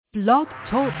Blog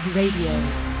Talk Radio.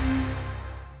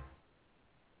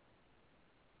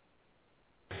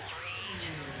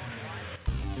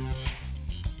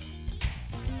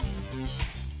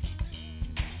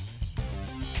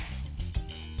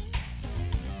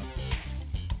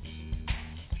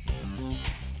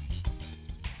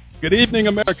 Good evening,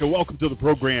 America. Welcome to the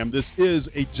program. This is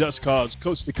a Just Cause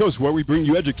Coast to Coast, where we bring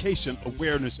you education,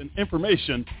 awareness, and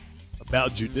information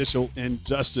about judicial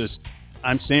injustice.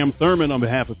 I'm Sam Thurman on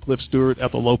behalf of Cliff Stewart,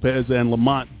 Ethel Lopez, and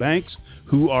Lamont Banks,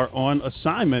 who are on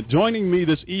assignment. Joining me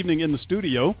this evening in the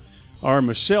studio are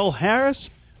Michelle Harris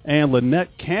and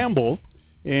Lynette Campbell,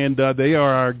 and they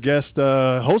are our guest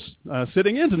hosts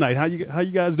sitting in tonight. How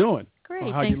you guys doing?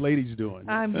 Great. How you ladies doing?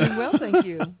 I'm doing well, thank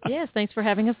you. Yes, thanks for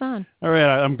having us on. All right,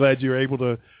 I'm glad you're able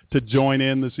to join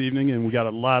in this evening, and we got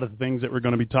a lot of things that we're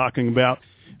going to be talking about.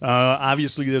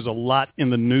 Obviously, there's a lot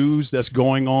in the news that's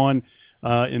going on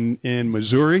in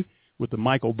Missouri with the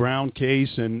Michael Brown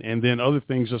case, and then other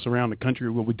things just around the country.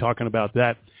 We'll be talking about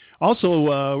that.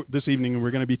 Also, this evening, we're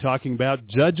going to be talking about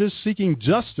judges seeking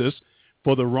justice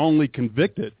for the wrongly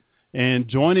convicted. And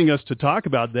joining us to talk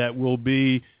about that will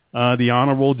be the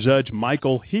Honorable Judge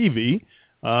Michael Heavey,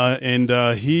 and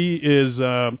he is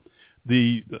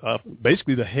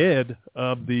basically the head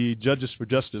of the Judges for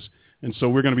Justice, and so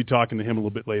we're going to be talking to him a little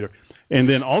bit later. And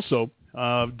then also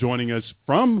joining us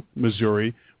from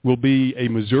Missouri will be a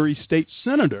Missouri State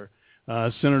Senator,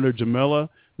 Senator Jamila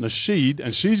Nasheed,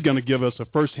 and she's going to give us a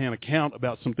firsthand account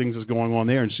about some things that's going on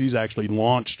there, and she's actually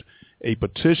launched a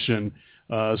petition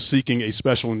seeking a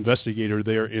special investigator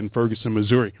there in Ferguson,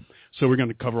 Missouri. So we're going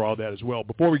to cover all that as well.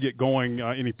 Before we get going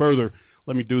any further,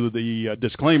 let me do the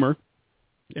disclaimer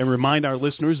and remind our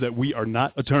listeners that we are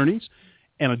not attorneys,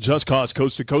 and a Just Cause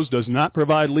Coast to Coast does not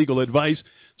provide legal advice.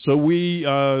 So we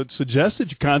suggest that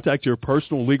you contact your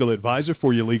personal legal advisor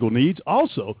for your legal needs.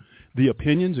 Also, the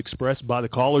opinions expressed by the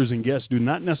callers and guests do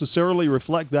not necessarily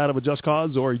reflect that of a Just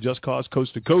Cause or a Just Cause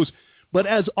Coast to Coast. But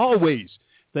as always,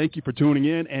 thank you for tuning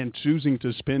in and choosing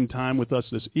to spend time with us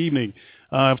this evening.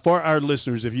 For our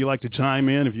listeners, if you'd like to chime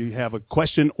in, if you have a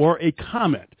question or a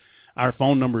comment, our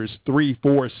phone number is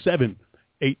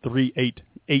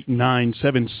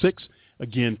 347-838-8976.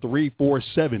 Again,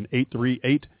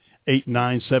 347-838-8976.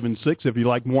 If you'd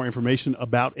like more information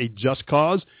about a Just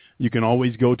Cause, you can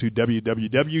always go to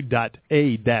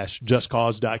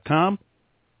www.a-justcause.com.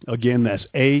 Again, that's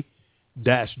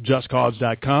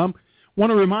a-justcause.com.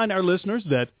 Want to remind our listeners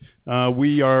that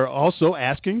we are also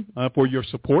asking for your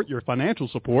support, your financial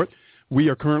support. We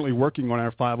are currently working on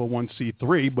our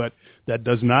 501c3, but that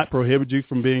does not prohibit you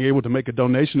from being able to make a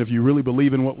donation. If you really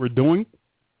believe in what we're doing,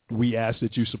 we ask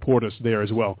that you support us there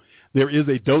as well. There is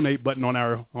a donate button on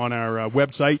our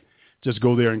website. Just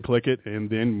go there and click it, and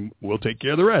then we'll take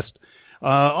care of the rest.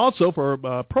 Also, for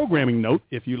a programming note,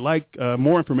 if you'd like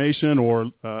more information or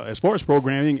as far as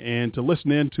programming and to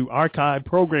listen in to archive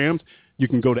programs, you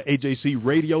can go to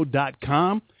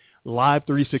ajcradio.com,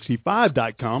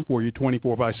 live365.com for your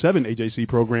 24/7 AJC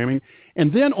programming.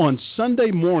 And then on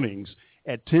Sunday mornings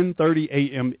at 10:30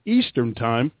 a.m. Eastern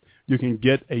Time, you can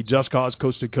get a Just Cause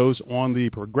Coast to Coast on the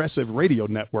Progressive Radio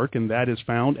Network, and that is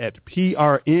found at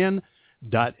prn.fm.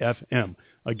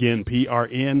 Again,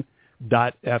 prn.fm.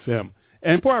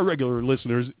 And for our regular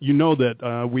listeners, you know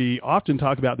that we often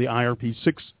talk about the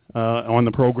IRP-6 on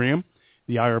the program.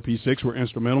 The IRP-6 were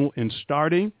instrumental in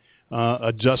starting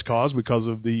a Just Cause because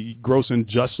of the gross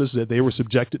injustice that they were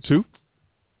subjected to.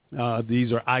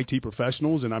 These are IT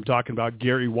professionals, and I'm talking about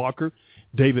Gary Walker,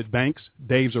 David Banks,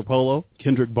 Dave Zerpolo,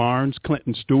 Kendrick Barnes,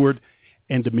 Clinton Stewart,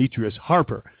 and Demetrius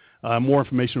Harper. More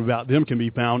information about them can be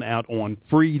found out on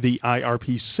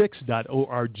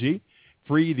freetheirp6.org,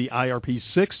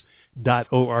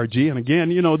 freetheirp6.org. And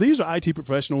again, you know, these are IT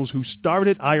professionals who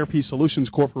started IRP Solutions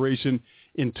Corporation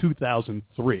in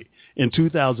 2003. In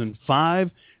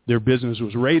 2005, their business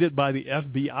was raided by the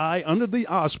FBI under the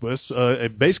auspice,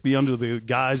 basically under the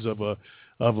guise of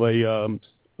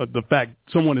the fact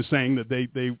someone is saying that they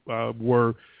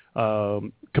were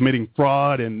committing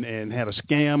fraud and had a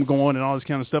scam going and all this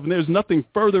kind of stuff. And there's nothing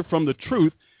further from the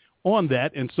truth on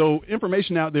that. And so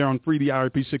information out there on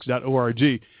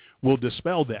freetheirp6.org will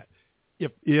dispel that.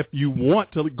 If you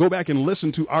want to go back and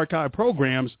listen to archive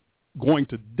programs, going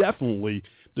to definitely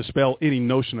dispel any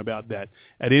notion about that.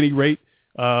 At any rate,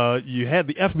 you had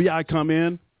the FBI come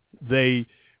in, they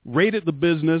raided the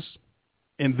business,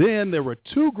 and then there were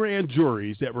two grand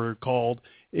juries that were called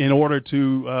in order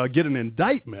to get an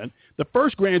indictment. The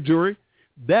first grand jury,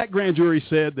 that grand jury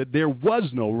said that there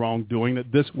was no wrongdoing,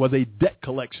 that this was a debt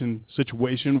collection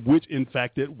situation, which in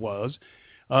fact it was.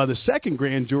 The second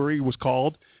grand jury was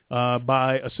called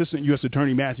by Assistant U.S.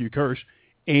 Attorney Matthew Kirsch,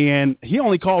 And he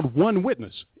only called one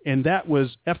witness, and that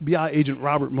was FBI agent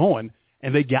Robert Moen,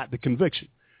 and they got the conviction.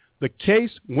 The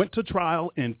case went to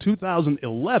trial in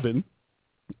 2011,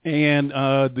 and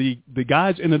the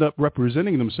guys ended up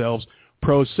representing themselves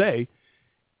pro se.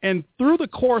 And through the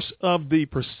course of the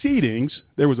proceedings,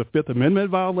 there was a Fifth Amendment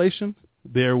violation.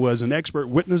 There was an expert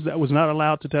witness that was not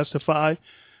allowed to testify.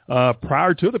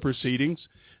 Prior to the proceedings,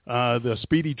 the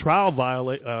Speedy Trial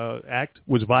Act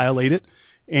was violated.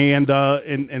 And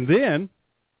then,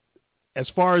 as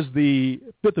far as the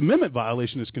Fifth Amendment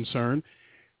violation is concerned,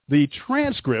 the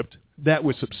transcript that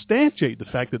would substantiate the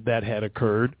fact that that had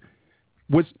occurred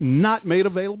was not made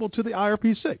available to the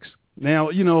IRP-6. Now,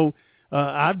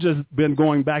 I've just been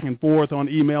going back and forth on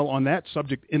email on that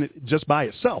subject in it just by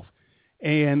itself.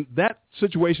 And that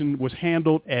situation was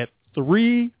handled at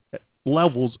 3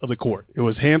 levels of the court. It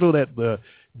was handled at the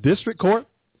district court,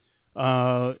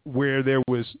 where there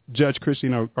was Judge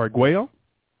Christine Arguello.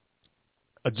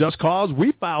 A just cause,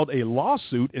 we filed a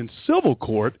lawsuit in civil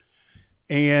court,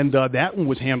 and that one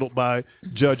was handled by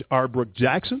Judge R. Brooke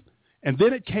Jackson. And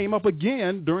then it came up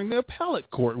again during the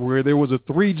appellate court, where there was a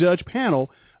 3-judge panel.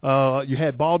 You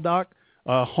had Baldock,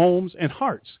 Holmes, and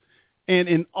Hartz. And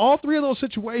in all 3 of those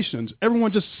situations,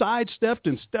 everyone just sidestepped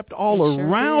and stepped all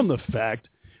around the fact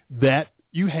that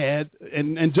you had,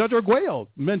 and Judge Arguello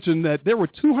mentioned that there were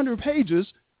 200 pages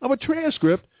of a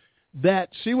transcript that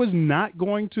she was not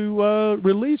going to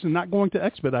release and not going to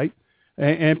expedite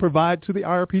and provide to the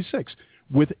IRP-6.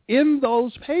 Within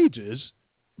those pages,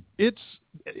 it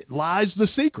lies the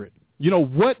secret.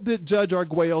 What did Judge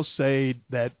Arguello say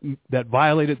that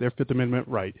violated their Fifth Amendment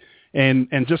right? And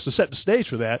just to set the stage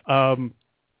for that,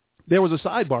 there was a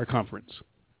sidebar conference.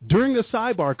 During the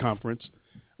sidebar conference,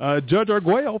 Judge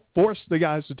Arguello forced the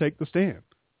guys to take the stand.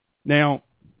 Now,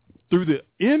 through the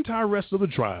entire rest of the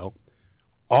trial,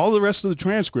 all the rest of the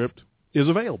transcript is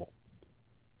available.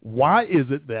 Why is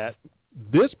it that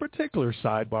this particular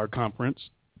sidebar conference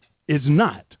is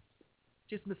not?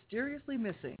 Just mysteriously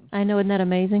missing. I know, isn't that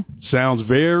amazing? Sounds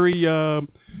very,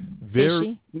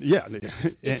 fishy. Yeah.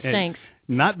 It stinks.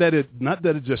 Not that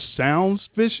it just sounds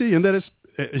fishy, and that it's,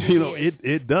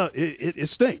 it does, it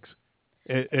stinks.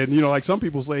 And like some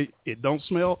people say, it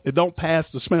don't pass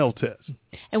the smell test.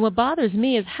 And what bothers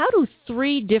me is, how do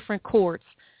 3 different courts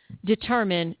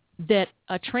determine that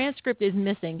a transcript is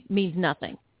missing means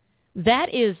nothing?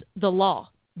 That is the law.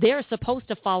 They're supposed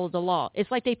to follow the law.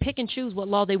 It's like they pick and choose what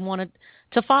law they wanted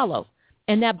to follow.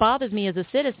 And that bothers me as a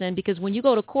citizen, because when you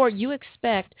go to court, you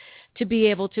expect to be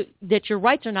able to, that your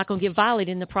rights are not going to get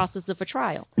violated in the process of a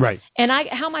trial. Right. And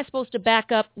how am I supposed to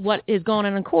back up what is going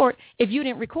on in court if you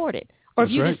didn't record it? Or if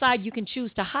you decide you can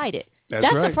choose to hide it?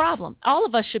 That's right. the problem. All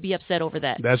of us should be upset over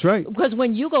that. That's right. Because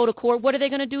when you go to court, what are they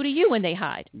going to do to you when they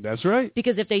hide? That's right.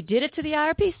 Because if they did it to the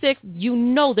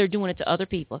IRP-6, they're doing it to other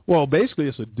people. Well, basically,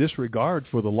 it's a disregard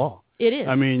for the law. It is.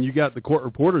 I mean, you got the Court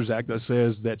Reporters Act that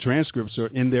says that transcripts are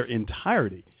in their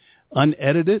entirety,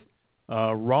 unedited,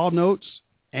 raw notes,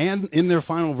 and in their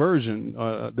final version,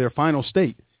 their final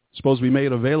state, supposed to be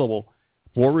made available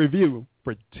for review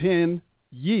for 10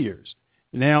 years.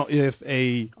 Now, if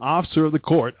a officer of the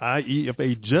court, i.e. if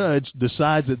a judge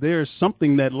decides that there's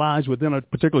something that lies within a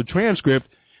particular transcript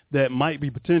that might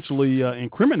be potentially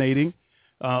incriminating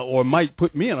or might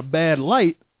put me in a bad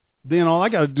light, then all I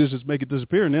got to do is just make it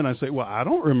disappear. And then I say, well, I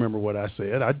don't remember what I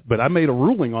said, but I made a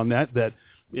ruling on that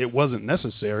it wasn't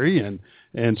necessary.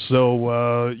 And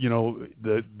so,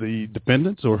 the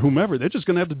defendants or whomever, they're just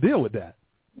going to have to deal with that.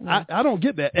 Yeah. I don't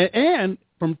get that. And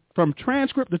from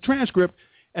transcript to transcript,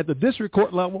 at the district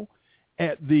court level,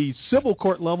 at the civil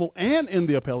court level, and in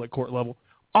the appellate court level,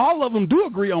 all of them do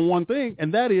agree on one thing,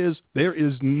 and that is there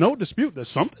is no dispute that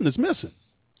something is missing.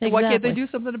 Exactly. Why can't they do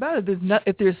something about it?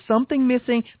 If there's something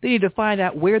missing, they need to find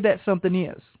out where that something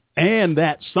is. And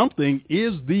that something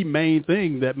is the main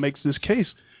thing that makes this case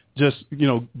just,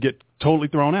 get totally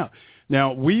thrown out.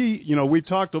 Now, we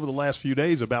talked over the last few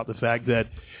days about the fact that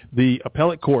the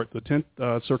appellate court, the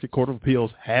 10th Circuit Court of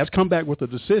Appeals, has come back with a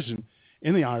decision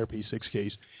in the IRP-6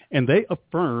 case, and they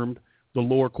affirmed the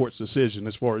lower court's decision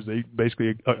as far as they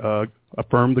basically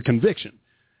affirmed the conviction.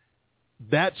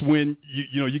 That's when,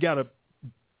 you got to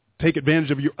take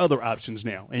advantage of your other options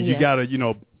now, and you got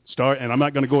to, start, and I'm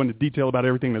not going to go into detail about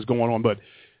everything that's going on, but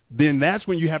then that's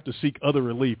when you have to seek other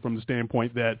relief from the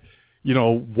standpoint that,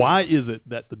 why is it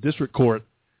that the district court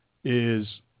has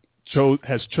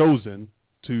chosen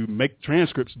to make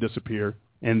transcripts disappear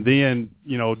and then,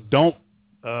 don't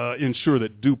ensure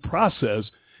that due process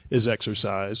is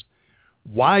exercised?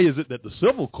 Why is it that the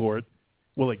civil court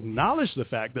will acknowledge the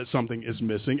fact that something is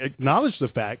missing, acknowledge the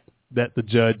fact that the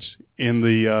judge in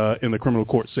the criminal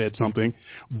court said something,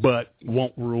 but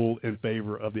won't rule in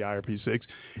favor of the IRP6.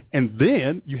 And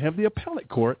then you have the appellate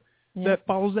court that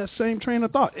follows that same train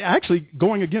of thought, actually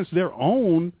going against their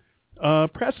own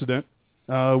precedent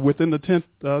within the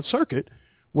 10th Circuit,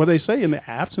 where they say in the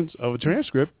absence of a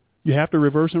transcript, you have to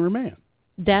reverse and remand.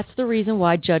 That's the reason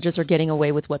why judges are getting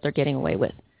away with what they're getting away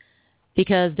with,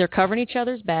 because they're covering each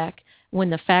other's back when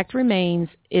the fact remains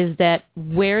is that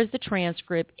where's the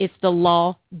transcript? It's the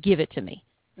law. Give it to me.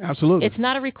 Absolutely. It's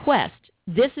not a request.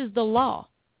 This is the law.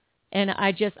 And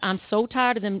I'm so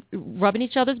tired of them rubbing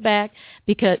each other's back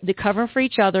because they're covering for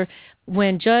each other.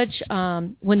 When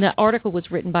the article was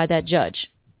written by that judge,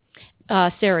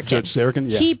 Sarakin, Judge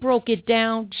Sarakin, he broke it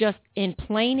down just in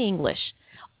plain English,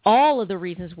 all of the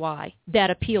reasons why that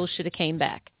appeal should have came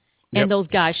back and those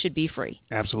guys should be free.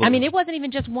 Absolutely. I mean, it wasn't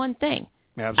even just one thing.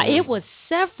 Absolutely. It was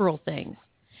several things.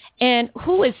 And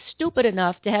who is stupid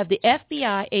enough to have the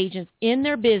FBI agents in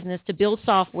their business to build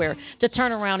software to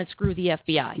turn around and screw the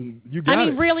FBI? You got it. I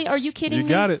mean, really? Are you kidding me? You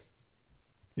got it.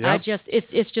 Yep.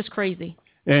 It's just crazy.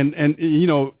 And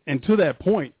to that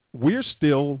point,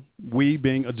 we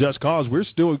being a Just Cause, we're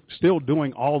still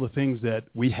doing all the things that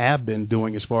we have been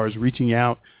doing as far as reaching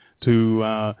out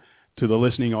to the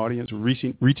listening audience,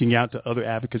 reaching out to other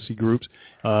advocacy groups,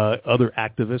 other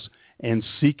activists, and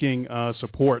seeking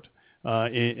support for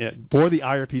the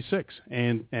IRP6.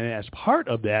 And as part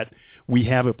of that, we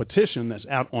have a petition that's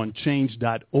out on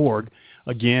change.org,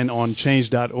 again on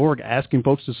change.org, asking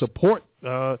folks to support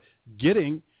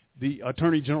getting the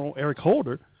Attorney General Eric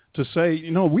Holder to say,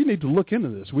 we need to look into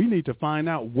this. We need to find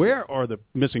out where are the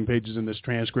missing pages in this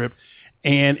transcript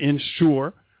and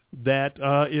ensure that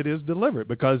it is delivered,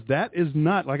 because that is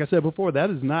not, like I said before, that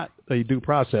is not a due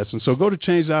process. And so go to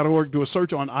change.org, do a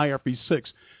search on IRP6,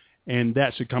 and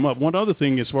that should come up. One other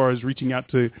thing as far as reaching out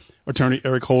to Attorney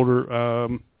Eric Holder,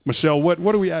 Michelle, what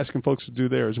are we asking folks to do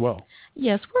there as well?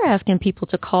 Yes, we're asking people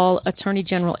to call Attorney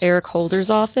General Eric Holder's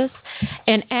office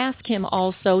and ask him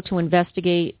also to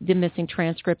investigate the missing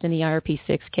transcript in the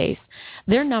IRP6 case.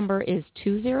 Their number is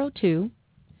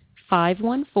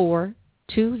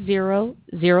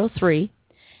 202-514-2003,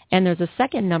 and there's a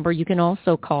second number you can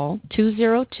also call,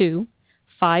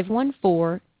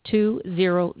 202-514-2005.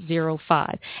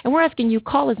 And we're asking you,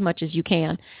 call as much as you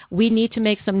can. We need to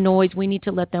make some noise. We need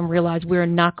to let them realize we're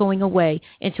not going away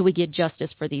until we get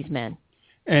justice for these men.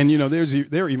 And,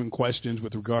 there are even questions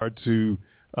with regard to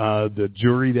the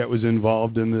jury that was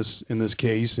involved in this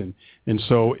case. And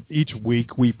so each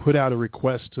week we put out a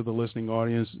request to the listening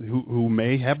audience who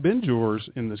may have been jurors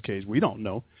in this case. We don't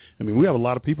know. I mean, we have a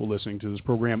lot of people listening to this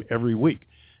program every week.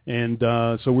 And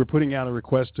so we're putting out a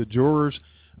request to jurors,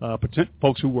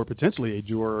 folks who were potentially a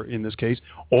juror in this case,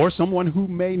 or someone who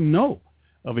may know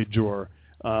of a juror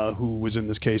who was in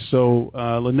this case. So,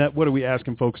 Lynette, what are we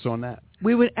asking folks on that?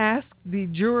 We would ask the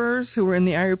jurors who were in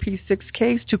the IRP6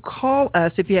 case to call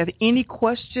us if you have any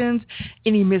questions,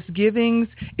 any misgivings.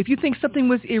 If you think something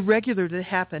was irregular that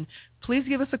happened, please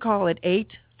give us a call at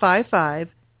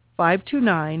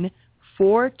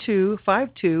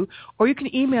 855-529-4252, or you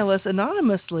can email us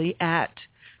anonymously at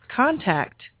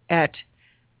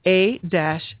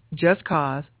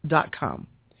contact@a-justcause.com.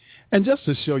 And just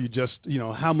to show you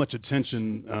how much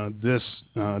attention this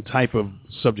type of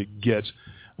subject gets,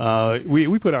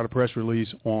 we put out a press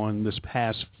release on this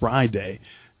past Friday.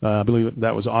 I believe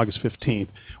that was August 15th.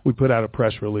 We put out a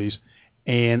press release,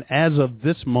 and as of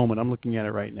this moment, I'm looking at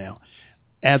it right now,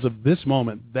 as of this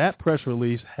moment, that press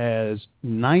release has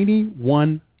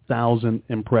 91,000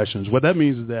 impressions. What that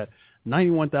means is that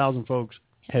 91,000 folks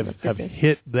have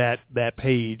hit that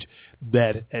page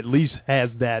that at least has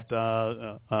that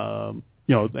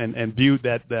and viewed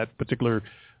that particular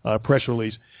press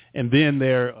release, and then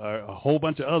there are a whole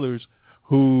bunch of others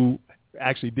who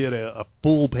actually did a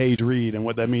full page read. And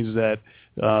what that means is that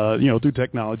through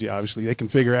technology, obviously, they can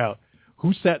figure out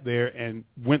who sat there and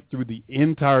went through the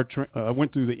entire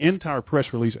press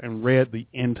release and read the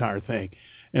entire thing.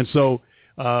 And so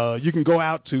you can go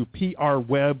out to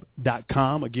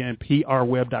prweb.com, again,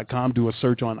 prweb.com, do a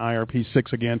search on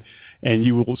IRP6 again, and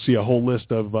you will see a whole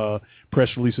list of press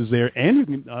releases there. And you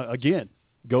can, again,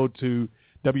 go to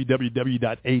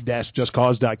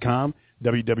www.a-justcause.com,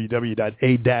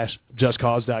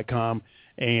 www.a-justcause.com,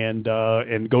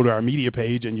 and go to our media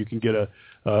page, and you can get a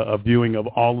viewing of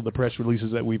all of the press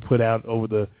releases that we put out over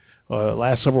the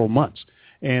last several months.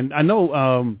 And I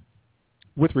know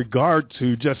with regard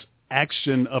to just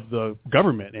action of the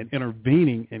government and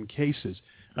intervening in cases.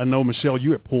 I know, Michelle,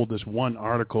 you had pulled this one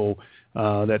article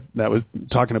that was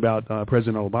talking about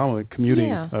President Obama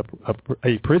commuting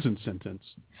a prison sentence.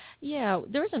 Yeah,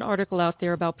 there's an article out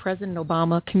there about President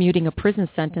Obama commuting a prison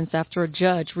sentence after a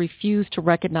judge refused to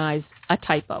recognize a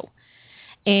typo.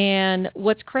 And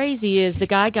what's crazy is the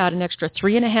guy got an extra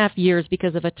 3.5 years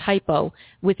because of a typo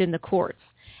within the courts.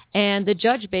 And the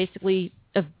judge basically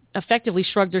effectively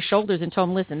shrugged her shoulders and told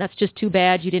him, listen, that's just too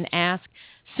bad. You didn't ask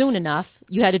soon enough.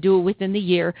 You had to do it within the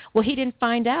year. Well, he didn't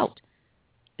find out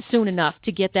soon enough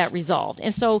to get that resolved.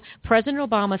 And so President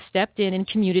Obama stepped in and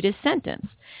commuted his sentence.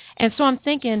 And so I'm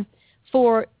thinking,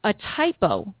 for a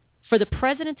typo, for the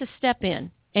president to step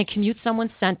in and commute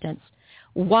someone's sentence,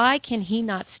 why can he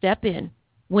not step in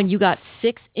when you got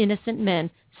 6 innocent men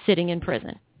sitting in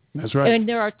prison? That's right. And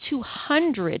there are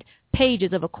 200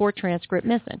 pages of a court transcript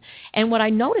missing. And what I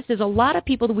noticed is a lot of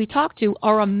people that we talk to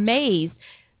are amazed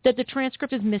that the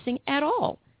transcript is missing at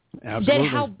all. Absolutely.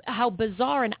 That how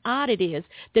bizarre and odd it is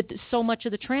that so much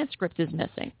of the transcript is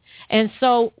missing. And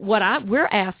so what we're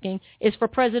asking is for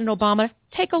President Obama to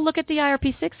take a look at the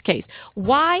IRP6 case.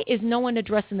 Why is no one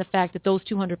addressing the fact that those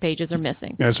 200 pages are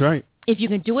missing? That's right. If you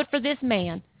can do it for this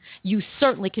man, you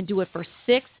certainly can do it for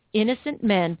 6 innocent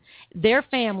men, their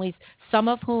families, some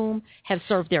of whom have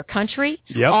served their country,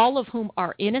 all of whom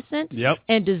are innocent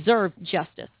and deserve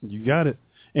justice. You got it.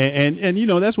 And you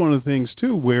know, that's one of the things,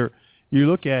 too, where you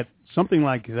look at something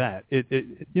like that.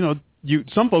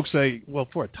 Some folks say, well,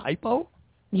 for a typo?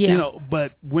 Yeah.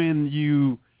 But when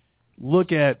you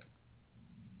look at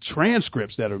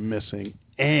transcripts that are missing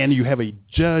and you have a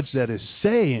judge that is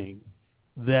saying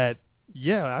that,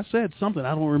 I said something,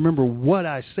 I don't remember what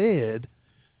I said,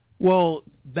 well,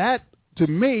 that to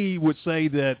me would say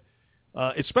that,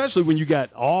 especially when you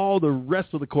got all the rest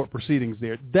of the court proceedings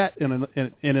there, that in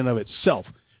and of itself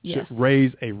should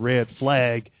raise a red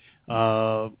flag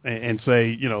and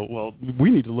say, well,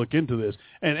 we need to look into this.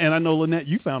 And I know, Lynette,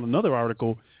 you found another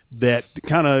article that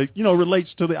kind of, relates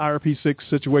to the IRP6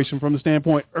 situation from the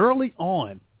standpoint early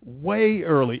on, way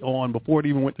early on, before it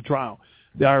even went to trial.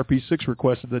 The IRP6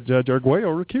 requested that Judge Arguello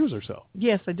recuse herself.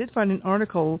 Yes, I did find an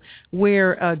article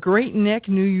where a Great Neck,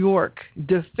 New York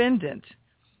defendant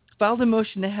filed a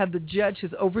motion to have the judge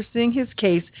who's overseeing his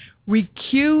case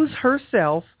recuse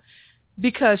herself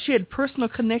because she had personal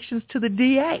connections to the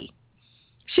DA.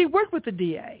 She worked with the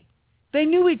DA. They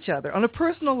knew each other on a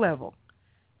personal level,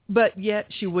 but yet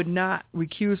she would not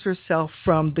recuse herself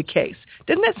from the case.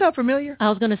 Didn't that sound familiar? I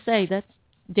was going to say, that's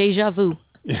deja vu.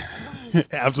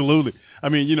 Absolutely. I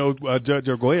mean, Judge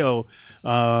Arguello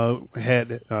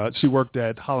she worked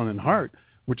at Holland & Hart,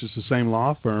 which is the same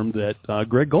law firm that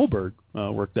Greg Goldberg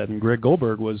worked at. And Greg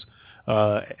Goldberg was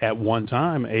at one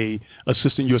time a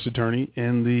assistant U.S. attorney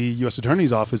in the U.S.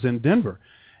 Attorney's Office in Denver.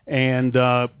 And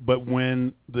but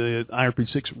when the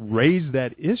IRP6 raised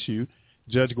that issue,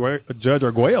 Judge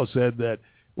Arguello said that,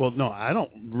 well, no, I don't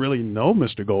really know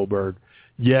Mr. Goldberg.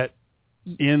 Yet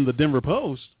in the Denver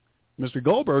Post, Mr.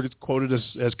 Goldberg is quoted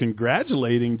as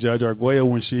congratulating Judge Arguello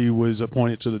when she was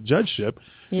appointed to the judgeship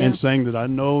and saying that I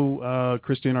know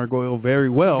Christine Arguello very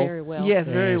well. Very well. Yes,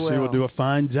 very well. She will do a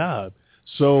fine job.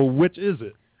 So which is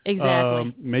it?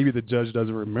 Exactly. Maybe the judge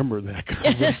doesn't remember that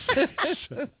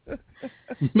conversation.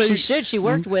 She should. She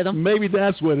worked with him. Maybe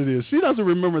that's what it is. She doesn't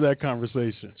remember that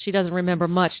conversation. She doesn't remember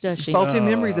much, does she? Faulty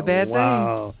memory is a bad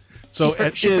thing. So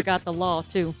she forgot the law,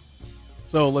 too.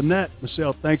 So, Lynette,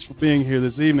 Michelle, thanks for being here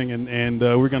this evening, and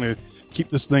we're going to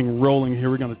keep this thing rolling here.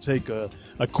 We're going to take a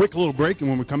quick little break, and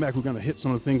when we come back, we're going to hit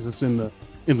some of the things that's in the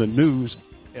news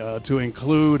to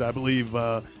include, I believe,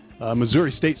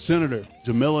 Missouri State Senator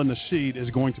Jamila Nasheed is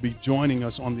going to be joining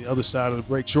us on the other side of the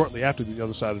break, shortly after the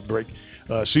other side of the break.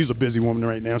 She's a busy woman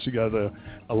right now. She got a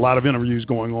lot of interviews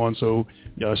going on, so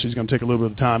she's going to take a little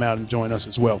bit of time out and join us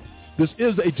as well. This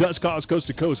is a Just Cause Coast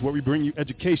to Coast, where we bring you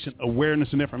education, awareness,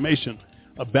 and information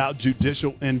about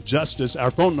judicial injustice.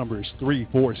 Our phone number is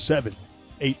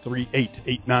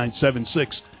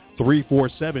 347-838-8976,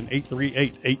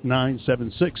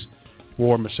 347-838-8976.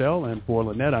 For Michelle and for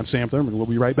Lynette, I'm Sam Thurman. We'll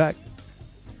be right back.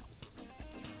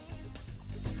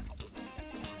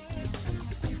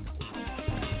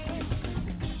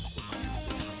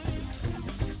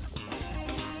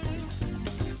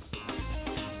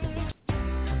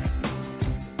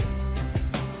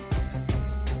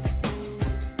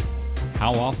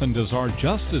 How often does our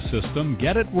justice system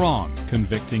get it wrong,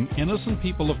 convicting innocent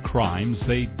people of crimes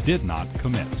they did not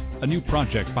commit? A new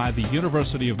project by the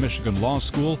University of Michigan Law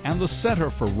School and the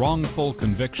Center for Wrongful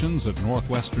Convictions at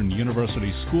Northwestern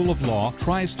University School of Law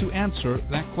tries to answer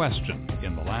that question.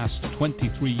 In the last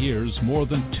 23 years, more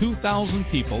than 2,000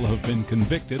 people have been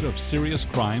convicted of serious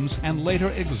crimes and later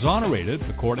exonerated,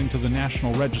 according to the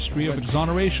National Registry of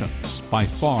Exonerations. By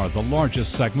far, the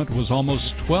largest segment was almost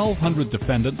 1,200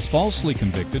 defendants falsely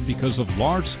convicted because of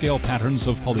large-scale patterns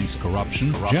of police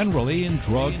corruption, generally in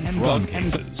drug and gun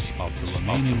cases. Of the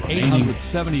remaining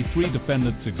 873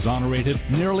 defendants exonerated,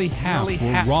 nearly half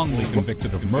were wrongly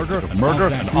convicted of murder, and of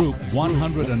that group,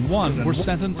 101 were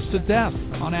sentenced to death.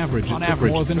 On average,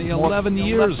 more than 11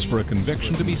 years for a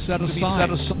conviction to be set aside.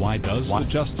 Why does the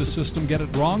justice system get it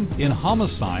wrong? In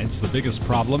homicides, the biggest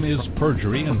problem is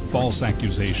perjury and false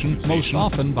accusation, most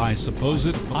often by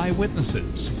supposed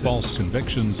eyewitnesses. False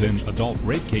convictions in adult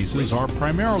rape cases are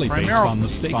primarily based on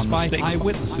mistakes by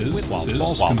eyewitnesses, while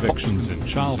false convictions in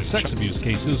child sex abuse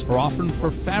cases are often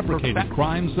for fabricated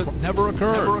crimes that never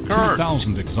occurred.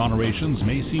 2,000 exonerations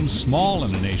may seem small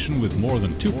in a nation with more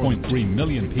than 2.3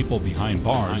 million people behind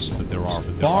bars, but there are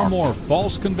far more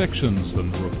false convictions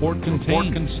than the report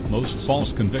contains. Most false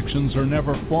convictions are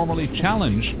never formally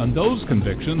challenged, and those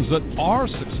convictions that are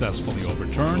successfully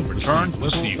overturned receive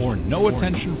little or no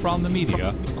attention from the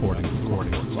media, according to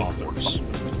its authors.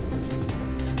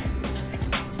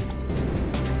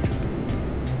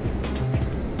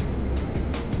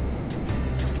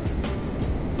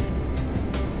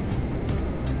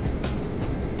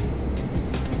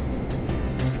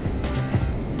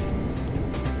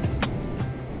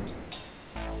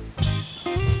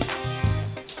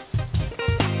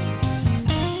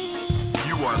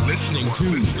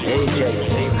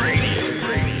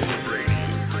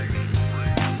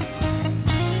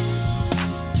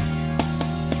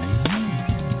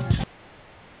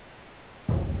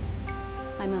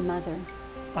 I'm a mother.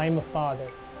 I'm a father.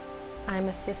 I'm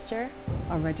a sister.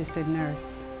 A registered nurse.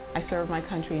 I serve my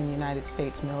country in the United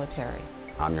States military.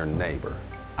 I'm your neighbor.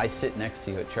 I sit next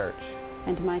to you at church.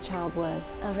 And my child was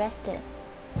arrested,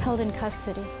 held in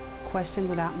custody, questioned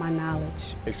without my knowledge,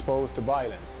 exposed to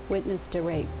violence, witnessed to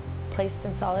rape, placed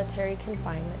in solitary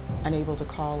confinement, unable to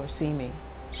call or see me,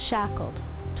 shackled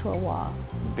to a wall,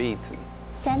 beaten,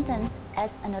 sentenced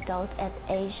as an adult at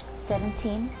age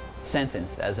 17,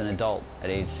 sentenced as an adult at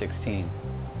age 16,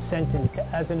 sentenced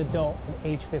as an adult at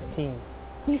age 15.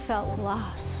 We felt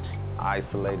lost,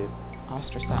 isolated,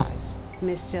 ostracized,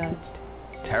 misjudged,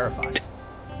 terrified.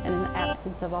 And in the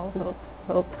absence of all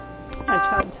hope, my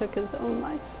child took his own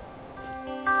life.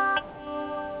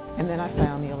 And then I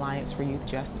found the Alliance for Youth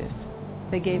Justice.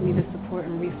 They gave me the support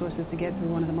and resources to get through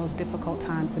one of the most difficult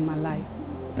times in my life.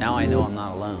 Now I know I'm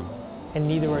not alone. And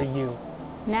neither are you.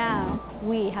 Now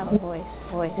we have a voice.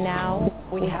 Now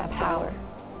we have power.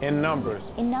 In numbers.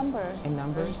 In numbers. In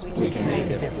numbers, we can make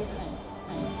a difference.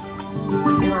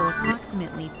 There are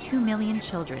approximately 2 million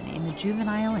children in the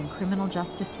juvenile and criminal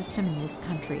justice system in this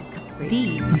country.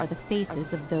 These are the faces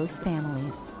of those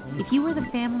families. If you are the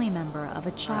family member of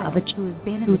a child who has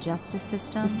been in the justice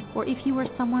system, or if you are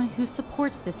someone who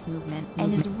supports this movement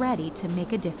and is ready to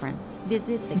make a difference,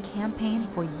 visit the Campaign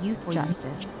for Youth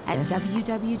Justice at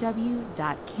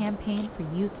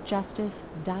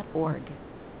www.campaignforyouthjustice.org.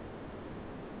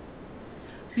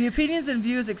 The opinions and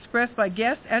views expressed by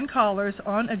guests and callers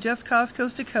on A Just Cause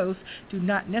Coast to Coast do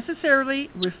not necessarily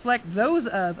reflect those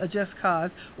of A Just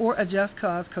Cause or A Just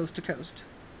Cause Coast to Coast.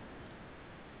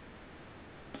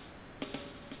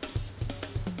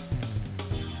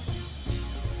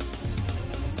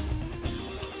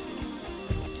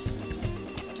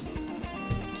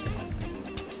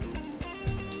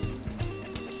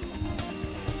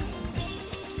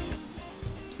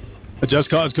 A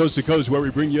Just Cause Coast to Coast, where we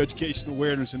bring you education,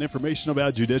 awareness, and information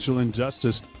about judicial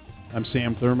injustice. I'm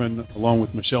Sam Thurman, along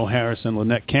with Michelle Harris and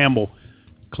Lynette Campbell.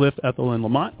 Cliff, Ethel, and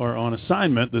Lamont are on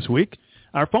assignment this week.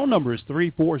 Our phone number is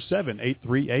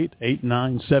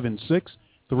 347-838-8976,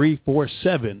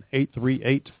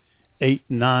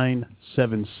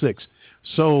 347-838-8976.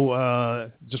 So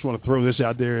just want to throw this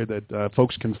out there that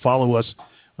folks can follow us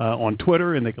on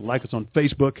Twitter, and they can like us on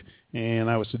Facebook, and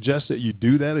I would suggest that you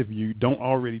do that. If you don't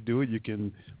already do it, you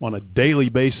can, on a daily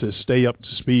basis, stay up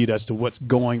to speed as to what's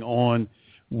going on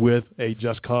with A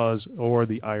Just Cause or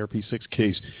the IRP6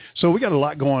 case. So we got a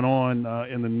lot going on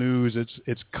in the news.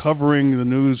 It's covering the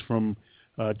news from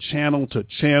channel to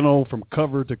channel, from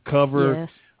cover to cover.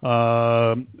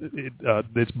 Yes.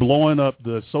 It's blowing up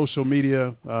the social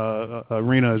media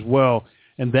arena as well.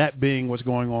 And that being what's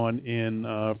going on in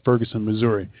Ferguson,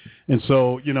 Missouri. And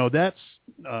so, you know, that's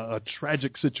a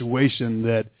tragic situation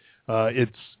that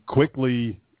it's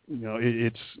quickly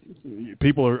it's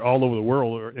people are all over the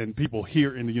world, and people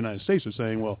here in the United States are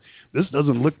saying, well, this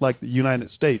doesn't look like the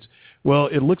United States. Well,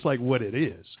 it looks like what it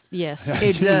is. Yes,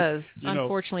 it does.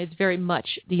 Unfortunately, it's very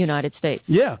much the United States.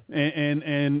 Yeah,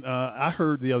 and I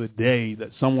heard the other day that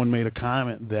someone made a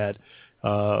comment that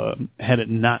had it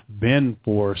not been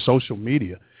for social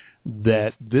media,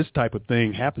 that this type of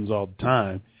thing happens all the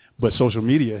time, but social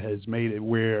media has made it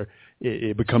where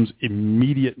it becomes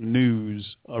immediate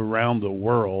news around the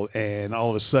world, and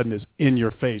all of a sudden it's in your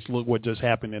face. Look what just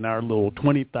happened in our little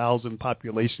 20,000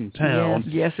 population town.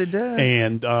 Yes, it does.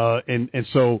 And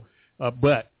so,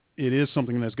 but it is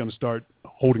something that's going to start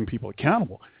holding people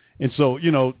accountable. And so,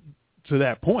 to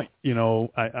that point, you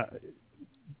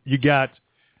got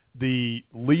the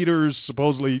leaders,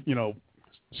 supposedly,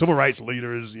 civil rights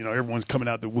leaders, everyone's coming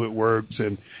out the woodworks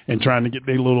and trying to get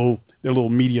their little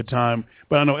media time.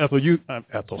 But I know Ethel,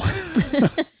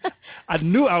 I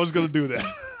knew I was going to do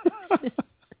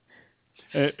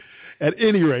that. At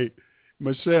any rate,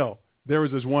 Michelle, there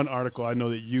was this one article I know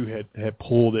that you had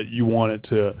pulled that you wanted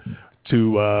to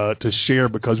share,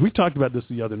 because we talked about this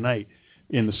the other night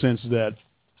in the sense that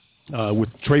with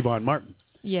Trayvon Martin.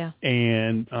 Yeah.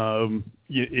 And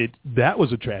that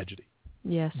was a tragedy.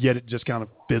 Yes. Yet it just kind of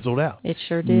fizzled out. It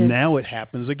sure did. Now it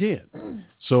happens again.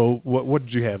 So what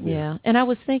did you have there? Yeah. And I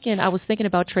was thinking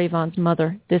about Trayvon's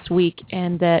mother this week,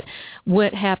 and that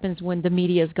what happens when the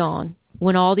media is gone,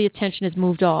 when all the attention is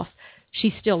moved off.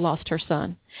 She still lost her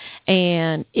son,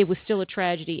 and it was still a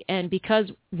tragedy. And because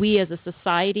we as a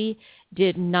society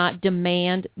did not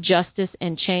demand justice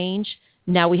and change,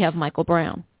 now we have Michael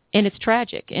Brown. And it's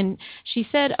tragic. And she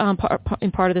said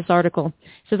in part of this article,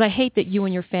 says, I hate that you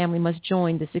and your family must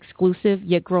join this exclusive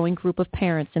yet growing group of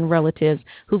parents and relatives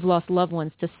who've lost loved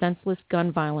ones to senseless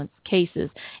gun violence cases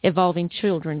involving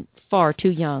children far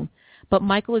too young. But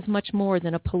Michael is much more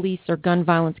than a police or gun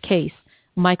violence case.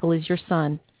 Michael is your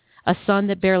son, a son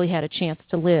that barely had a chance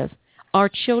to live. Our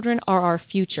children are our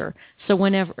future, so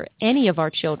whenever any of our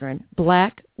children,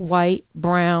 black, white,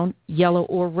 brown, yellow,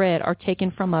 or red, are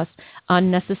taken from us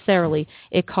unnecessarily,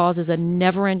 it causes a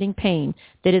never-ending pain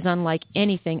that is unlike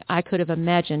anything I could have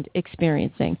imagined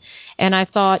experiencing. And I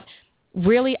thought,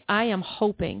 really, I am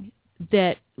hoping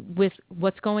that with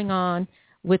what's going on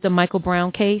with the Michael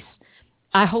Brown case,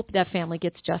 I hope that family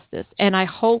gets justice. And I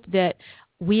hope that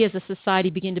we as a society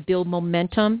begin to build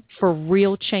momentum for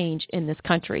real change in this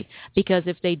country. Because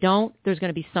if they don't, there's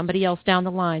going to be somebody else down the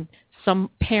line, some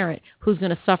parent who's going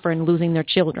to suffer in losing their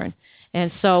children.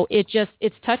 And so it's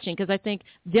touching, because I think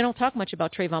they don't talk much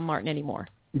about Trayvon Martin anymore.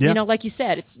 Yeah. Like you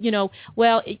said,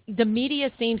 the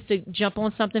media seems to jump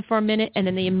on something for a minute and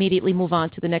then they immediately move on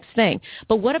to the next thing.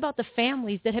 But what about the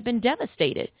families that have been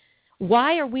devastated?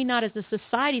 Why are we not as a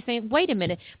society saying, wait a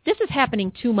minute, this is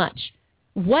happening too much?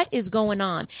 What is going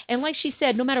on? And like she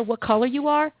said, no matter what color you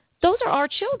are, those are our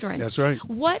children. That's right.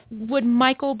 What would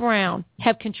Michael Brown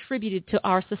have contributed to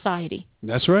our society?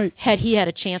 That's right. Had he had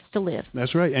a chance to live?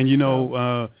 That's right. And, we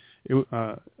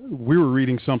were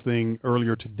reading something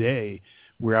earlier today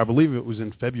where I believe it was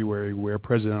in February where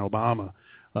President Obama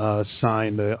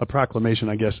signed a proclamation,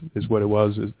 I guess is what it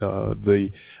was,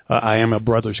 I am a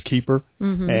brother's keeper.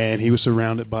 Mm-hmm. And he was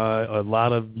surrounded by a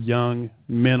lot of young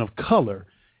men of color.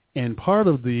 And part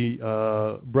of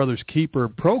the Brothers Keeper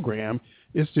program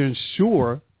is to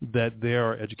ensure that there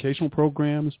are educational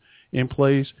programs in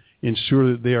place,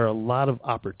 ensure that there are a lot of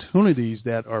opportunities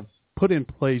that are put in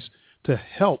place to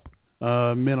help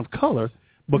men of color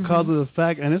because of the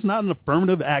fact, and it's not an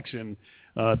affirmative action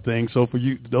thing. So for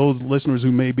you, those listeners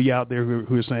who may be out there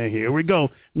who are saying, here we go,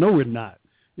 no, we're not.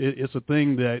 It's a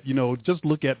thing that, just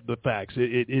look at the facts.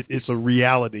 It's a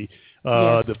reality,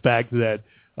 Yes. The fact that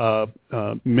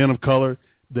men of color,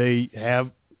 they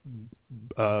have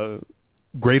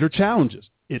greater challenges.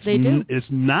 They do. It's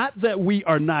not that we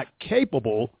are not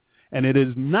capable, and it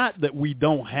is not that we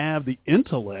don't have the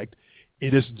intellect.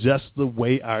 It is just the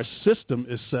way our system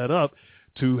is set up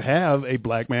to have a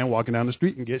black man walking down the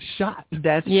street and get shot.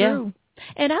 That's true.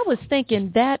 And I was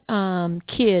thinking that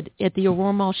kid at the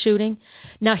Aurora Mall shooting,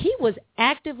 now he was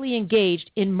actively engaged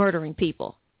in murdering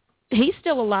people. He's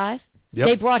still alive. Yep.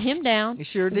 They brought him down. He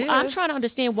sure did. I'm trying to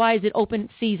understand, why is it open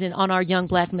season on our young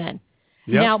black men?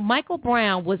 Yep. Now, Michael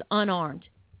Brown was unarmed,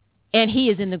 and he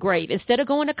is in the grave. Instead of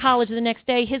going to college the next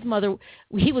day,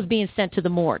 he was being sent to the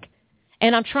morgue.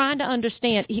 And I'm trying to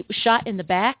understand, he was shot in the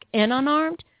back and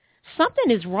unarmed? Something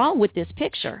is wrong with this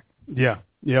picture. Yeah.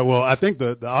 Well, I think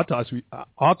the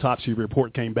autopsy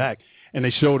report came back, and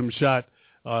they showed him shot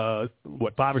 5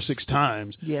 or 6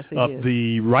 times up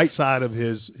the right side of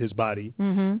his body,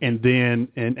 Mm-hmm. and then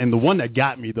and the one that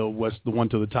got me though was the one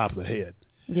to the top of the head.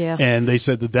 Yeah. And they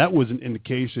said that was an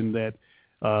indication that,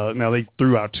 now they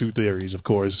threw out two theories, of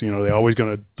course. You know, they're always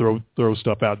going to throw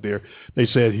stuff out there. They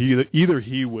said either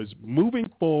he was moving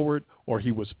forward or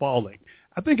he was falling.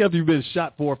 I think after you've been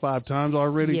shot 4 or 5 times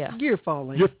already, you're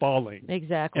falling. You're falling.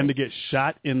 Exactly. And to get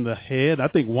shot in the head, I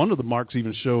think one of the marks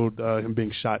even showed him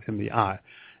being shot in the eye.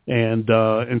 And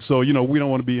so, you know, we don't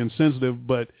want to be insensitive,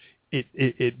 but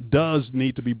it does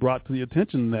need to be brought to the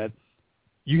attention that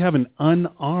you have an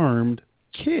unarmed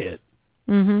kid.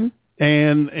 Mm-hmm.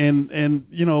 And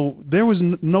you know, there was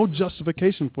no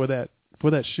justification for that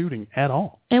shooting at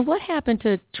all. And what happened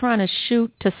to trying to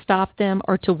shoot to stop them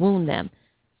or to wound them?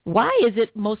 Why is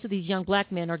it most of these young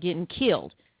black men are getting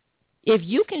killed? If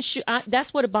you can shoot,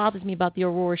 that's what bothers me about the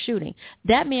Aurora shooting.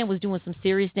 That man was doing some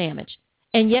serious damage,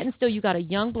 and yet and still you got a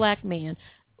young black man,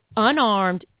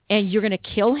 unarmed, and you're going to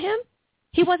kill him?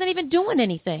 He wasn't even doing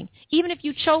anything. Even if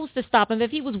you chose to stop him,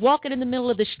 if he was walking in the middle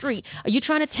of the street, are you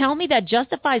trying to tell me that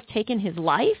justifies taking his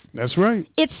life? That's right.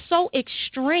 It's so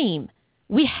extreme.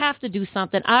 We have to do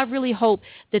something. I really hope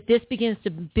that this begins to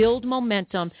build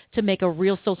momentum to make a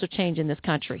real social change in this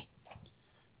country.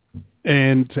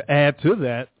 And to add to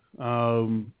that,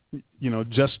 you know,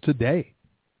 just today,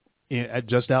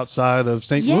 just outside of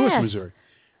St. Louis, Missouri,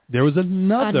 there was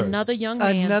another young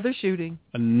man. Another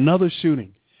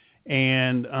shooting.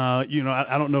 And, you know,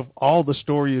 I don't know if all the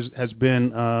story has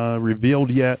been revealed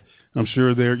yet. I'm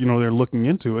sure they're looking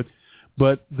into it.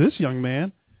 But this young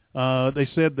man, they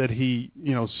said that he,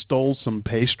 you know, stole some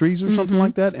pastries or something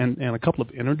like that and a couple of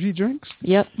energy drinks.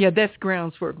 Yep. Yeah, that's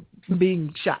grounds for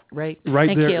being shot, right?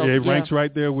 Right and there. killed. It ranks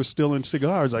right there with stealing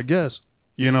cigars, I guess.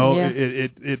 You know,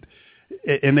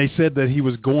 and they said that he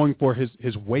was going for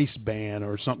his waistband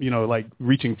or something, you know, like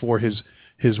reaching for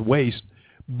his waist.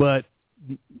 But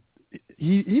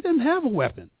he didn't have a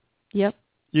weapon. Yep.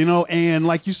 You know, and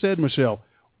like you said, Michelle,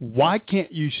 why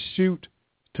can't you shoot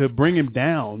to bring him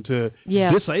down, to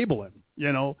disable him,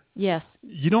 you know? Yes.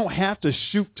 You don't have to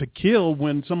shoot to kill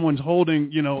when someone's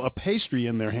holding, you know, a pastry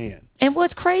in their hand. And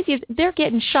what's crazy is they're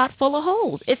getting shot full of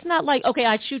holes. It's not like, okay,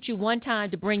 I shoot you one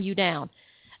time to bring you down.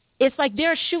 It's like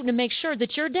they're shooting to make sure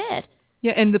that you're dead.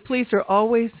 Yeah, and the police are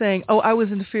always saying, oh, I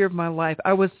was in fear of my life.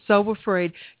 I was so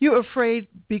afraid. You're afraid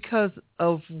because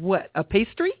of what? A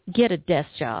pastry? Get a desk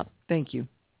job. Thank you.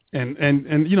 And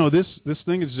you know, this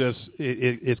thing is just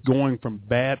it's going from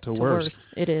bad to worse.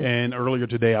 It is. And earlier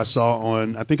today I saw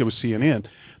on, I think it was CNN,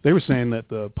 they were saying that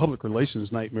the public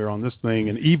relations nightmare on this thing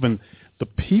and even the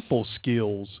people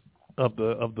skills of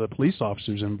the police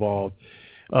officers involved,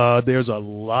 there's a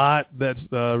lot that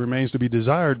remains to be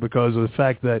desired because of the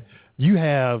fact that you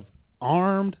have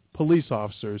armed police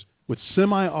officers with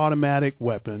semi-automatic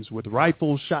weapons, with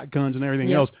rifles, shotguns, and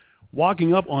everything else,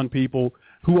 walking up on people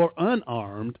who are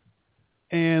unarmed,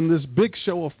 and this big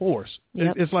show of force.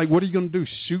 Yep. It's like, what are you going to do,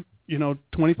 shoot,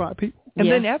 25 people? And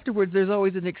then afterwards, there's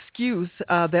always an excuse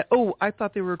that, oh, I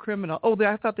thought they were a criminal. Oh,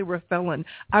 I thought they were a felon.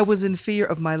 I was in fear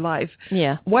of my life.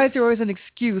 Yeah. Why is there always an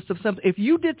excuse of something? If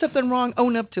you did something wrong,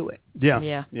 own up to it.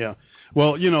 Yeah.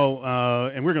 Well,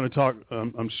 and we're going to talk,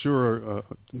 I'm sure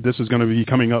this is going to be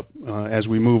coming up as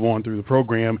we move on through the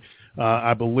program.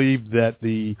 I believe that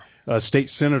the state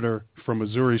senator from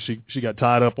Missouri, she got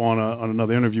tied up on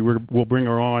another interview. We'll bring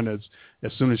her on as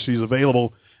soon as she's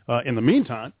available. In the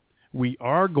meantime, we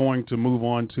are going to move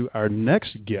on to our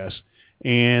next guest,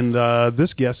 and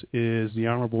this guest is the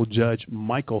Honorable Judge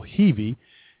Michael Heavey.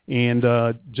 And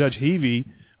Judge Heavey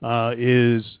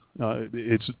is,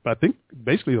 I think,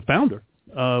 basically the founder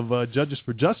of Judges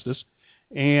for Justice.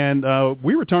 And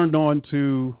we were turned on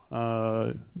to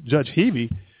Judge Heavey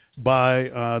by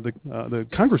the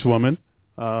Congresswoman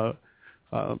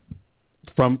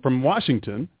from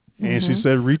Washington, and she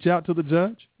said, reach out to the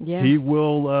judge. Yeah. He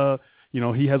will,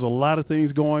 he has a lot of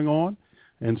things going on.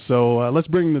 And so let's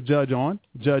bring the judge on.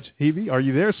 Judge Heavey, are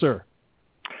you there, sir?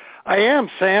 I am,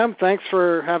 Sam. Thanks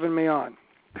for having me on.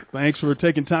 Thanks for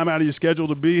taking time out of your schedule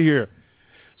to be here.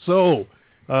 So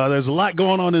there's a lot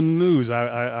going on in the news.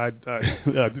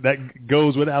 That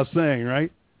goes without saying,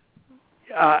 right?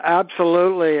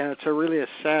 Absolutely, and it's really a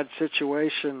sad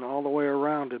situation all the way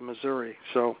around in Missouri.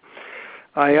 So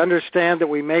I understand that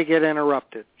we may get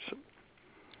interrupted.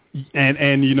 And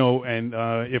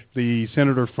if the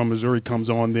senator from Missouri comes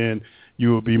on, then you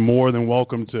will be more than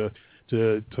welcome to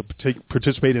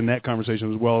participate in that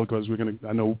conversation as well, because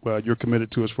I know you're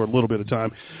committed to us for a little bit of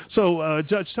time. So,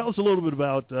 Judge, tell us a little bit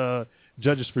about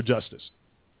Judges for Justice.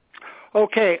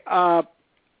 Okay, I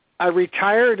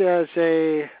retired as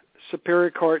a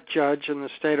Superior Court judge in the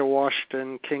state of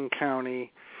Washington, King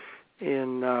County,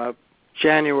 in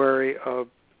January of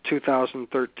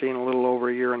 2013, a little over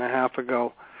a year and a half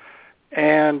ago.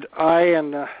 And I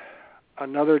and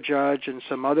another judge and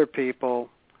some other people,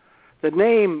 the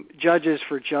name Judges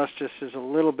for Justice is a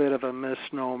little bit of a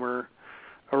misnomer.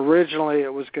 Originally,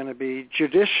 it was going to be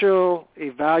Judicial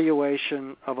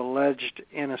Evaluation of Alleged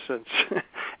Innocence,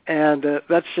 and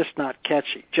that's just not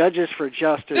catchy. Judges for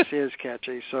Justice is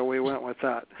catchy, so we went with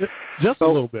that. Just a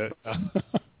little bit.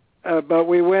 But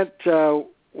we went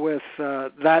with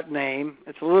that name.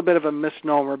 It's a little bit of a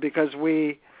misnomer because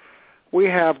we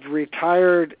have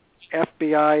retired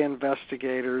FBI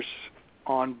investigators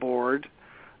on board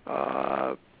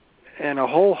and a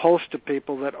whole host of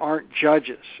people that aren't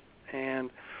judges.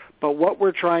 But what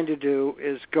we're trying to do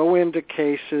is go into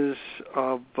cases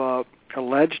of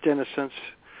alleged innocence,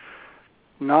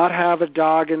 not have a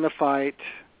dog in the fight,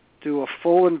 do a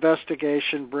full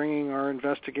investigation, bringing our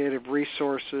investigative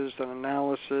resources and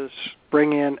analysis,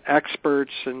 bring in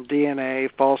experts in DNA,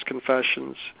 false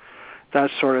confessions, that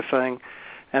sort of thing.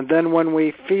 And then when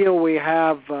we feel we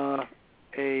have a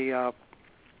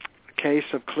case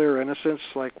of clear innocence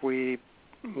like we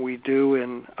do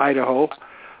in Idaho,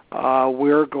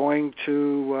 we're going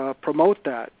to promote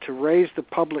that, to raise the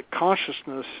public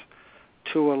consciousness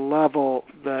to a level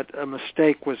that a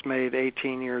mistake was made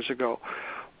 18 years ago.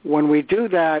 When we do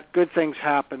that, good things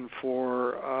happen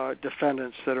for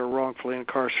defendants that are wrongfully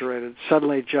incarcerated.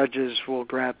 Suddenly judges will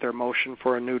grant their motion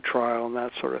for a new trial and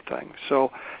that sort of thing.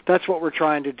 So that's what we're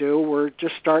trying to do. We're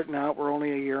just starting out. We're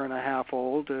only a year and a half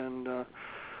old, and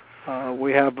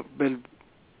we have been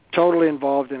totally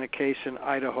involved in a case in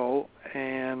Idaho,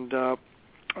 and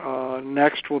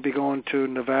next we'll be going to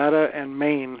Nevada and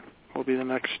Maine will be the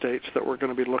next states that we're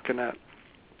going to be looking at.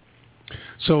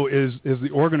 So is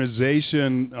the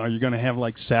organization, are you going to have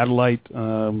like satellite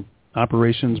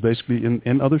operations basically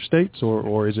in other states,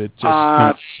 or is it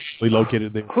just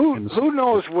located there? Who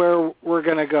knows where we're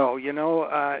going to go?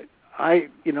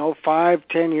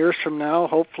 5-10 years from now,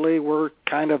 hopefully we're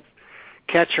kind of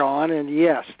catch on, and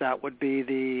yes, that would be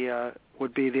the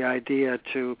idea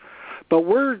to. But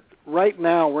we're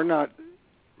not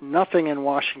nothing in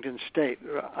Washington State.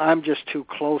 I'm just too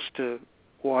close to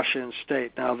Washington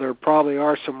State. Now, there probably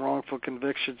are some wrongful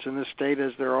convictions in this state,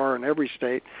 as there are in every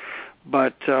state,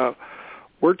 but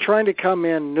we're trying to come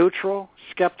in neutral,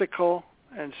 skeptical,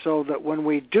 and so that when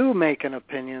we do make an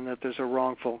opinion that there's a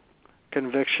wrongful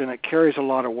conviction, it carries a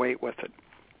lot of weight with it.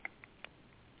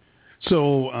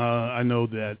 So I know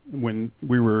that when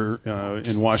we were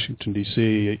in Washington,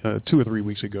 D.C. 2 or 3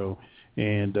 weeks ago,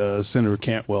 and Senator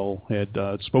Cantwell had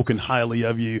spoken highly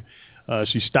of you,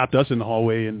 she stopped us in the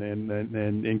hallway and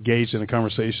engaged in a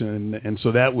conversation, and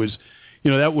so that was,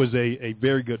 a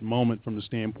very good moment from the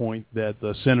standpoint that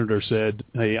the senator said,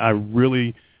 "Hey, I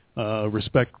really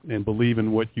respect and believe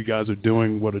in what you guys are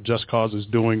doing, what A Just Cause is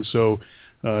doing. So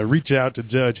reach out to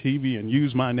Judge Heavey and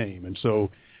use my name." And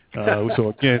so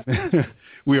again,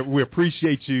 we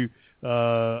appreciate you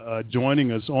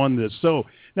joining us on this. So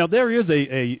now there is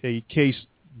a case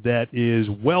that is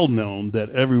well known that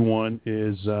everyone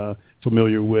is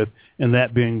familiar with, and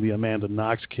that being the Amanda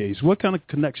Knox case. What kind of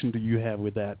connection do you have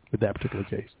with that particular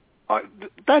case?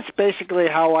 That's basically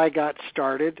how I got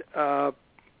started.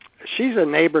 She's a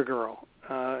neighbor girl.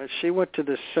 She went to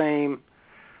the same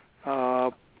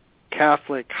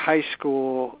Catholic high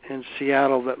school in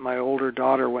Seattle that my older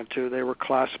daughter went to. They were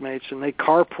classmates, and they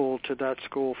carpooled to that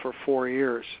school for 4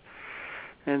 years.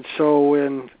 And so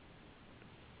in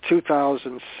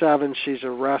 2007, she's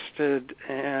arrested,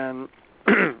 and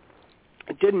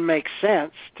it didn't make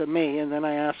sense to me. And then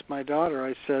I asked my daughter,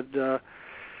 I said,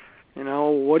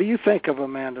 what do you think of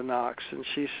Amanda Knox? And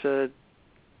she said,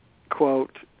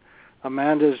 quote,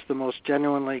 "Amanda's the most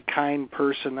genuinely kind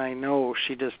person I know.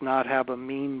 She does not have a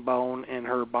mean bone in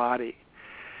her body."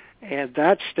 And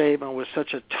that statement was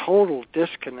such a total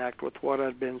disconnect with what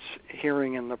I'd been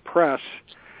hearing in the press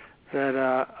that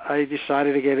I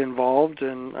decided to get involved,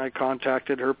 and I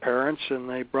contacted her parents, and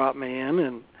they brought me in,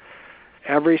 and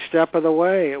every step of the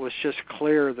way it was just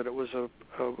clear that it was a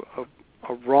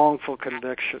wrongful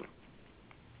conviction.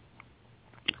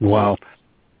 Wow.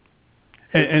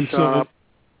 And so...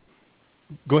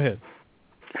 Go ahead.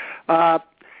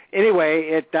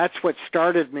 Anyway, that's what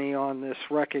started me on this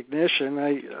recognition.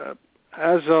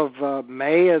 As of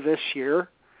May of this year,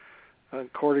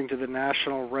 according to the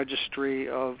National Registry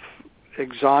of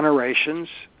Exonerations,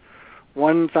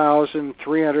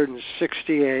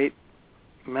 1,368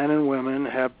 men and women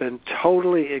have been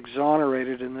totally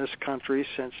exonerated in this country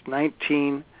since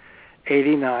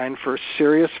 1989 for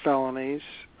serious felonies,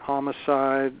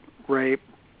 homicide, rape,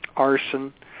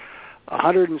 arson.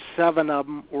 107 of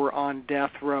them were on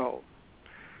death row.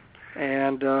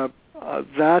 And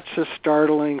That's a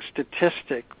startling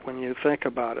statistic when you think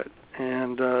about it.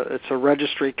 And it's a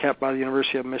registry kept by the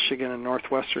University of Michigan and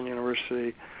Northwestern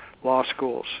University law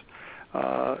schools.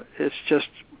 It's just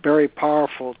very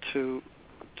powerful to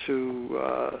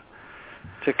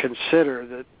consider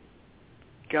that,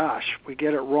 gosh, we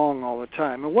get it wrong all the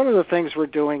time. And one of the things we're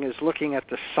doing is looking at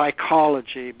the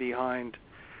psychology behind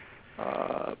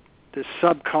the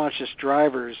subconscious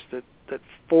drivers that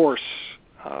force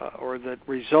or that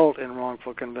result in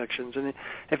wrongful convictions. And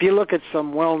if you look at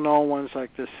some well-known ones like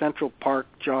the Central Park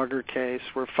jogger case,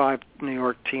 where 5 New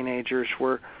York teenagers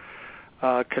were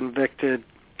convicted,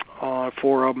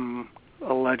 4 of them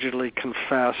allegedly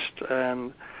confessed,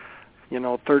 and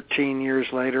 13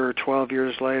 years later or 12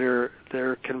 years later,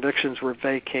 their convictions were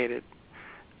vacated.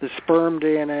 The sperm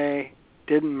DNA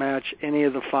didn't match any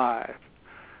of the 5.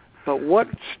 But what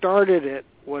started it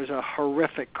was a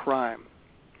horrific crime.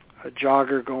 A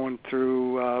jogger going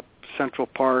through Central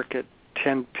Park at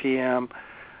 10 p.m.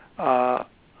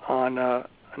 On a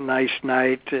nice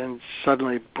night and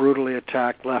suddenly brutally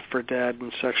attacked, left for dead,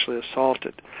 and sexually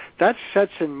assaulted. That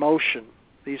sets in motion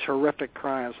these horrific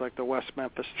crimes like the West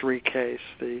Memphis 3 case,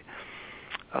 the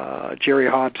Jerry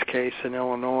Hobbs case in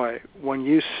Illinois. When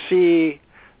you see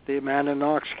the Amanda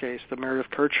Knox case, the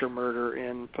Meredith Kircher murder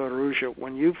in Perugia,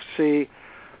 when you see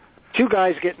 2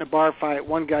 guys get in a bar fight,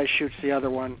 one guy shoots the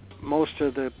other one, most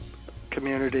of the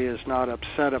community is not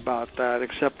upset about that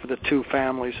except for the 2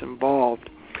 families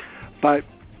involved. But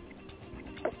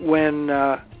when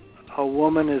a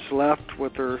woman is left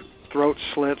with her throat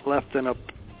slit, left in a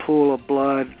pool of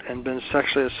blood, and been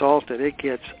sexually assaulted, it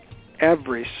gets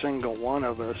every single one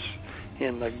of us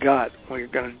in the gut. We're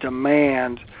going to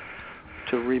demand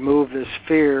to remove this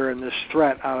fear and this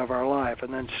threat out of our life.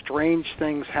 And then strange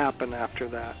things happen after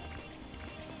that.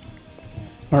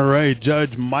 All right,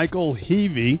 Judge Michael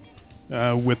Heavey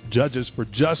with Judges for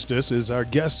Justice is our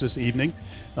guest this evening.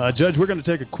 Judge, we're going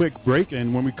to take a quick break,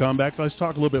 and when we come back, let's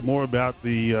talk a little bit more about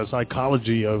the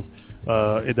psychology of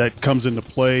that comes into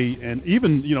play, and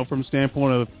even, from the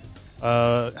standpoint of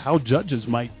how judges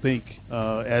might think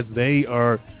as they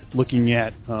are looking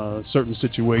at certain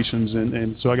situations.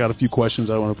 And so I got a few questions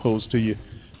I want to pose to you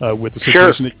with the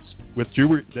situation that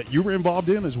you were involved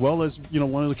in, as well as,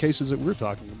 one of the cases that we're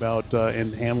talking about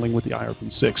and handling with the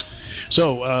IRP6.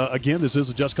 So, again, this is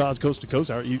a Just Cause Coast to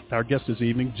Coast. Our guest this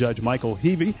evening, Judge Michael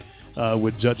Heavey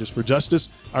with Judges for Justice.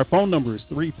 Our phone number is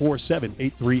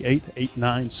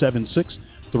 347-838-8976,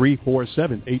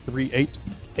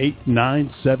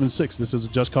 347-838-8976. This is a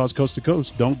Just Cause Coast to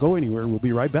Coast. Don't go anywhere. We'll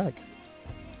be right back.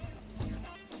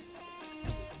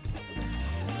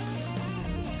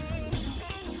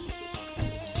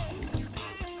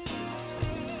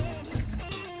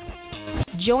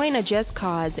 Join a Just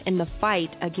Cause in the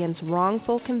fight against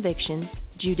wrongful convictions,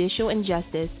 judicial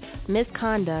injustice,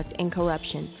 misconduct, and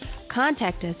corruption.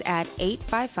 Contact us at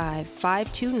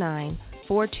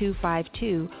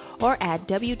 855-529-4252 or at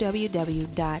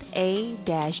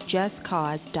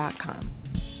www.a-justcause.com.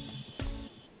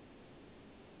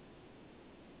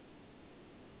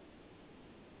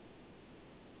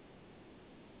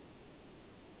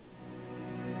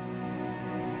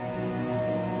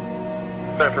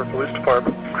 Sanford Police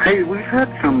Department. Hey, we've had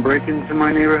some break-ins in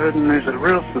my neighborhood, and there's a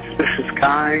real suspicious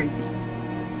guy.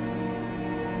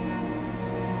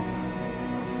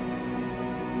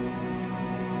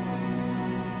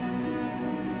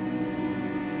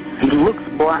 He looks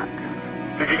black.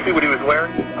 Did you see what he was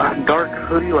wearing? A dark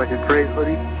hoodie, like a gray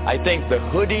hoodie. I think the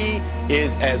hoodie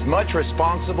is as much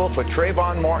responsible for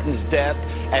Trayvon Martin's death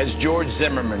as George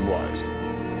Zimmerman was.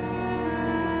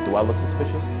 Do I look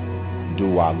suspicious?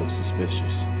 Do I look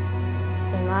suspicious?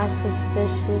 Am I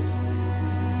suspicious?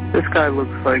 This guy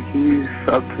looks like he's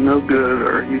up to no good,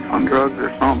 or he's on drugs or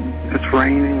something. It's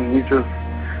raining, and he's just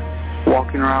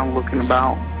walking around looking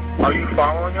about. Are you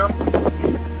following him?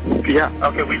 Yeah.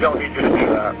 Okay, we don't need you to do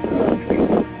that.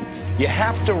 You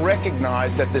have to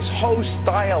recognize that this whole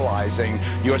stylizing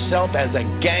yourself as a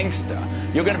gangster,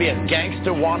 you're going to be a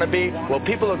gangster wannabe, well,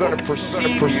 people are going to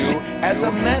perceive you as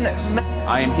a menace.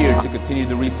 I am here to continue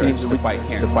the research to fight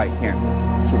cancer.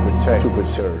 To protect, to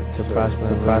preserve, to prosper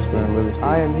and live.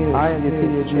 I am here to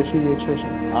be a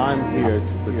pediatrician. I'm here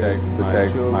to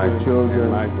protect my children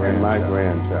and my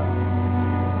grandchild.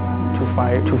 To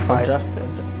fight justice.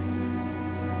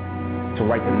 To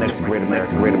write the next great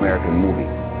American movie.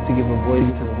 To give a voice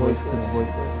to the voiceless.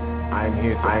 I am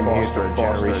here to foster a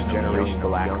generation of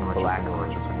black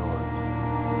entrepreneurs.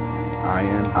 I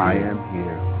am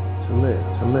here to live.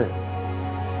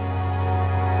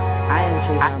 I am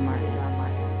Trayvon Martin.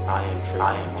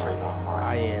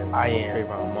 I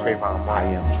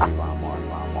am Trayvon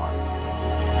Martin.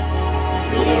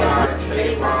 It's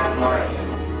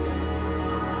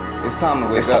time to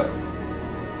wake up.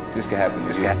 This could happen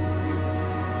to you.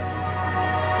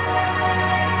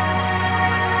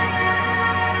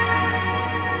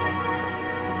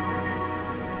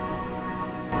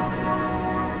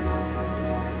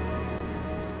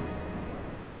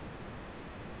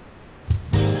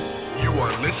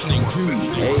 Listening to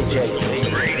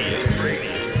AJ Radio.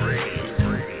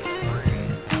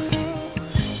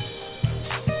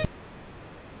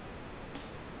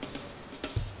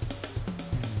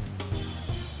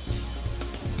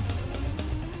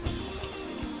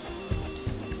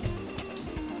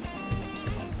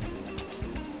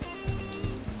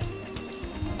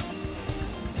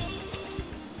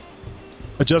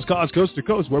 A Just Cause Coast to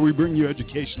Coast, where we bring you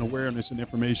education, awareness, and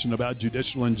information about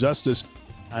judicial injustice.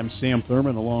 I'm Sam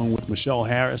Thurman, along with Michelle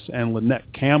Harris and Lynette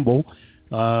Campbell.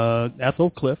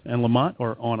 Ethel, Cliff, and Lamont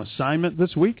are on assignment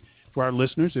this week. For our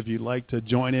listeners, if you'd like to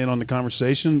join in on the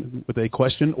conversation with a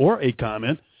question or a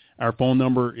comment, our phone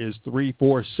number is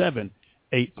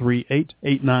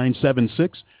 347-838-8976,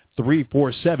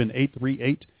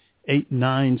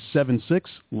 347-838-8976.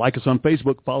 Like us on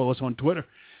Facebook, follow us on Twitter.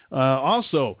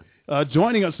 Also,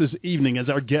 joining us this evening as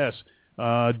our guest,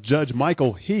 Judge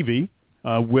Michael Heavey,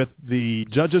 with the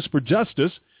Judges for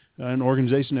Justice, an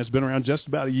organization that's been around just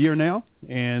about a year now.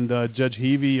 And Judge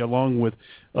Heavey, along with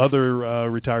other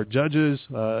retired judges,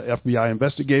 FBI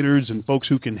investigators, and folks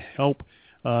who can help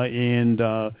in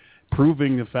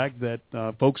proving the fact that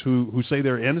folks who say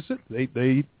they're innocent,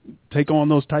 they take on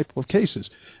those type of cases.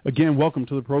 Again, welcome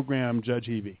to the program, Judge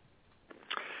Heavey.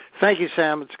 Thank you,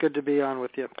 Sam. It's good to be on with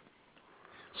you.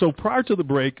 So prior to the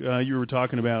break, you were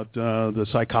talking about the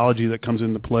psychology that comes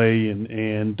into play,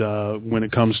 and when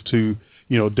it comes to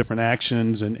different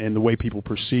actions and the way people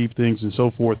perceive things and so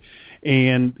forth.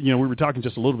 And we were talking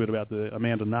just a little bit about the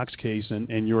Amanda Knox case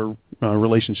and your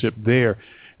relationship there.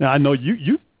 Now I know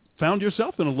you found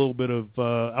yourself in a little bit of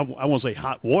I won't say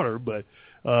hot water, but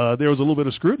there was a little bit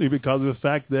of scrutiny because of the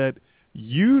fact that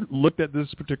you looked at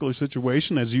this particular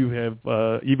situation, as you have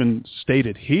even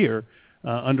stated here.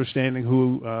 Understanding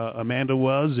who Amanda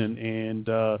was and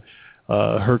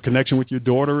her connection with your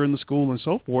daughter in the school and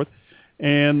so forth.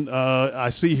 And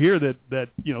I see here that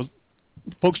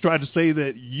folks tried to say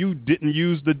that you didn't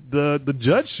use the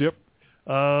judgeship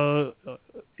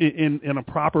in a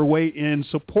proper way in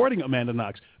supporting Amanda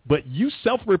Knox, but you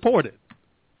self-reported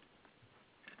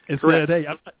and said, hey,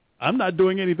 I'm not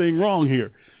doing anything wrong here.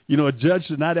 A judge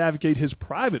should not advocate his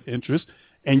private interest,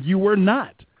 and you were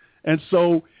not. And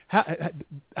so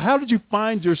how did you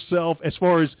find yourself as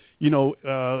far as,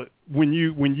 when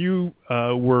you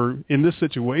were in this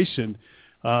situation,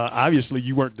 obviously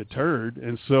you weren't deterred.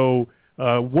 And so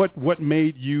what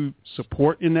made you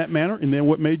support in that manner? And then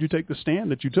what made you take the stand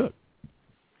that you took?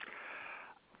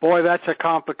 Boy, that's a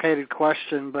complicated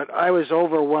question, but I was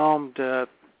overwhelmed at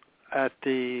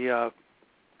the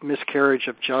miscarriage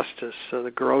of justice,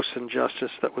 the gross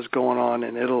injustice that was going on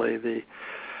in Italy, the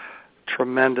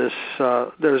tremendous,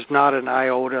 there's not an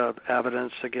iota of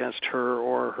evidence against her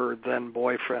or her then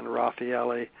boyfriend,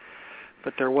 Raffaele,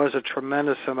 but there was a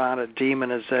tremendous amount of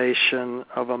demonization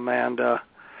of Amanda.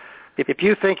 If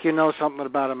you think you know something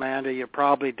about Amanda, you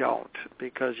probably don't,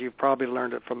 because you probably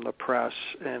learned it from the press,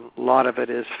 and a lot of it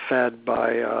is fed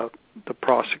by the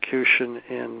prosecution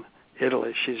in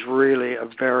Italy. She's really a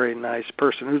very nice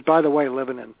person, who's, by the way,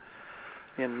 living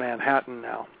in Manhattan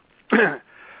now.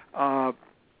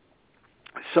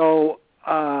 So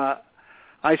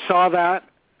I saw that.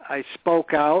 I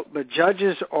spoke out, but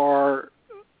judges are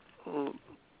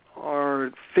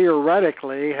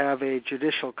theoretically have a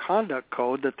judicial conduct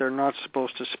code that they're not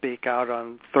supposed to speak out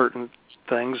on certain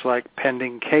things like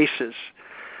pending cases.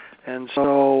 And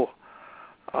so,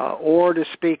 or to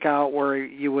speak out where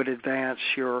you would advance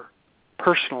your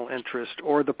personal interest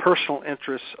or the personal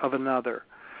interests of another.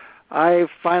 I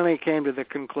finally came to the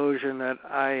conclusion that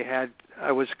I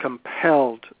was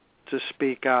compelled to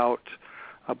speak out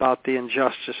about the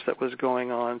injustice that was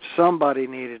going on. Somebody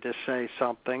needed to say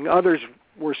something. Others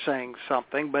were saying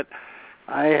something, but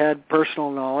I had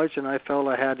personal knowledge, and I felt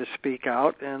I had to speak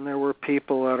out. And there were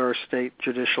people at our State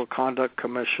Judicial Conduct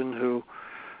Commission who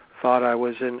thought I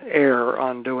was in error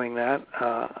on doing that.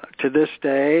 To this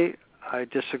day, I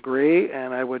disagree,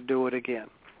 and I would do it again.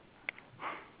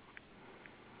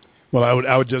 Well,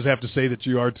 I would just have to say that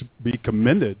you are to be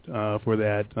commended for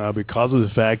that because of the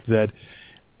fact that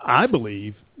I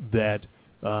believe that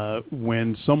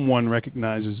when someone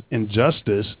recognizes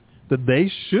injustice, that they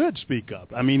should speak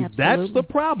up. I mean, Absolutely. That's the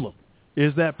problem,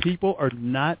 is that people are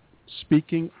not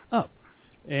speaking up.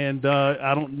 And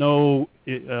I don't know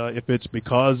if it's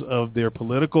because of their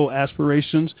political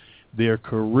aspirations, their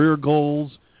career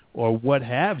goals, or what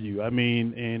have you. I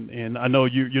mean, and I know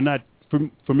you're not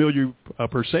familiar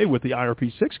per se with the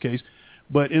IRP 6 case,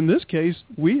 but in this case,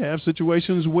 we have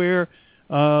situations where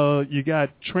you got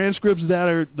transcripts that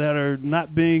are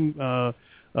not being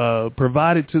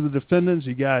provided to the defendants.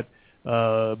 You got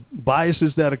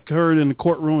biases that occurred in the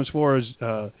courtroom as far as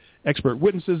expert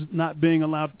witnesses not being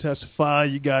allowed to testify.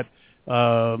 You got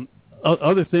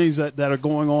other things that are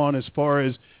going on as far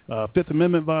as Fifth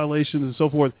Amendment violations and so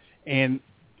forth. And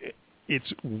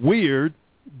it's weird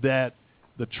that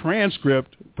the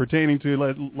transcript pertaining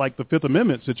to like the Fifth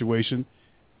Amendment situation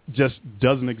just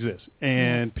doesn't exist.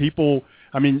 And people,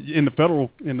 I mean, in the federal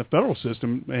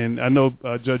system, and I know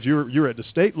Judge, you're at the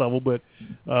state level, but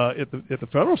at the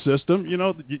federal system, you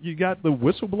know, you got the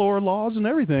whistleblower laws and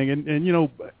everything, and you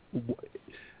know,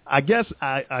 I guess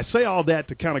I say all that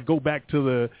to kind of go back to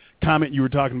the comment you were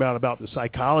talking about the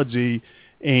psychology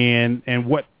and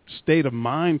what state of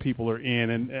mind people are in.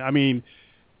 And I mean,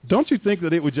 don't you think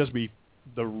that it would just be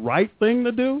the right thing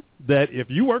to do, that if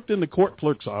you worked in the court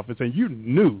clerk's office and you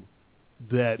knew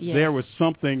that there was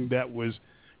something that was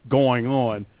going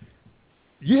on,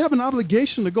 you have an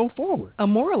obligation to go forward. A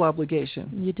moral obligation.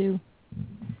 You do.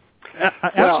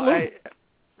 Well,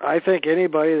 I think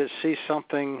anybody that sees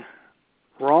something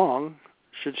wrong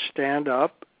should stand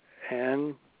up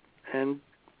and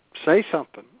say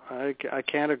something. I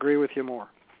can't agree with you more.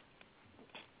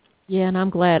 Yeah, and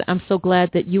I'm so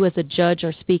glad that you as a judge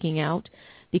are speaking out,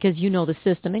 because you know the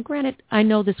system. And granted, I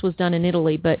know this was done in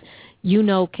Italy, but you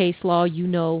know case law, you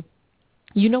know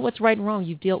what's right and wrong.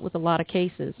 You've dealt with a lot of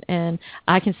cases. And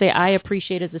I can say I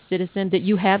appreciate as a citizen that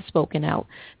you have spoken out,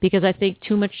 because I think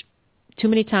too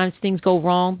many times things go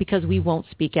wrong because we won't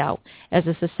speak out as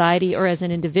a society or as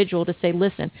an individual to say,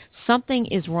 listen, something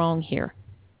is wrong here.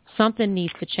 Something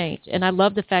needs to change. And I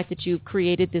love the fact that you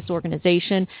created this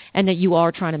organization and that you are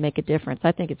trying to make a difference.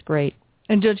 I think it's great.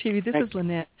 And Judge Heavey, this is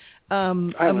Lynette.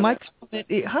 My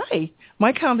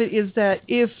comment is that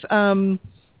if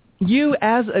you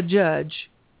as a judge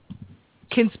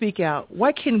can speak out,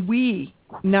 why can we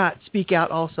not speak out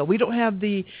also? We don't have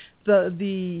the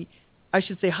I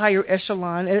should say higher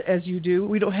echelon as you do.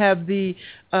 We don't have the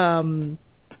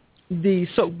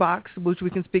soapbox which we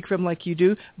can speak from like you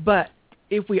do. But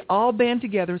if we all band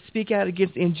together, speak out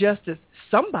against injustice,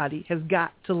 somebody has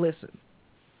got to listen.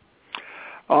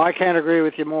 Oh, I can't agree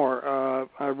with you more.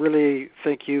 I really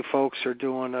think you folks are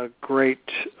doing a great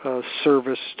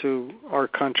service to our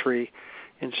country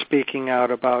in speaking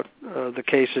out about the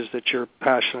cases that you're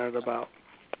passionate about.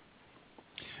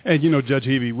 And, you know, Judge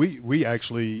Heavey, we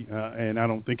actually, and I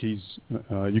don't think he's,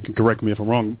 you can correct me if I'm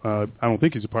wrong, I don't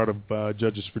think he's a part of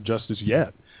Judges for Justice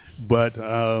yet, but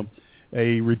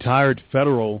a retired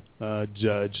federal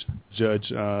judge,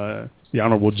 the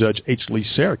Honorable Judge H. Lee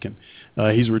Sarakin.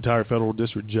 He's a retired federal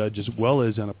district judge as well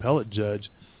as an appellate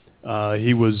judge.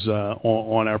 He was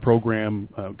on our program,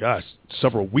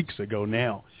 several weeks ago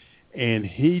now, and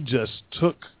he just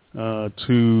took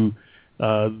to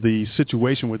the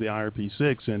situation with the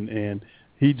IRP6, and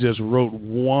he just wrote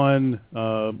one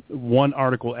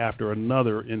article after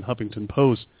another in Huffington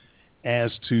Post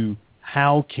as to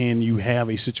how can you have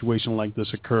a situation like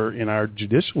this occur in our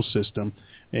judicial system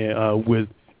with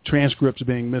transcripts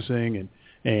being missing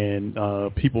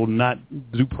and people not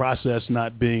due process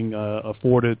not being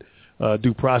afforded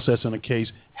due process in a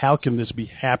case. How can this be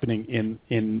happening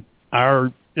in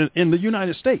the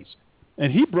United States?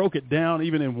 And he broke it down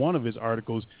even in one of his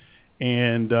articles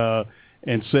and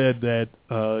said that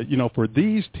for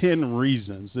these 10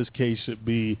 reasons this case should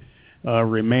be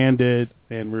remanded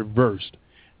and reversed.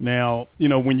 Now,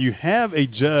 when you have a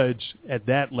judge at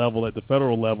that level, at the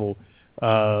federal level,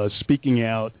 speaking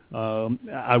out,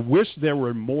 I wish there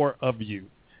were more of you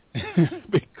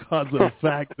because of the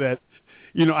fact that,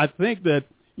 I think that,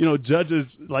 judges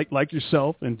like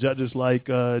yourself and judges like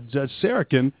Judge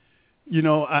Sarakin,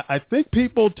 I think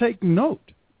people take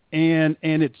note, and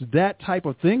it's that type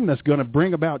of thing that's going to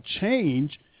bring about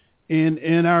change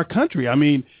in our country. I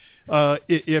mean,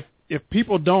 if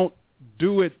people don't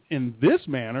do it in this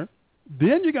manner,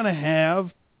 then you're going to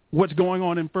have what's going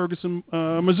on in Ferguson,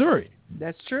 Missouri.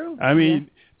 That's true. I mean,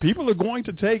 people are going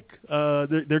to take,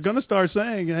 they're going to start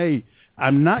saying, hey,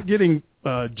 I'm not getting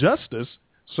justice,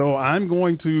 so I'm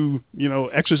going to,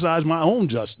 exercise my own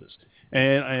justice.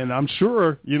 And I'm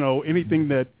sure, anything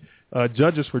that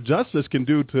Judges for Justice can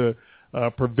do to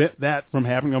prevent that from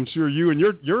happening, I'm sure you and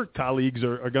your colleagues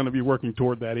are going to be working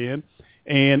toward that end.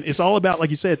 And it's all about,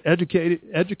 like you said,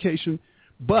 education,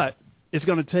 but it's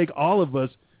going to take all of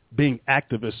us being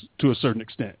activists to a certain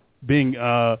extent, being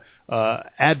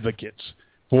advocates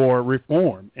for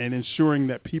reform and ensuring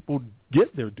that people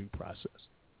get their due process.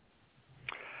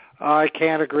 I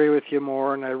can't agree with you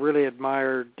more, and I really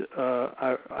admired,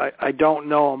 I don't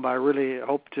know him, but I really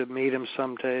hope to meet him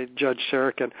someday, Judge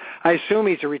Sirican. I assume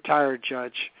he's a retired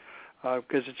judge,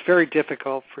 because it's very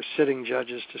difficult for sitting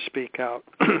judges to speak out.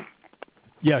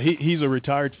 Yeah, he's a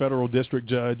retired federal district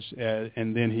judge,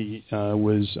 and then he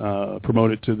was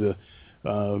promoted to the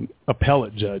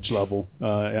appellate judge level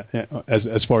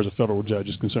as far as a federal judge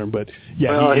is concerned. But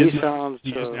yeah, well, he is now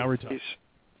retired.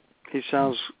 He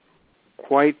sounds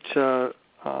quite.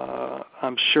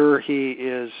 I'm sure he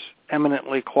is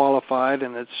eminently qualified,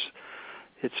 and it's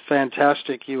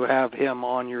fantastic you have him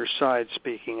on your side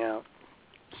speaking out.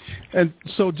 And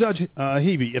so, Judge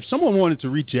Heavey, if someone wanted to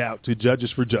reach out to Judges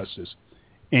for Justice,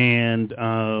 and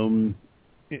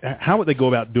how would they go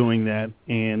about doing that?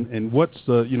 And what's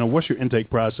what's your intake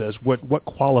process? What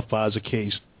qualifies a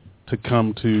case to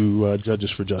come to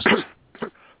Judges for Justice?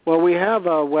 Well, we have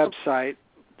a website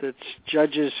that's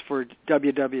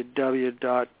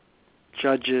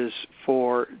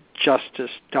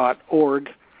www.judgesforjustice.org,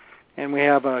 and we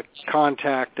have a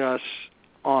contact us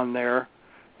on there.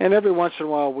 And every once in a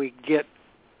while we get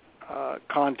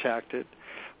contacted.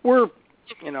 We're,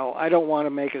 I don't want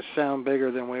to make us sound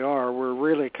bigger than we are. We're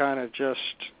really kind of just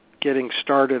getting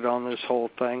started on this whole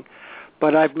thing.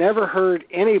 But I've never heard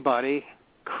anybody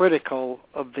critical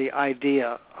of the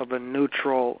idea of a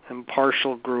neutral,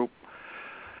 impartial group,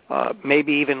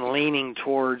 maybe even leaning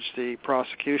towards the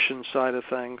prosecution side of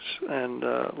things and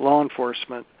law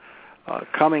enforcement,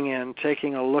 coming in,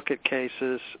 taking a look at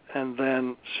cases, and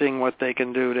then seeing what they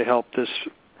can do to help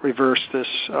reverse this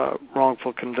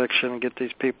wrongful conviction and get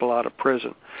these people out of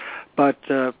prison. But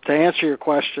to answer your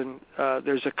question,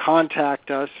 there's a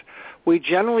contact us. We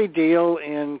generally deal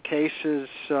in cases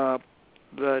that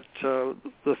the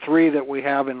three that we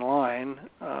have in line,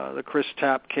 the Chris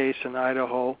Tapp case in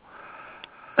Idaho,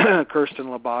 Kirsten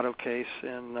Lobato case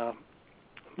in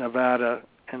Nevada,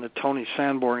 and the Tony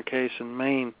Sanborn case in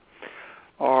Maine,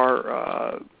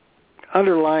 our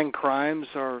underlying crimes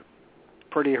are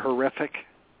pretty horrific.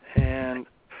 And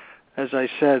as I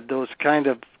said, those kind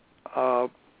of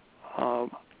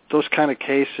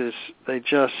cases,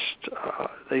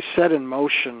 they set in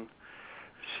motion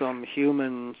some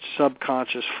human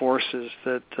subconscious forces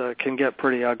that can get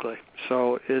pretty ugly.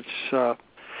 So it's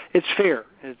fear.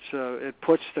 It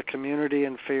puts the community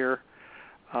in fear,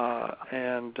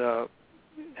 and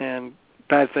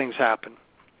bad things happen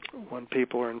when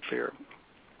people are in fear.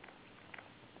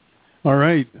 All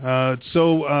right.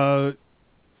 So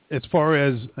as far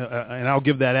as, and I'll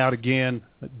give that out again,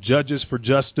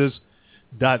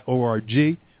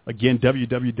 judgesforjustice.org. Again,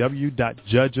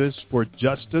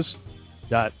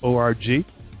 www.judgesforjustice.org.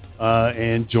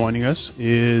 And joining us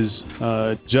is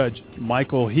Judge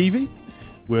Michael Heavey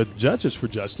with Judges for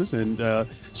Justice. And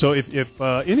so if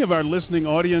any of our listening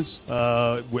audience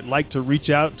would like to reach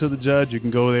out to the judge, you can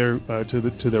go there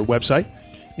to their website.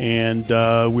 And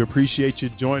we appreciate you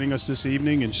joining us this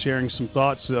evening and sharing some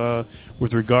thoughts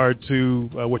with regard to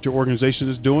what your organization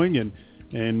is doing.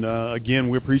 And again,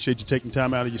 we appreciate you taking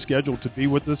time out of your schedule to be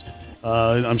with us.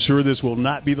 I'm sure this will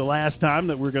not be the last time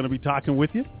that we're going to be talking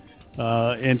with you.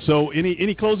 And so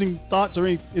any closing thoughts or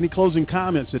any closing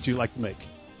comments that you'd like to make?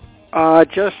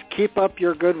 Just keep up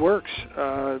your good works.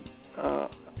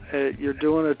 You're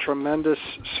doing a tremendous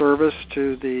service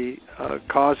to the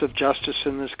cause of justice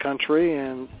in this country,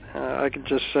 and I can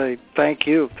just say thank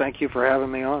you. Thank you for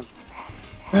having me on.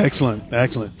 Excellent.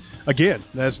 Again,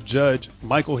 that's Judge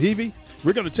Michael Heavey.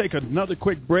 We're going to take another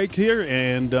quick break here,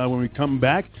 and when we come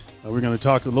back, we're going to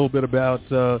talk a little bit about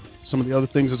some of the other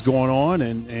things that's going on,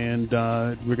 and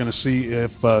we're going to see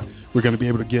if we're going to be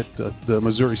able to get the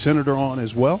Missouri Senator on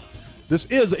as well. This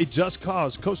is a Just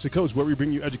Cause, Coast to Coast, where we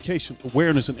bring you education,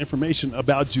 awareness, and information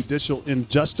about judicial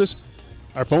injustice.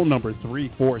 Our phone number,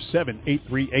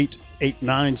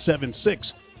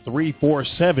 347-838-8976,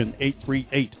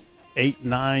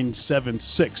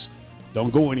 347-838-8976.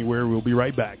 Don't go anywhere. We'll be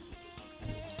right back.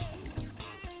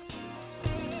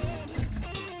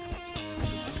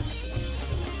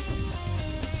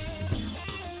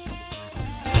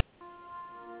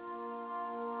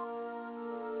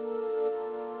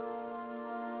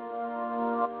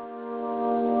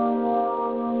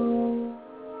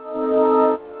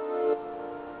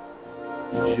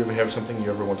 Something you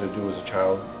ever wanted to do as a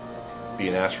child? Be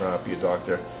an astronaut, be a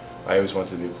doctor? I always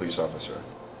wanted to be a police officer.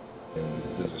 And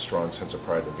there's a strong sense of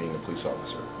pride in being a police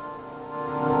officer.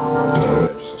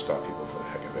 Just to stop people for the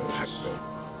heck of it. It's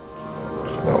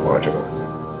just not logical.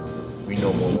 We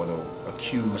know more when a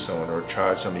accuse someone or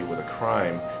charge somebody with a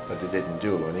crime that they didn't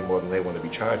do any more than they want to be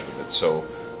charged with it. So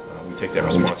we take that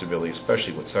responsibility,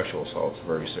 especially with sexual assaults,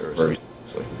 very seriously.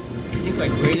 I think my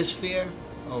greatest fear,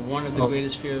 or one of the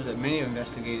greatest fears that many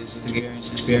investigators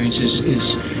experience is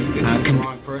the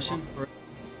wrong person.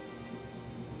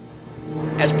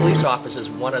 As police officers,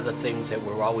 one of the things that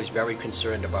we're always very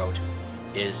concerned about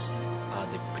is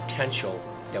the potential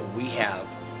that we have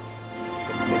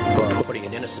for putting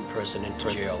an innocent person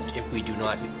into jail if we do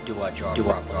not do our job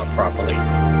properly.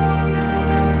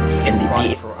 And the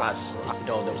need for us to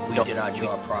know that we did our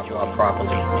job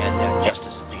properly and that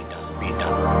justice is being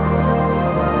done.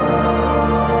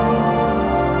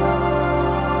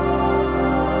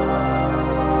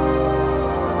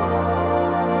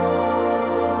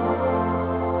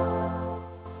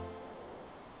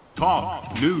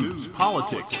 Talk, news,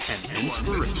 politics, and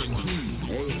inspiration.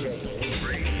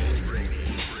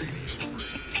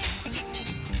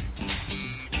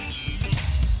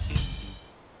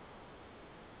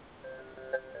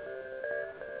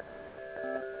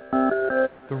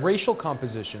 The racial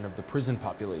composition of the prison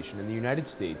population in the United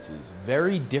States is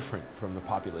very different from the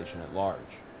population at large.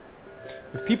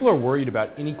 If people are worried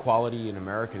about inequality in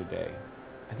America today,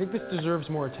 I think this deserves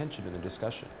more attention in the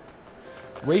discussion.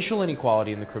 Racial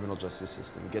inequality in the criminal justice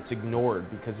system gets ignored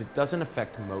because it doesn't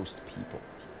affect most people.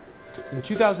 In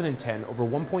 2010, over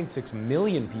 1.6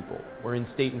 million people were in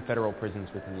state and federal prisons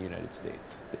within the United States.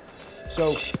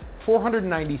 So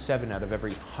 497 out of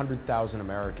every 100,000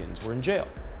 Americans were in jail.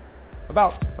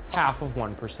 About half of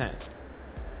 1%.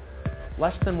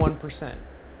 Less than 1%.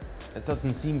 That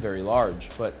doesn't seem very large,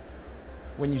 but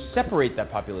when you separate that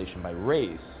population by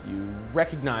race, you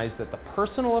recognize that the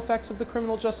personal effects of the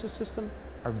criminal justice system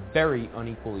are very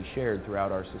unequally shared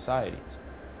throughout our societies.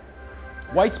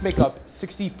 Whites make up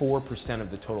 64%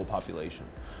 of the total population,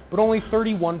 but only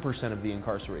 31% of the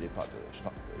incarcerated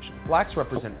population. Blacks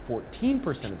represent 14%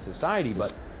 of society,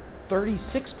 but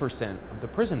 36% of the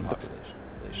prison population.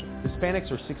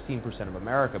 Hispanics are 16% of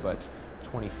America, but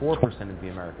 24% of the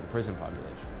American prison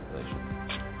population.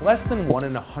 Less than 1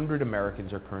 in 100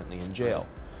 Americans are currently in jail,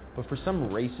 but for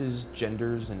some races,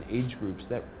 genders, and age groups,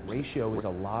 that ratio is a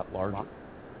lot larger.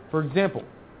 For example,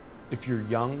 if you're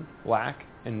young, black,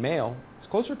 and male, it's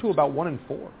closer to about 1 in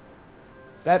 4.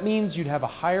 That means you'd have a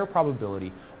higher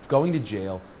probability of going to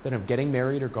jail than of getting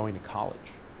married or going to college.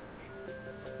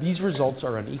 These results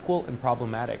are unequal and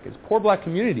problematic, as poor black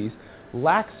communities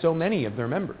lack so many of their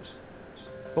members.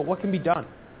 But what can be done?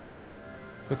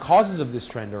 The causes of this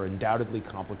trend are undoubtedly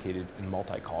complicated and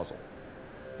multi-causal.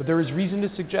 But there is reason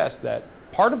to suggest that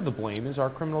part of the blame is our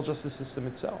criminal justice system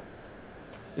itself.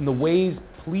 In the ways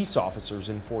police officers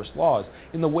enforce laws,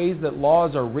 in the ways that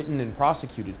laws are written and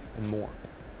prosecuted, and more.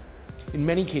 In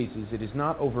many cases, it is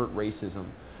not overt racism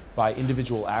by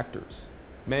individual actors.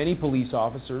 Many police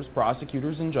officers,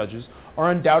 prosecutors, and judges are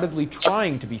undoubtedly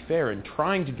trying to be fair and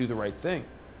trying to do the right thing.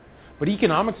 But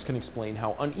economics can explain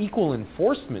how unequal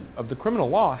enforcement of the criminal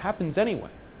law happens anyway.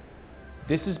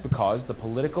 This is because the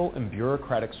political and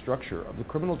bureaucratic structure of the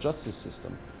criminal justice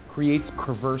system creates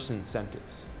perverse incentives.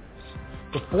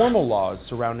 The formal laws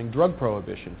surrounding drug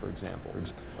prohibition, for example,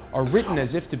 are written as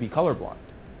if to be colorblind.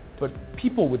 But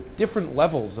people with different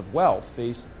levels of wealth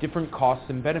face different costs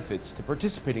and benefits to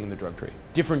participating in the drug trade.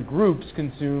 Different groups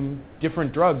consume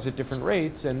different drugs at different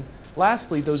rates, and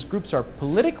lastly, those groups are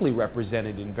politically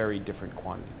represented in very different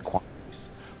quantities.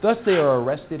 Thus, they are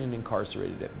arrested and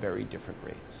incarcerated at very different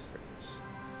rates.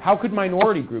 How could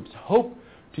minority groups hope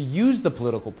to use the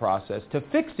political process to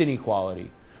fix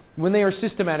inequality when they are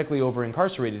systematically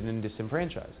over-incarcerated and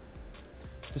disenfranchised?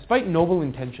 Despite noble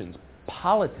intentions,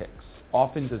 politics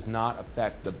often does not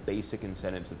affect the basic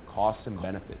incentives of costs and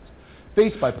benefits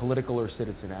faced by political or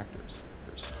citizen actors.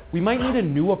 We might need a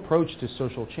new approach to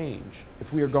social change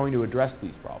if we are going to address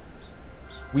these problems.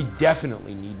 We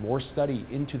definitely need more study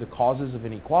into the causes of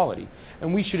inequality,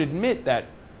 and we should admit that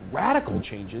radical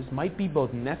changes might be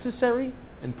both necessary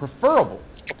and preferable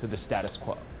to the status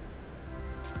quo.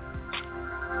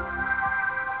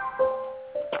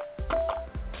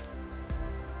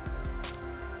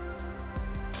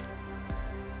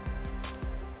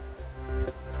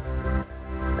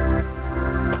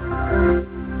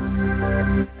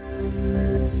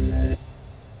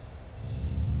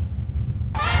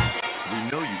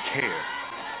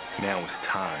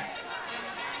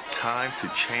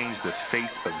 To change the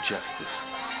face of justice.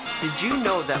 Did you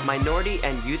know that minority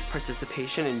and youth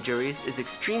participation in juries is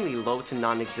extremely low to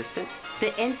non-existent?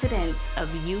 The incidence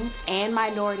of youth and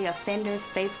minority offenders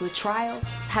faced with trials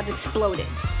have exploded.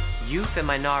 Youth and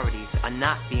minorities are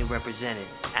not being represented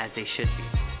as they should be.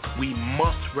 We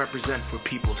must represent for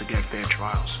people to get fair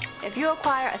trials. If you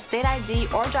acquire a state ID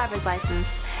or driver's license,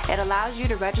 it allows you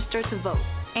to register to vote.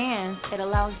 And it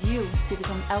allows you to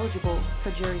become eligible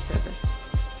for jury service.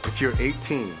 If you're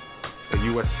 18, a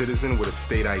U.S. citizen with a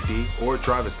state ID or a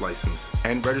driver's license,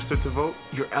 and registered to vote,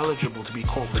 you're eligible to be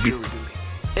called for jury duty.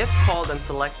 If called and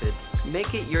selected,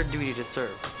 make it your duty to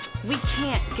serve. We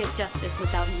can't get justice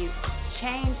without you.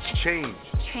 Change. Change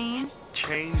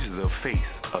the face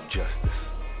of justice.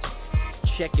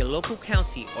 Check your local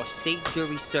county or state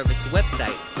jury service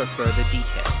website for further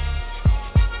details.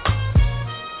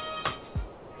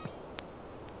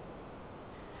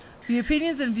 The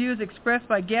opinions and views expressed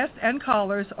by guests and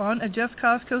callers on A Just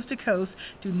Cause Coast to Coast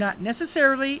do not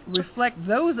necessarily reflect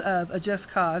those of A Just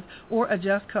Cause or A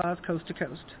Just Cause Coast to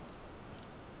Coast.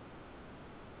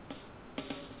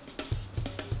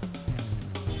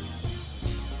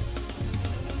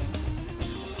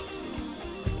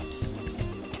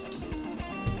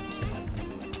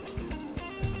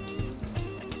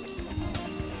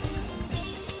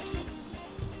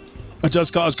 A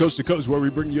Just Cause Coast to Coast, where we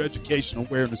bring you education,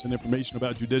 awareness, and information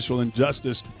about judicial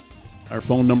injustice. Our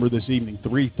phone number this evening,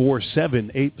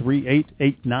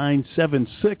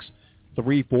 347-838-8976.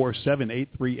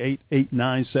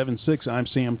 347-838-8976. I'm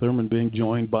Sam Thurman, being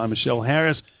joined by Michelle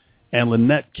Harris and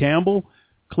Lynette Campbell.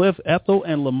 Cliff, Ethel,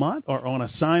 and Lamont are on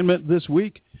assignment this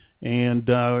week. And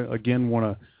again,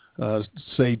 want to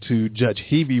say to Judge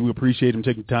Heavey, we appreciate him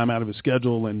taking time out of his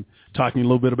schedule and talking a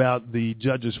little bit about the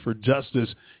Judges for Justice.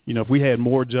 You know, if we had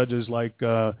more judges like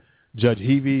Judge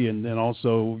Heavey and then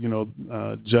also,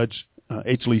 Judge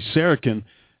H. Lee Sarakin,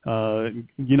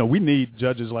 we need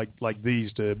judges like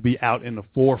these to be out in the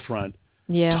forefront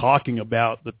talking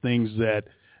about the things that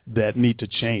need to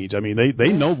change. I mean, they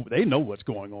know what's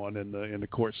going on in the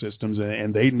court systems,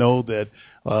 and they know that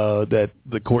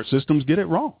the court systems get it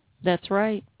wrong. That's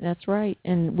right.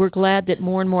 And we're glad that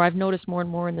more and more, I've noticed more and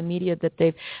more in the media that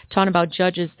they've talked about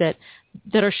judges that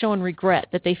are showing regret,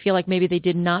 that they feel like maybe they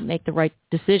did not make the right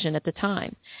decision at the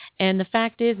time. And the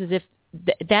fact is if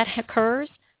that occurs,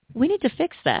 we need to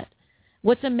fix that.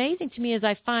 What's amazing to me is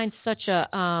I find such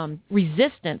a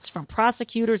resistance from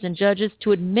prosecutors and judges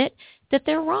to admit that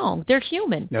they're wrong. They're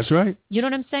human. That's right. You know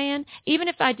what I'm saying? Even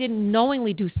if I didn't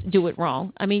knowingly do it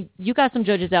wrong, I mean, you got some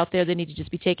judges out there that need to just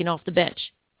be taken off the bench.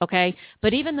 Okay,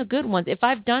 but even the good ones, if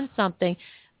I've done something,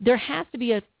 there has to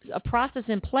be a process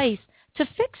in place to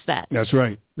fix that. That's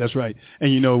right.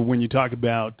 And, when you talk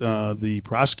about the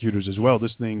prosecutors as well,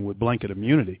 this thing with blanket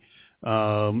immunity,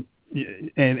 and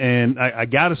I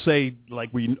got to say, like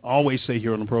we always say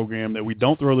here on the program, that we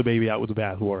don't throw the baby out with the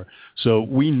bathwater. So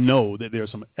we know that there are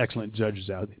some excellent judges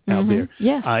out there,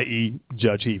 i.e.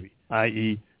 Judge Heavey,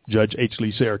 i.e. Judge H.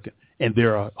 Lee Sarakin. And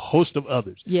there are a host of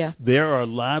others. Yeah. There are a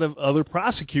lot of other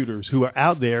prosecutors who are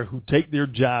out there who take their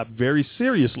job very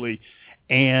seriously,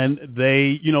 and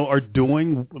they, are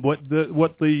doing what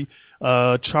the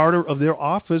charter of their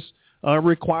office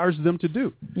requires them to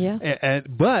do. Yeah.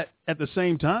 But at the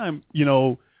same time,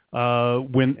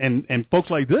 when folks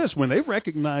like this, when they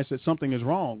recognize that something is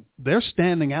wrong, they're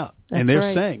standing out. That's and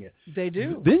they're saying it. They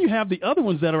do. Then you have the other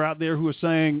ones that are out there who are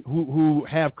saying who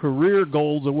have career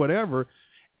goals or whatever.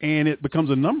 And it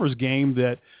becomes a numbers game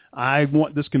that I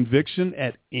want this conviction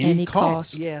at any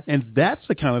cost. Yes. And that's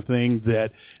the kind of thing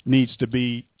that needs to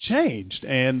be changed.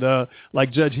 And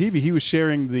like Judge Heavey, he was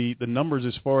sharing the numbers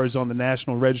as far as on the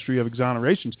National Registry of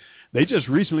Exonerations. They just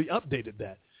recently updated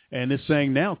that. And it's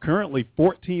saying now currently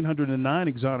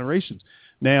 1,409 exonerations.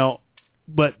 Now,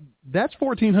 but that's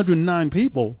 1,409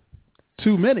 people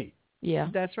too many. Yeah,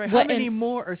 that's right. How many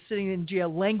more are sitting in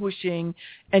jail languishing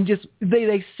and just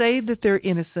they say that they're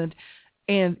innocent,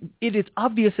 and it is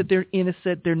obvious that they're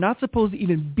innocent. They're not supposed to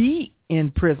even be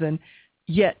in prison,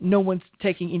 yet no one's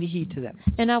taking any heed to them.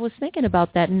 And I was thinking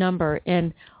about that number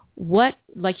and what,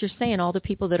 like you're saying, all the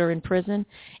people that are in prison,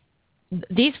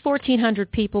 these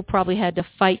 1,400 people probably had to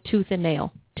fight tooth and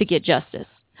nail to get justice.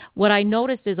 What I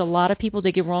noticed is a lot of people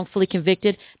that get wrongfully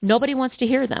convicted, nobody wants to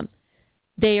hear them.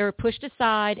 They are pushed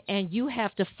aside, and you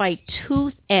have to fight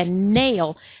tooth and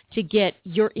nail to get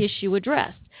your issue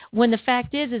addressed. When the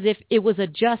fact is if it was a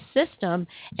just system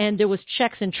and there was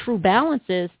checks and true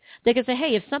balances, they could say,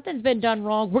 hey, if something's been done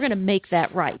wrong, we're going to make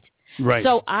that right. Right.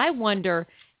 So I wonder,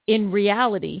 in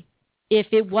reality, if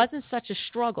it wasn't such a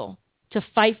struggle to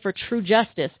fight for true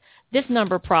justice, this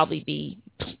number probably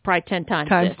 10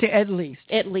 times this. At least.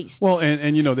 Well,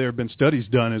 and there have been studies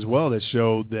done as well that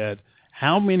show that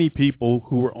how many people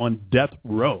who are on death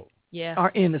row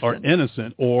are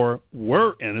innocent or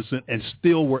were innocent and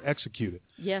still were executed.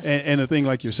 Yes. And the thing,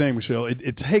 like you're saying, Michelle,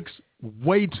 it takes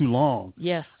way too long.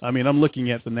 Yes. I mean, I'm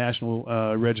looking at the National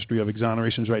Registry of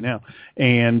Exonerations right now,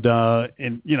 and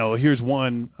you know, here's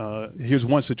one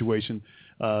situation.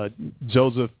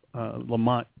 Joseph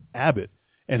Lamont Abbott,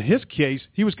 and his case,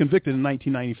 he was convicted in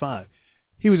 1995.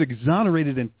 He was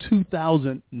exonerated in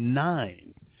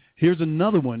 2009. Here's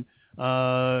another one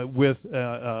with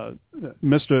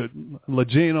Mr.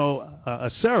 Legeno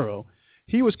Acero.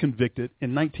 He was convicted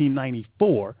in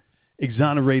 1994,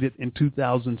 exonerated in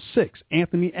 2006.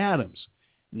 Anthony Adams,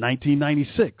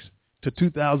 1996 to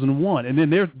 2001. And then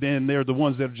they're the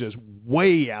ones that are just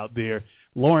way out there.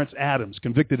 Lawrence Adams,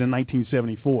 convicted in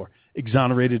 1974,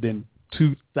 exonerated in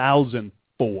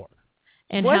 2004.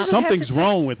 And something's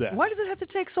wrong with that. Why does it have to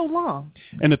take so long?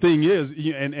 And the thing is,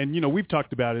 and you know, we've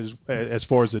talked about it as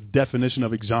far as the definition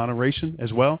of exoneration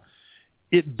as well.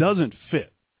 It doesn't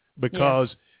fit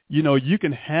because you know, you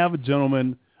can have a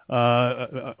gentleman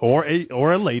or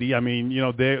a lady. I mean, you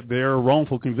know, they're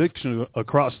wrongful conviction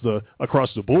across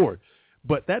the board,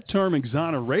 but that term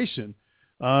exoneration,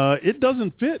 it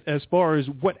doesn't fit as far as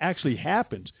what actually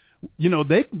happens. You know,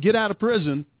 they can get out of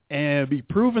prison and be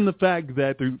proven the fact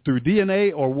that through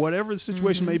DNA or whatever the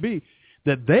situation may be,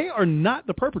 that they are not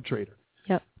the perpetrator.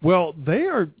 Yep. Well, they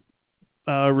are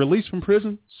released from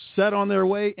prison, set on their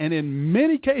way, and in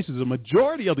many cases, a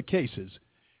majority of the cases,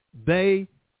 they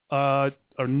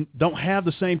don't have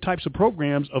the same types of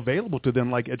programs available to them,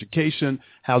 like education,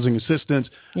 housing assistance,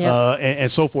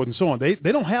 and so forth and so on. They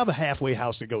don't have a halfway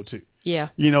house to go to. Yeah.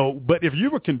 You know, but if you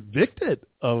were convicted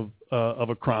of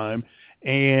a crime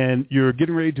and you're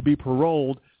getting ready to be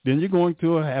paroled, then you're going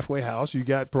to a halfway house. You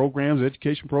got programs,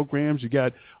 education programs. You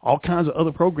got all kinds of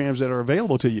other programs that are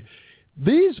available to you.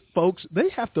 These folks, they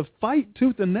have to fight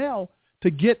tooth and nail to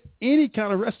get any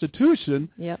kind of restitution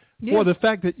for the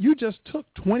fact that you just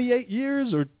took 28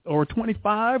 years or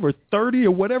 25 or 30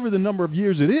 or whatever the number of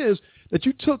years it is, that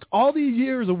you took all these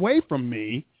years away from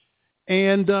me.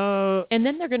 And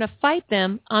then they're going to fight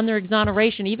them on their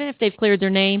exoneration, even if they've cleared their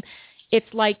name.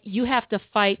 It's like you have to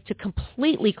fight to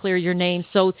completely clear your name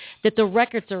so that the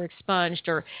records are expunged,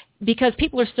 or because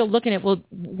people are still looking at, well,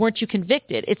 weren't you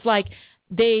convicted? It's like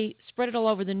they spread it all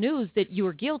over the news that you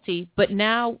were guilty, but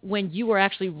now when you were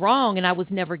actually wrong and I was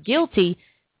never guilty,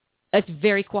 it's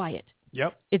very quiet.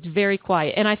 Yep. It's very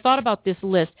quiet. And I thought about this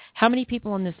list. How many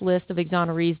people on this list of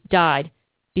exonerees died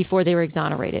before they were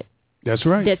exonerated? That's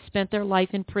right. That spent their life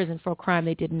in prison for a crime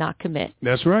they did not commit.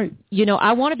 That's right. You know,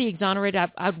 I want to be exonerated.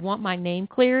 I'd want my name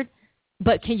cleared,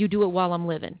 but can you do it while I'm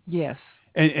living? Yes.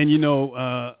 And you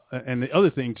know, and the other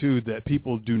thing, too, that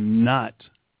people do not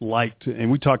like to,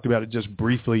 and we talked about it just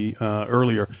briefly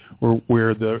earlier,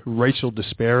 where the racial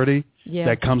disparity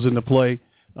that comes into play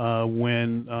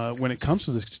when it comes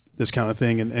to this kind of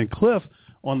thing. And Cliff,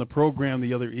 on the program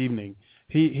the other evening,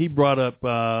 he brought up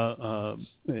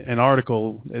an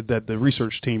article that the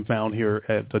research team found here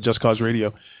at Just Cause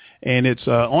Radio, and it's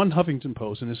on Huffington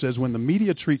Post, and it says, when the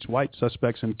media treats white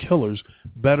suspects and killers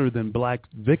better than black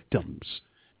victims.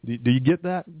 Do you get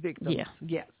that? Victims. Yeah.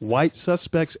 Yes. White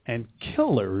suspects and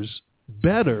killers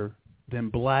better than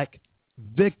black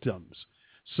victims.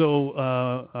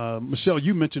 So, Michelle,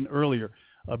 you mentioned earlier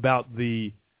about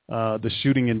the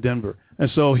shooting in Denver. And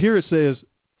so here it says,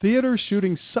 theater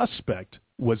shooting suspect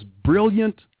was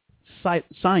brilliant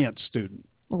science student.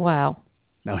 Wow.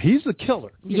 Now, he's the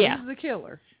killer. Yeah. He's the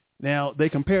killer. Now, they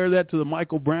compare that to the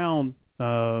Michael Brown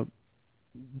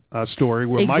story,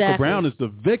 where Michael Brown is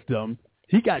the victim.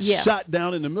 He got shot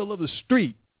down in the middle of the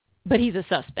street. But he's a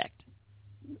suspect.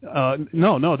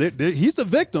 No, he's the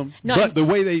victim. No, but the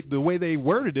way they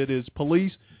worded it is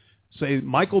police say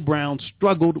Michael Brown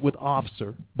struggled with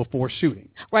officer before shooting.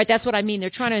 Right, that's what I mean. They're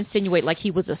trying to insinuate like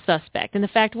he was a suspect. And the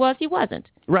fact was he wasn't.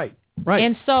 Right.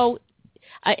 And so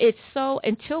it's so,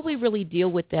 until we really deal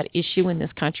with that issue in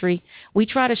this country, we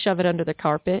try to shove it under the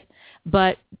carpet,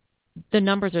 but the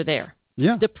numbers are there.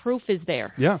 Yeah. The proof is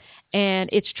there. Yeah. And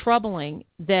it's troubling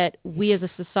that we as a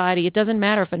society, it doesn't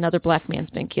matter if another black man's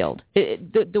been killed.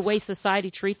 The way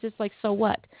society treats us, like, so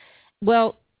what?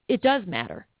 Well, it does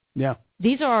matter. Yeah.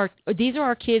 These are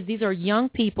our kids. These are young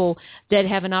people that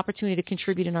have an opportunity to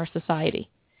contribute in our society.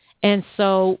 And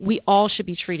so we all should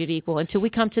be treated equal until we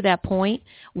come to that point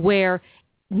where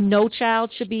no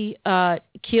child should be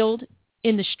killed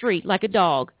in the street like a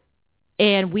dog,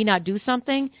 and we not do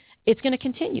something. It's going to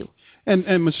continue.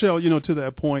 And Michelle, you know, to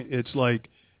that point, it's like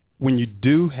when you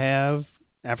do have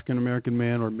African-American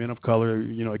men or men of color,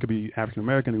 you know, it could be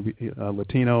African-American, it could be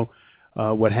Latino,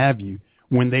 what have you,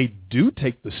 when they do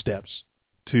take the steps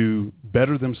to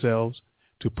better themselves,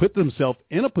 to put themselves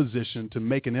in a position to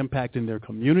make an impact in their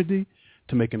community,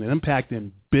 to make an impact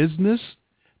in business,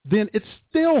 then it's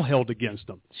still held against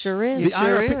them. Sure is. The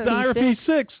IRP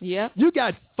 6, yep. You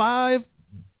got 5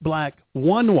 black,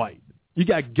 1 white. You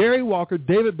got Gary Walker,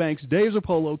 David Banks, Dave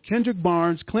Zappolo, Kendrick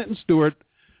Barnes, Clinton Stewart,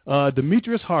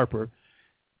 Demetrius Harper.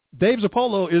 Dave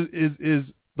Zappolo is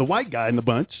the white guy in the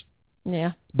bunch.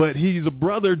 Yeah. But he's a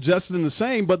brother just in the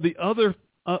same. But the other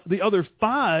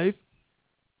 5,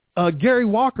 Gary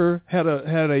Walker had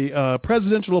a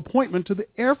presidential appointment to the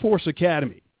Air Force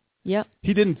Academy. Yep.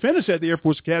 He didn't finish at the Air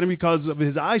Force Academy because of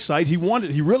his eyesight. He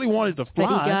really wanted to fly.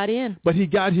 But he got in. But he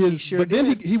got his.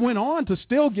 Then he went on to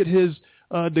still get his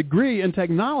degree in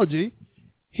technology.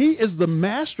 He is the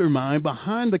mastermind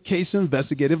behind the case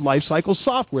investigative lifecycle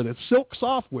software, that Silk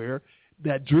software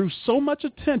that drew so much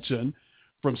attention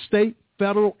from state,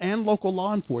 federal, and local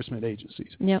law enforcement agencies.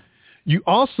 Yep. You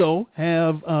also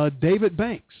have David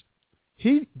Banks.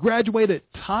 He graduated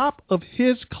top of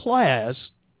his class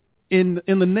in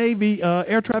the Navy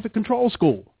Air Traffic Control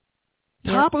School.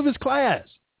 Top of his class.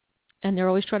 And they're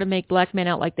always trying to make black men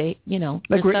out like they,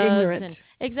 like we're ignorant.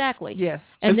 Exactly. Yes.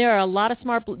 And there are a lot of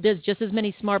there's just as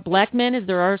many smart black men as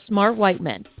there are smart white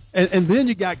men. And then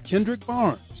you got Kendrick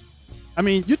Barnes. I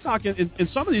mean, you're talking, in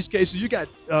some of these cases, you got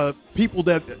people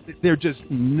that they're just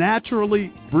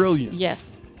naturally brilliant. Yes.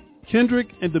 Kendrick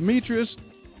and Demetrius,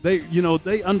 they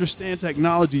understand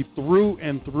technology through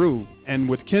and through. And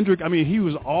with Kendrick, I mean, he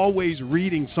was always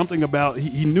reading something about,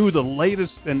 he knew the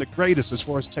latest and the greatest as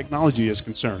far as technology is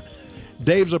concerned.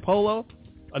 Dave Zappolo,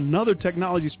 another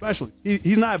technology specialist.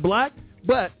 He's not black,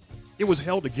 but it was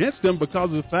held against him because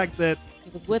of the fact that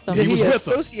he was with them. He was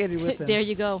associated with them. There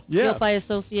you go. Yeah. Guilt by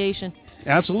association.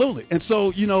 Absolutely. And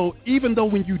so, even though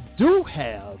when you do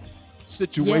have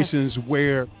situations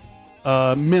where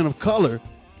men of color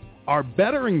are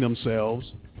bettering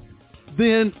themselves,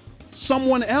 then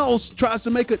someone else tries to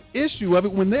make an issue of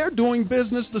it when they're doing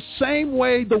business the same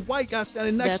way the white guy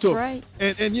standing next to him.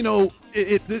 That's right. And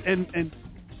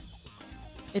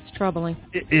it's troubling.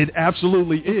 It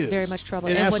absolutely is. It's very much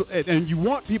troubling. And you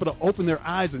want people to open their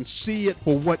eyes and see it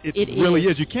for what it really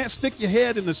is. You can't stick your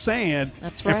head in the sand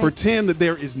and pretend that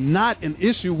there is not an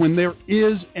issue when there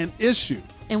is an issue.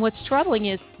 And what's troubling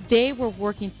is they were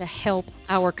working to help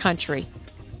our country.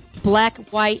 Black,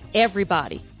 white,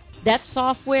 everybody. That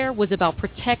software was about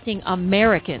protecting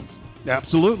Americans.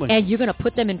 Absolutely. And you're going to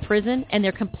put them in prison and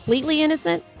they're completely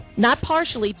innocent? Not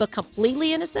partially, but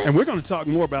completely innocent? And we're going to talk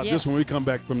more about this when we come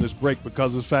back from this break,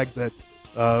 because of the fact that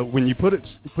when you put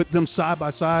them side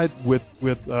by side with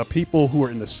people who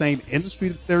are in the same industry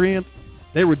that they're in,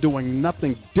 they were doing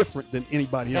nothing different than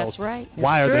anybody else. That's right.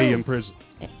 Why are they in prison?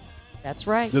 That's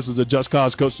right. This is the Just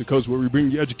Cause Coast to Coast, where we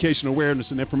bring you education, awareness,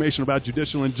 and information about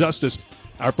judicial injustice.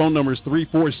 Our phone number is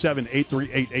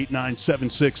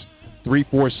 347-838-8976,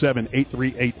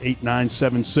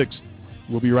 347-838-8976.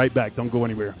 We'll be right back. Don't go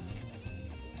anywhere.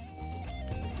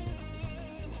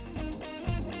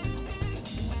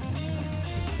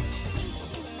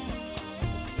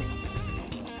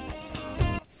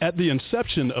 At the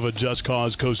inception of A Just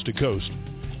Cause Coast to Coast,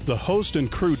 the host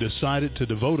and crew decided to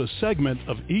devote a segment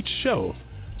of each show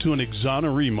to an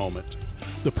exoneree moment.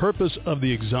 The purpose of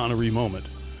the exoneree moment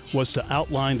was to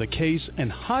outline the case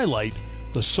and highlight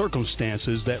the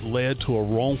circumstances that led to a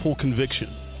wrongful conviction.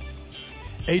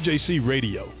 AJC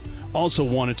Radio also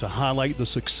wanted to highlight the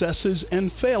successes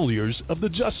and failures of the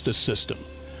justice system,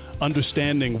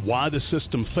 understanding why the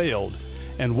system failed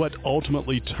and what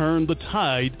ultimately turned the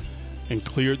tide and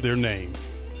cleared their name.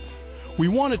 We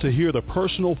wanted to hear the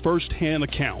personal first-hand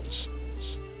accounts.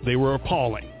 They were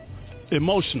appalling,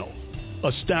 emotional,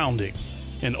 astounding,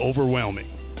 and overwhelming.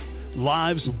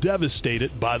 Lives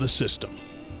devastated by the system.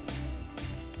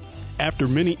 After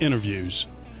many interviews,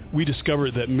 we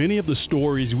discovered that many of the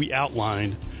stories we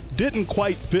outlined didn't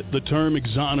quite fit the term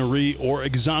exoneree or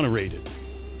exonerated.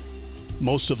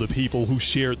 Most of the people who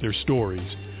shared their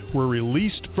stories were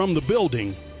released from the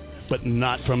building, but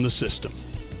not from the system.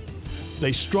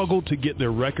 They struggled to get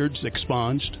their records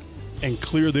expunged and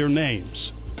clear their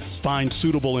names, find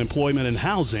suitable employment and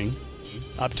housing,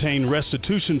 obtain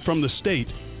restitution from the state,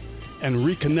 and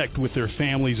reconnect with their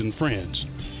families and friends.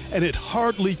 And it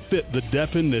hardly fit the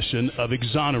definition of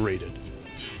exonerated,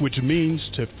 which means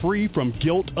to free from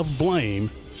guilt of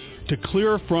blame, to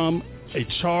clear from a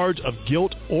charge of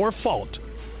guilt or fault,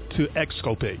 to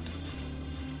exculpate.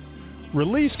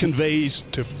 Release conveys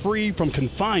to free from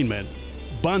confinement,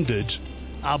 bondage,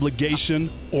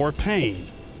 obligation, or pain,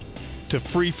 to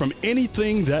free from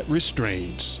anything that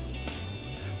restrains.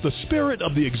 The spirit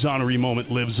of the exoneree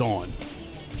moment lives on,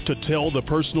 to to tell the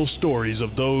personal stories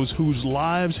of those whose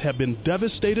lives have been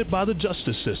devastated by the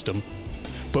justice system,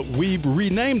 but we've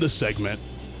renamed the segment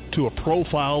to A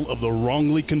Profile of the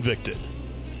Wrongly Convicted.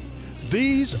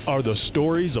 These are the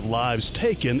stories of lives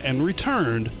taken and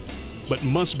returned, but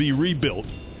must be rebuilt,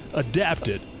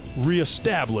 adapted,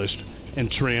 reestablished,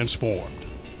 and transformed.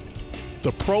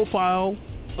 The Profile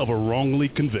of a Wrongly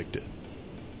Convicted.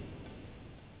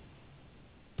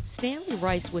 Stanley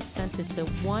Rice was sentenced to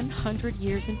 100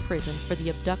 years in prison for the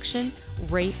abduction,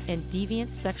 rape, and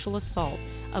deviant sexual assault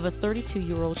of a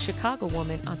 32-year-old Chicago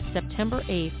woman on September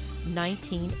 8,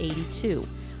 1982.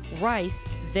 Rice,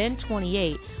 then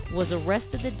 28, was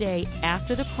arrested the day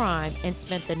after the crime and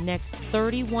spent the next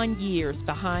 31 years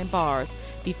behind bars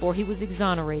before he was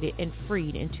exonerated and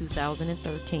freed in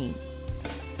 2013.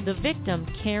 The victim,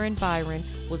 Karen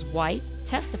Byron, was white,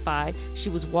 testified she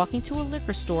was walking to a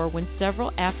liquor store when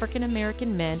several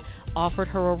African-American men offered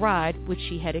her a ride, which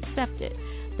she had accepted.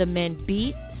 The men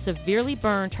beat, severely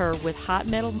burned her with hot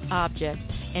metal objects,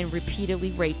 and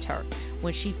repeatedly raped her.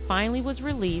 When she finally was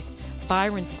released,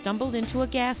 Byron stumbled into a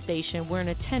gas station where an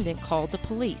attendant called the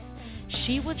police.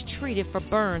 She was treated for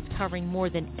burns covering more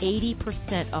than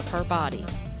 80% of her body.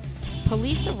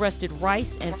 Police arrested Rice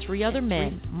and 3 other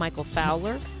men, Michael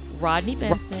Fowler, Rodney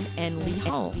Benson, and Lee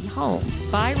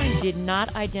Holmes. Byron did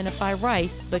not identify Rice,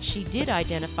 but she did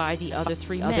identify the other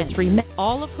 3 men,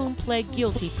 all of whom pled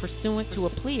guilty pursuant to a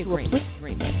plea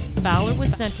agreement. Fowler was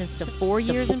sentenced to 4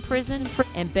 years in prison,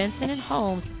 and Benson and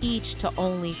Holmes each to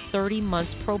only 30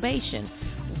 months probation.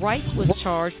 Rice was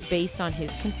charged based on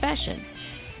his confession.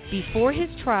 Before his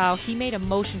trial, he made a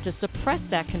motion to suppress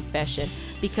that confession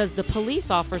because the police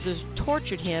officers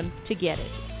tortured him to get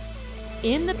it.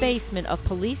 In the basement of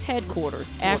police headquarters,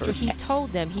 after he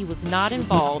told them he was not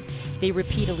involved, they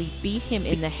repeatedly beat him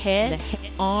in the head,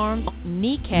 arms,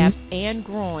 kneecaps, and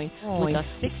groin with a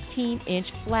 16-inch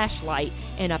flashlight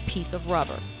and a piece of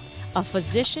rubber. A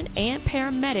physician and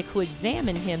paramedic who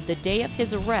examined him the day of his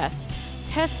arrest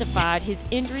testified his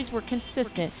injuries were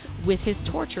consistent with his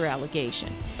torture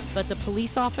allegation, but the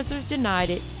police officers denied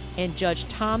it, and Judge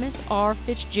Thomas R.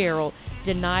 Fitzgerald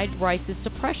denied Rice's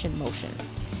suppression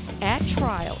motion. At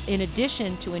trial, in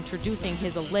addition to introducing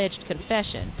his alleged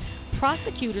confession,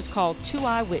 prosecutors called 2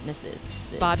 eyewitnesses,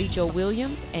 Bobby Joe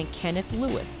Williams and Kenneth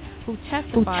Lewis, who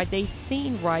testified they'd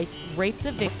seen Rice rape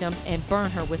the victim and burn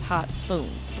her with hot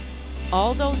spoons.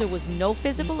 Although there was no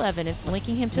physical evidence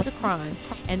linking him to the crime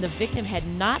and the victim had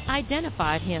not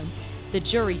identified him, the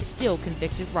jury still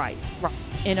convicted Rice.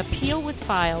 An appeal was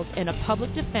filed, and a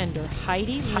public defender,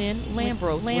 Heidi Lynn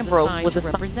Lambros, was assigned to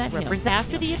represent him.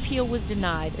 After the appeal was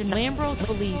denied, Lambros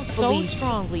believed so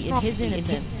strongly in his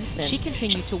innocence, she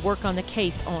continued to work on the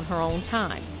case on her own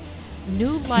time.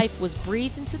 New life was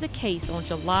breathed into the case on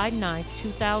July 9,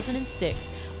 2006,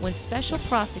 when Special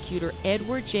Prosecutor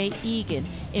Edward J. Egan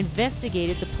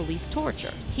investigated the police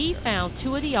torture. He found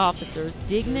 2 of the officers,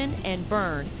 Dignan and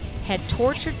Byrne, had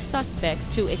tortured suspects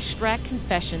to extract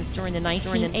confessions during the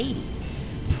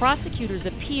 1980s. Prosecutors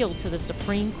appealed to the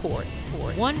Supreme Court.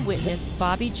 One witness,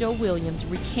 Bobby Joe Williams,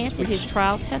 recanted his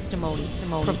trial testimony,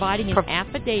 providing an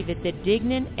affidavit that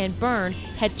Dignan and Byrne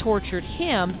had tortured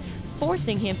him,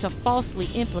 forcing him to falsely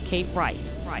implicate Rice.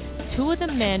 2 of the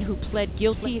men who pled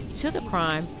guilty to the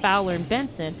crime, Fowler and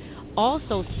Benson,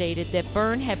 also stated that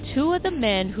Byrne had 2 of the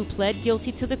men who pled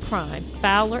guilty to the crime,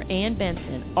 Fowler and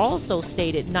Benson, also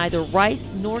stated neither Rice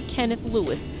nor Kenneth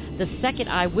Lewis, the second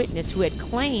eyewitness who had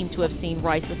claimed to have seen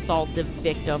Rice assault the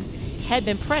victim, had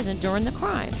been present during the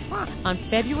crime. On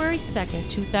February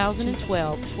 2,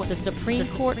 2012, the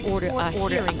Supreme Court ordered a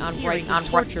hearing on Rice's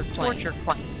torture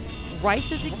claim.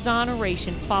 Rice's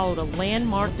exoneration followed a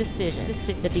landmark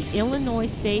decision that the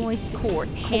Illinois State Court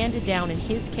handed down in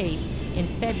his case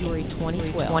in February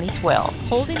 2012,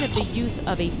 holding that the use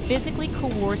of a physically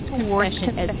coerced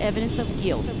confession as evidence of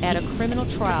guilt at a criminal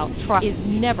trial is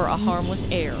never a harmless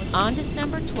error. On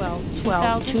December 12,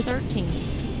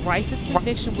 2013, Rice's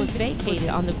conviction was vacated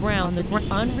on the grounds that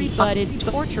unrebutted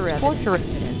torture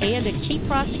evidence and a key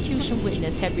prosecution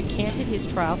witness had recanted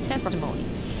his trial testimony.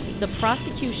 The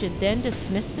prosecution then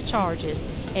dismissed the charges,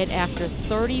 and after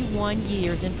 31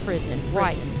 years in prison,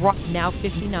 Rice, now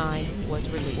 59, was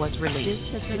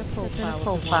released. This has been a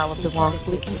profile of the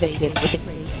wrongfully convicted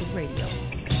with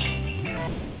Radio.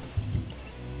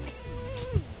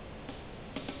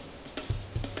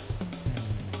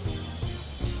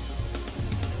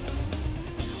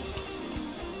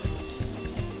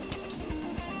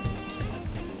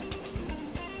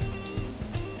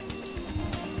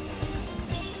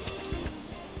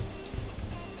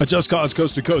 A Just Cause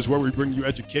Coast to Coast, where we bring you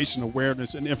education, awareness,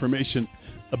 and information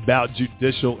about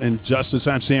judicial injustice.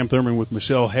 I'm Sam Thurman with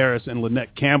Michelle Harris and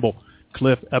Lynette Campbell.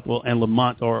 Cliff, Ethel, and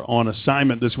Lamont are on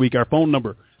assignment this week. Our phone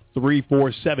number,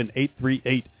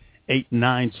 347-838-8976,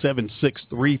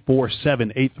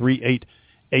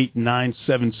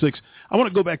 347-838-8976. I want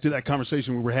to go back to that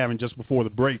conversation we were having just before the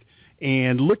break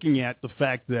and looking at the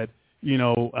fact that,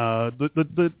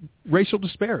 the racial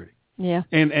disparity. Yeah.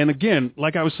 And again,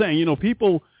 like I was saying,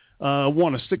 people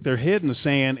want to stick their head in the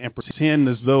sand and pretend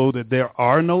as though that there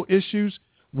are no issues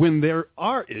when there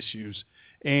are issues.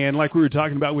 And like we were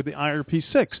talking about with the IRP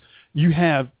 6, you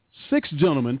have 6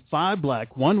 gentlemen, 5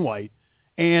 black, 1 white,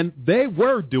 and they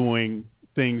were doing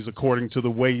things according to the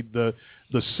way the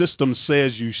system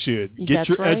says you should. Get That's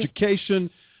your right. education,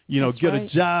 That's get right. a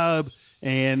job,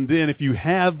 and then if you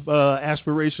have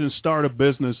aspirations, start a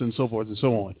business and so forth and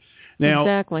so on. Now,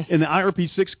 Exactly. in the IRP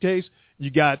 6 case,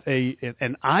 you got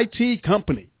an IT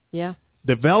company Yeah.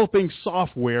 developing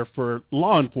software for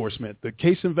law enforcement, the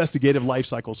case investigative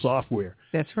lifecycle software.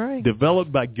 That's right.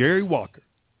 Developed by Gary Walker.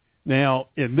 Now,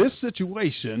 in this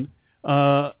situation,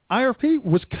 IRP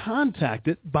was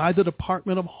contacted by the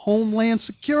Department of Homeland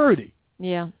Security.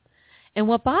 Yeah. And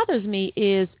what bothers me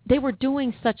is they were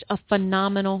doing such a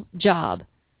phenomenal job.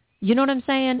 You know what I'm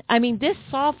saying? I mean, this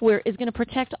software is going to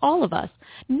protect all of us.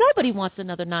 Nobody wants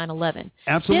another 9/11.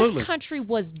 Absolutely. This country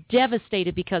was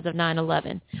devastated because of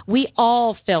 9/11. We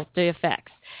all felt the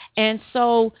effects. And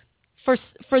so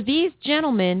for these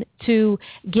gentlemen to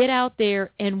get out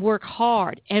there and work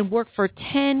hard and work for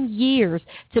 10 years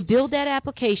to build that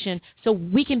application so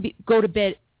we can go to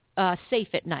bed safe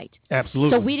at night.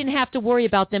 Absolutely. So we didn't have to worry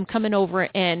about them coming over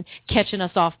and catching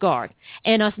us off guard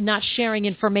and us not sharing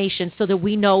information so that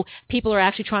we know people are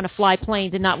actually trying to fly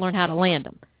planes and not learn how to land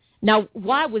them. Now,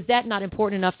 why was that not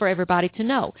important enough for everybody to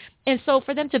know? And so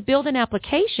for them to build an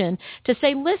application to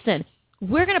say, listen,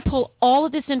 we're going to pull all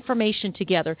of this information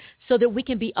together so that we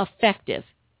can be effective.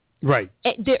 Right.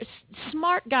 They're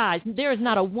smart guys. There is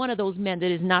not a one of those men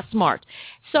that is not smart.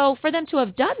 So for them to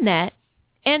have done that,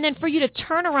 and then for you to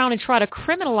turn around and try to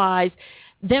criminalize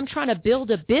them trying to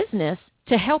build a business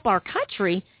to help our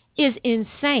country is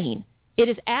insane. It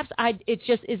is it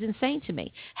just is insane to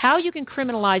me. How you can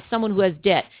criminalize someone who has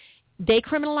debt. They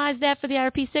criminalize that for the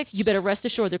IRP 6. You better rest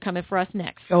assured they're coming for us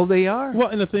next. Oh, they are. Well,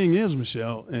 and the thing is,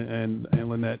 Michelle and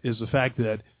Lynette, is the fact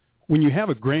that when you have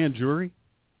a grand jury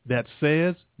that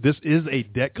says this is a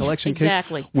debt collection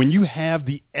Exactly. case, when you have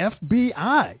the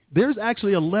FBI, there's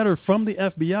actually a letter from the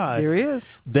FBI There is.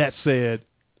 that said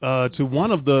to one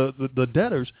of the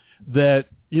debtors that,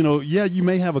 you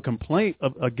may have a complaint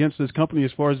against this company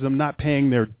as far as them not paying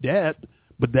their debt,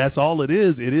 but that's all it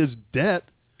is. It is debt.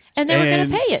 And they were going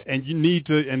to pay it. And you need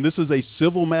to, and this is a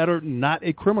civil matter, not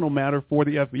a criminal matter for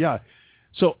the FBI.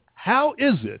 So how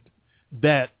is it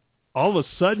that all of a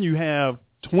sudden you have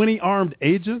 20 armed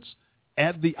agents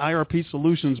at the IRP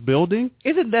Solutions building?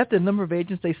 Isn't that the number of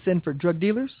agents they send for drug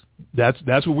dealers? That's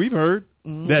what we've heard.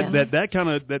 That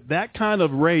kind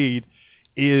of raid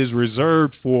is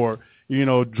reserved for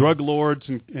drug lords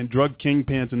and drug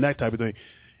kingpins and that type of thing.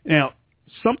 Now,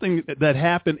 something that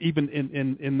happened even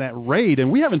in that raid,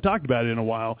 and we haven't talked about it in a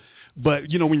while, but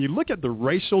when you look at the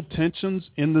racial tensions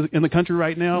in the country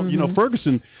right now,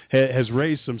 Ferguson has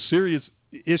raised some serious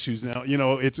issues now.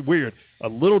 It's weird. A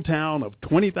little town of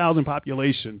 20,000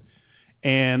 population,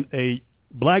 and a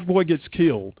black boy gets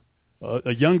killed.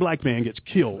 A young black man gets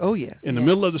killed. Oh, yeah. In the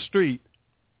middle of the street,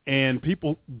 and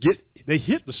people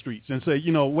hit the streets and say,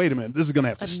 wait a minute, this is going to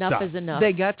have to stop. Enough is enough.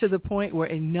 They got to the point where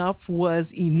enough was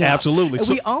enough. Absolutely. And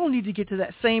we all need to get to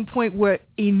that same point where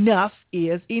enough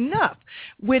is enough.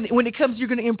 When it comes, you're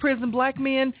going to imprison black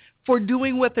men for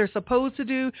doing what they're supposed to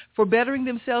do, for bettering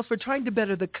themselves, for trying to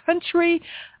better the country,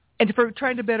 and for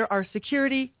trying to better our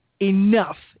security.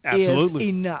 Enough Absolutely. is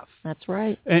enough. That's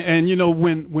right. And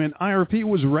when IRP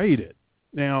was raided,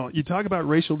 now you talk about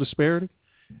racial disparity.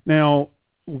 Now,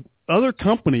 other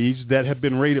companies that have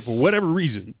been raided for whatever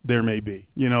reason there may be,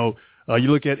 you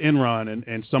look at Enron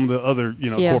and some of the other,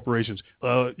 corporations,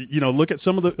 look at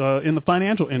some of the, in the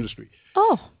financial industry.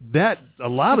 Oh. A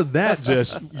lot of that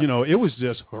just, it was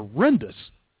just horrendous.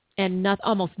 And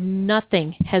almost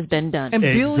nothing has been done. And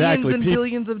billions Exactly. and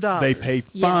billions of dollars. They pay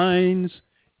fines,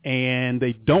 and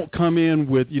they don't come in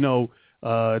with,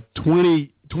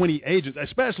 20 agents,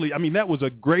 especially, that was a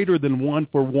greater than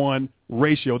 1-for-1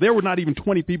 ratio. There were not even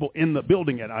 20 people in the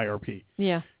building at IRP.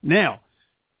 Yeah. Now,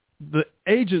 the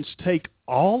agents take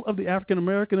all of the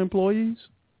African-American employees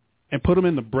and put them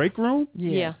in the break room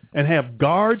and have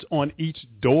guards on each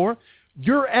door.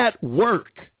 You're at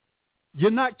work.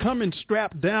 You're not coming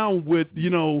strapped down with,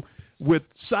 with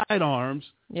sidearms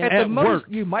At the most,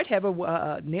 you might have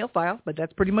a nail file, but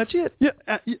that's pretty much it. Yeah,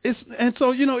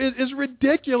 it's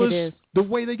ridiculous the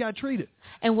way they got treated.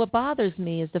 And what bothers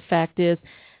me is the fact is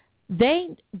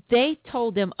they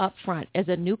told them up front as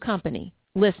a new company,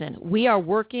 listen, we are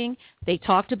working. They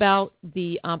talked about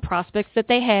the prospects that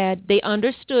they had. They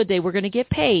understood they were going to get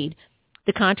paid.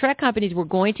 The contract companies were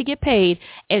going to get paid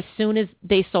as soon as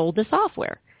they sold the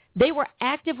software. They were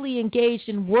actively engaged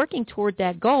in working toward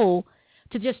that goal.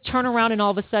 To just turn around and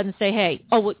all of a sudden say, hey,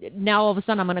 now all of a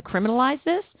sudden I'm going to criminalize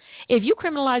this? If you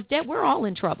criminalize debt, we're all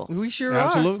in trouble. We sure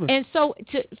Absolutely. are. And so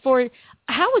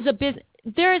how is a business?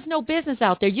 There is no business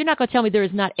out there. You're not going to tell me there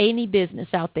is not any business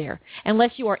out there,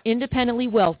 unless you are independently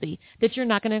wealthy, that you're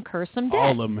not going to incur some debt.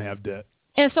 All of them have debt.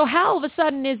 And so how all of a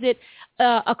sudden is it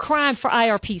a crime for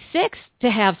IRP 6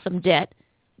 to have some debt,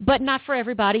 but not for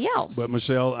everybody else? But,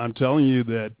 Michelle, I'm telling you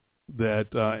that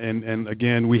and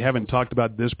again, we haven't talked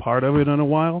about this part of it in a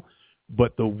while,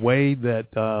 but the way that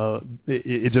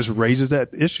it just raises that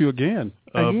issue again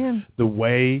of the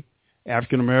way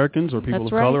African Americans or people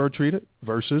of color are treated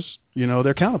versus,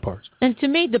 their counterparts. And to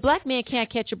me, the black man can't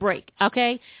catch a break,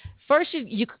 okay? First,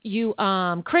 you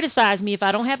criticize me if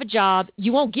I don't have a job.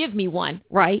 You won't give me one,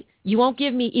 right? You won't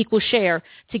give me equal share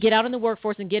to get out in the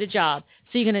workforce and get a job.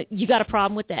 So you got a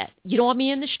problem with that. You don't want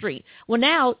me in the street. Well,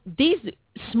 now these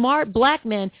smart black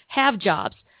men have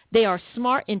jobs. They are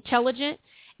smart, intelligent.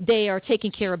 They are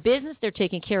taking care of business. They're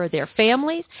taking care of their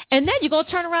families. And then you're going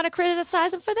to turn around and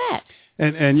criticize them for that.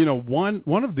 And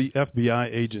one of the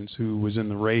FBI agents who was in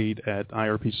the raid at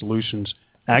IRP Solutions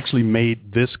actually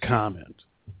made this comment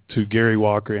to Gary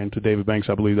Walker and to David Banks.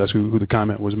 I believe that's who the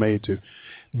comment was made to,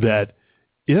 that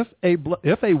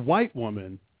if a white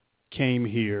woman came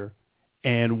here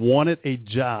and wanted a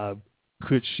job,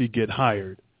 could she get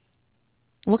hired?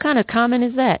 What kind of comment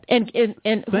is that? And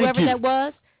whoever that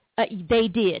was, they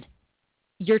did.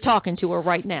 You're talking to her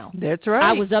right now. That's right.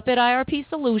 I was up at IRP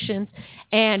Solutions,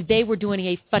 and they were doing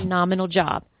a phenomenal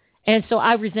job. And so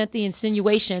I resent the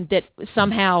insinuation that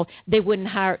somehow they wouldn't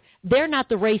hire. They're not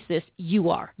the racist.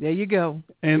 You are. There you go.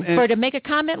 And to make a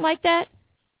comment like that,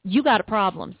 you got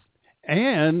problems.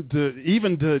 And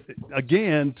to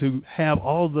have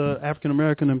all the African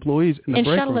American employees in the break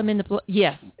room. And shuttle them in the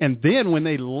yes. And then when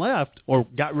they left or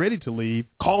got ready to leave,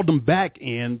 called them back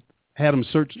in, had them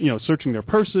searching their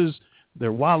purses,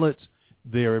 their wallets,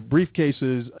 their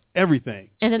briefcases, everything.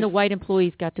 And then the white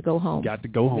employees got to go home.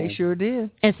 They sure did.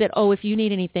 And said, if you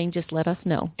need anything, just let us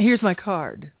know. Here's my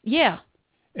card. Yeah.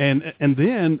 And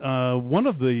then one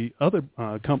of the other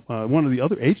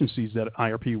agencies that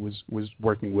IRP was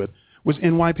working with was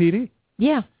NYPD.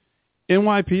 Yeah.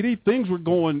 NYPD, things were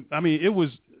going, it was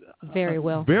very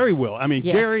well. Very well.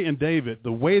 Gary and David,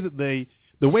 the way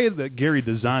that Gary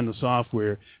designed the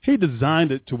software, he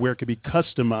designed it to where it could be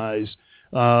customized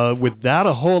without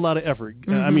a whole lot of effort.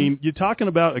 Mm-hmm. You're talking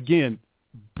about, again,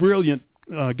 brilliant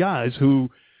guys who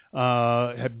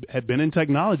had been in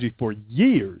technology for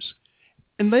years,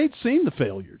 and they'd seen the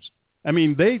failures.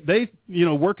 They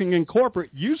working in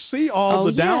corporate, you see all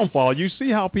the downfall. You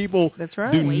see how people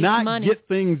do not get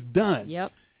things done.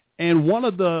 Yep. And one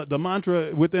of the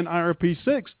mantra within IRP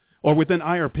 6 or within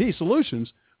IRP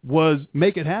Solutions was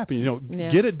make it happen,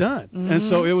 get it done. Mm-hmm.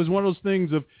 And so it was one of those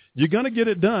things of you're going to get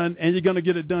it done, and you're going to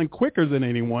get it done quicker than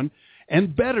anyone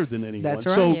and better than anyone. That's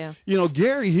right. So,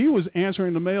 Gary, he was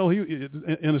answering the mail,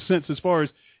 in a sense, as far as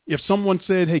if someone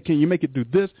said, hey, can you make it do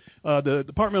this? The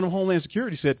Department of Homeland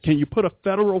Security said, can you put a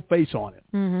federal face on it?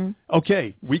 Mm-hmm.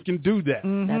 Okay, we can do that.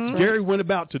 Mm-hmm. That's right. Gary went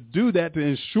about to do that to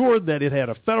ensure that it had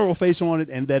a federal face on it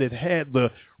and that it had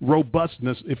the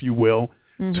robustness, if you will,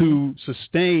 to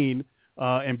sustain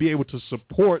and be able to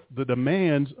support the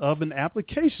demands of an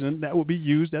application that will be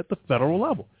used at the federal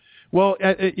level. Well,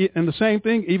 and the same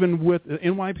thing even with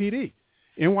NYPD.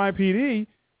 NYPD,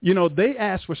 they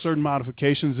asked for certain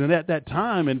modifications, and at that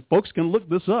time, and folks can look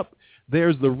this up,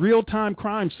 there's the Real-Time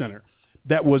Crime Center.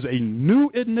 That was a new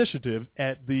initiative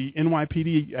at the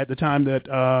NYPD at the time that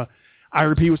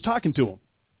IRP was talking to them.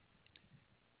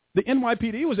 The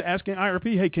NYPD was asking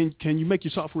IRP, hey, can you make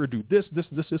your software do this,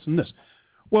 and this?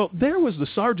 Well, there was the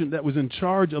sergeant that was in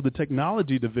charge of the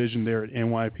technology division there at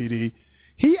NYPD.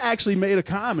 He actually made a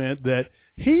comment that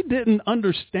he didn't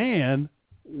understand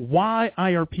why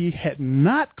IRP had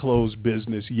not closed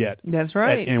business yet. That's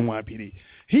right. At NYPD.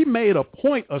 He made a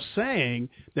point of saying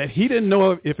that he didn't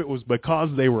know if it was because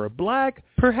they were black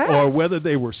perhaps, or whether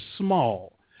they were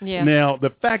small. Yeah. Now,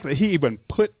 the fact that he even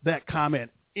put that comment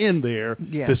in there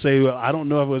to say, well, I don't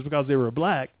know if it was because they were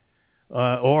black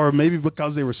or maybe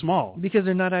because they were small. Because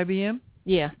they're not IBM?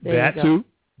 Yeah, there you go.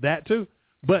 That too.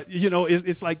 But,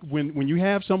 it's like when you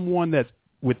have someone that's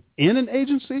within an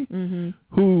agency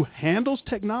who handles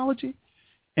technology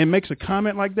and makes a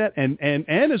comment like that and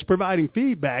is providing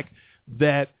feedback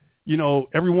that,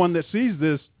 everyone that sees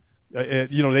this,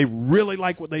 they really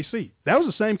like what they see. That was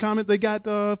the same comment they got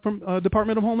from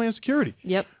Department of Homeland Security.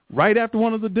 Yep. Right after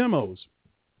one of the demos,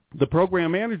 the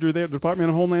program manager there at the Department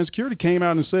of Homeland Security came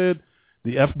out and said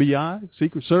the FBI,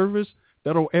 Secret Service,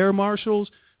 Federal Air Marshals,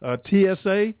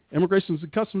 TSA, Immigration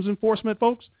and Customs Enforcement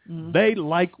folks, they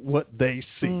like what they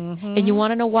see. And you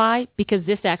want to know why? Because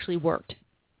this actually worked.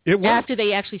 It worked. After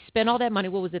they actually spent all that money.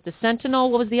 What was it, the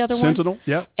Sentinel? What was the other one? Sentinel,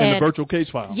 yeah, and the virtual case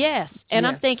file. Yes. And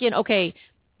I'm thinking, okay,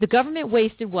 the government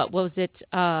wasted what was it,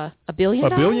 $1 billion?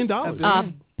 $1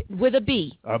 billion. With a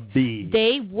B. A B.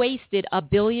 They wasted $1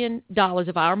 billion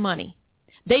of our money.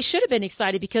 They should have been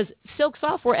excited because Silk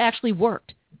Software actually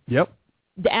worked. Yep.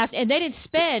 And they didn't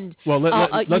spend,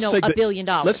 let's take $1 billion.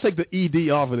 Let's take the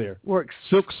ED off of there. Works.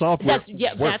 Silk Software.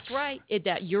 That's works. right.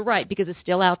 You're right, because it's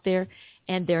still out there,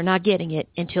 and they're not getting it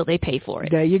until they pay for it.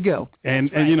 There you go.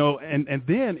 And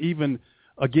then even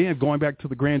again going back to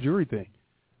the grand jury thing.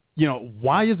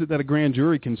 Why is it that a grand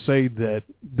jury can say that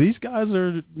these guys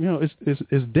are,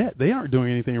 it's debt? They aren't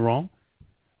doing anything wrong.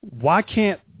 Why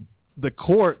can't the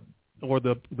court or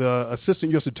the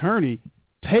assistant U.S. attorney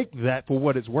take that for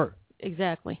what it's worth?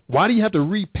 Exactly. Why do you have to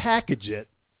repackage it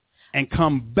and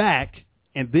come back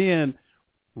and then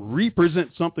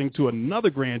represent something to another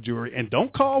grand jury and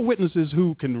don't call witnesses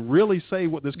who can really say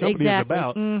what this company is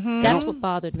about? That's what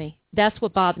bothered me.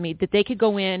 That they could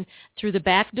go in through the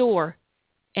back door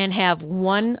and have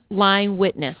one line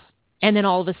witness, and then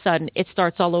all of a sudden it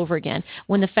starts all over again.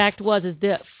 When the fact is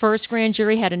the first grand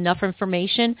jury had enough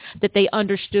information that they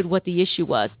understood what the issue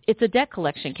was. It's a debt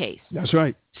collection case. That's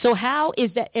right. So how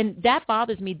is that? And that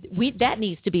bothers me. That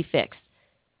needs to be fixed.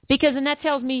 Because then that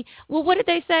tells me, well, what did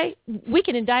they say? We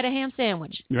can indict a ham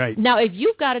sandwich. Right. Now, if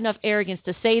you've got enough arrogance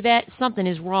to say that, something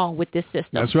is wrong with this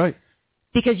system. That's right.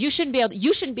 Because you shouldn't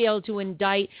be able to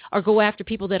indict or go after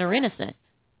people that are innocent.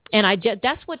 And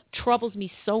that's what troubles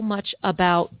me so much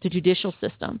about the judicial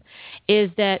system, is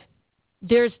that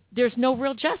there's no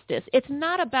real justice. It's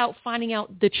not about finding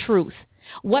out the truth,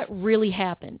 what really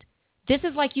happened. This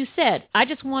is like you said, I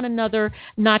just want another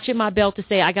notch in my belt to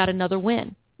say I got another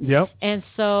win. Yep. And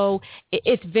so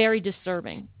it's very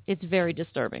disturbing. It's very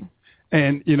disturbing.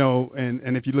 And,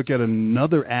 and if you look at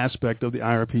another aspect of the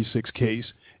IRP6 case,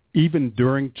 even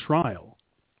during trial,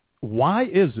 why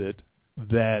is it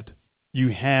that you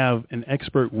have an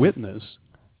expert witness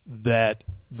that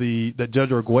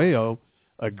Judge Arguello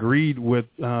agreed with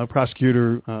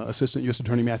Prosecutor Assistant U.S.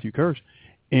 Attorney Matthew Kirsch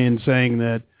in saying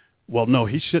that, well, no,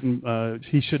 he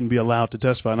shouldn't be allowed to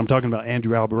testify. And I'm talking about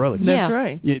Andrew Albarelli. Yeah. That's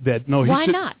right. Why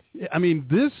not? I mean,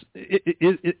 this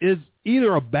is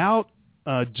either about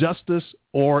justice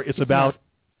or it's about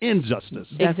injustice.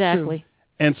 Exactly.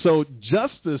 And so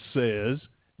justice says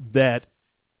that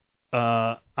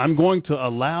I'm going to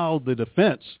allow the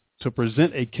defense to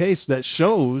present a case that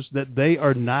shows that they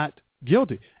are not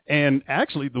guilty. And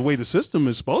actually, the way the system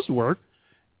is supposed to work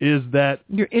is that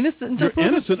you're innocent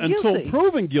until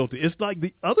proven guilty. It's like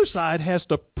the other side has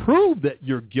to prove that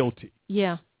you're guilty.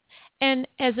 Yeah. And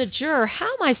as a juror, how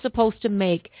am I supposed to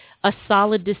make a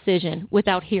solid decision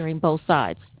without hearing both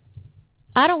sides?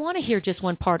 I don't want to hear just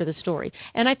one part of the story.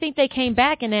 And I think they came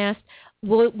back and asked,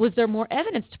 well, was there more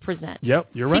evidence to present? Yep,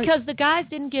 you're right. Because the guys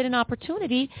didn't get an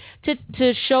opportunity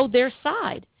to show their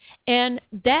side. And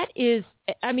that is,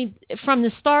 I mean, from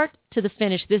the start to the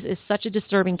finish, this is such a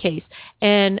disturbing case.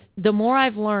 And the more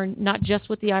I've learned, not just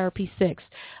with the IRP6,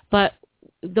 but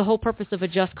the whole purpose of a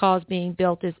just cause being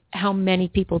built is how many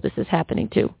people this is happening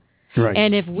to. Right.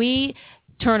 And if we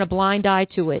turn a blind eye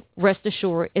to it, rest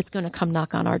assured it's going to come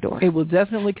knock on our door. It will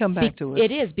definitely come back to it.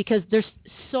 It is, because there's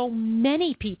so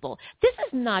many people. This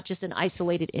is not just an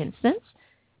isolated instance.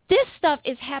 This stuff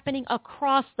is happening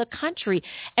across the country.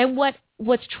 And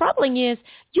what's troubling is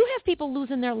you have people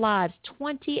losing their lives,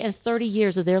 20 and 30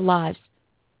 years of their lives.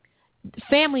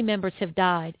 Family members have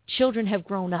died. Children have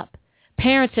grown up.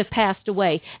 Parents have passed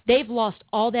away. They've lost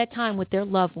all that time with their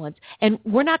loved ones. And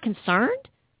we're not concerned?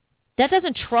 That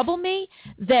doesn't trouble me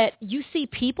that you see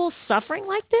people suffering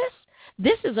like this?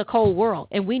 This is a cold world,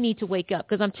 and we need to wake up.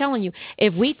 Because I'm telling you,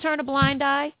 if we turn a blind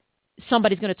eye,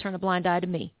 somebody's going to turn a blind eye to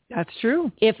me. That's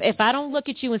true. If I don't look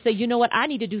at you and say, you know what, I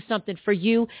need to do something for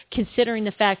you, considering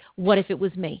the fact, what if it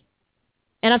was me?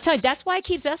 And I'm telling you, that's why it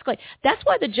keeps escalating. That's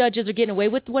why the judges are getting away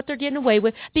with what they're getting away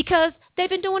with, because they've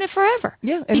been doing it forever.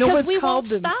 Yeah, and because we won't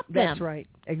stop them. That's right,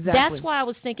 exactly. That's why I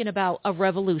was thinking about a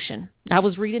revolution. I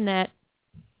was reading that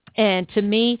And to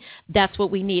me, that's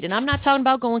what we need. And I'm not talking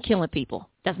about going killing people.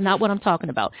 That's not what I'm talking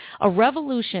about. A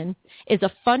revolution is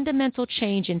a fundamental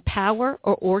change in power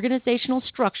or organizational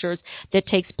structures that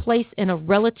takes place in a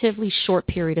relatively short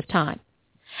period of time.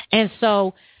 And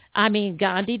so, I mean,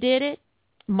 Gandhi did it.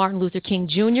 Martin Luther King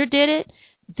Jr. did it.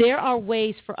 There are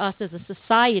ways for us as a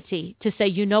society to say,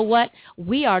 you know what,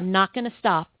 we are not going to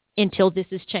stop until this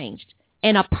is changed.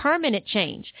 And a permanent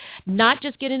change, not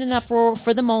just getting enough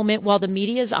for the moment while the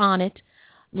media is on it,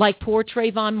 like poor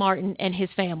Trayvon Martin and his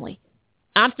family.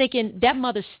 I'm thinking that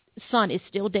mother's son is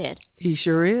still dead. He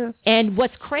sure is. And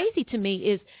what's crazy to me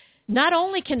is not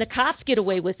only can the cops get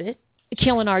away with it,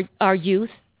 killing our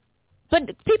youth, but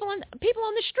people on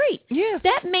the street. Yeah.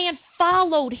 That man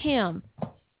followed him.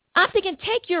 I'm thinking,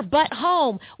 take your butt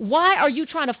home. Why are you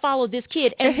trying to follow this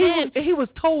kid? And he was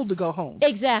told to go home.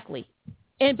 Exactly.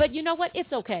 But you know what?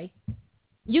 It's okay.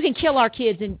 You can kill our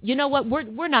kids, and you know what?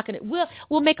 We're not going to.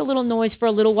 We'll make a little noise for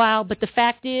a little while, but the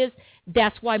fact is,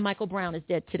 that's why Michael Brown is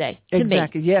dead today.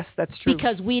 Exactly. Me. Yes, that's true.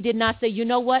 Because we did not say, you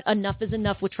know what? Enough is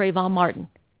enough with Trayvon Martin.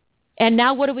 And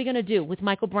now what are we going to do with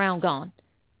Michael Brown gone?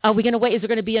 Are we going to wait? Is there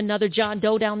going to be another John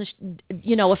Doe down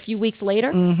a few weeks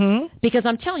later? Mm-hmm. Because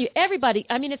I'm telling you, everybody.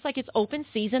 I mean, it's like it's open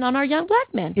season on our young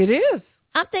black men. It is.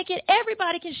 I'm thinking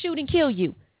everybody can shoot and kill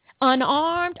you.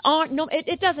 Unarmed, armed, no,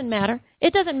 it doesn't matter.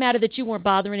 It doesn't matter that you weren't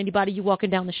bothering anybody you walking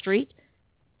down the street.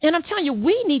 And I'm telling you,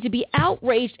 we need to be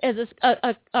outraged as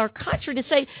our country to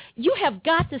say, you have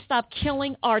got to stop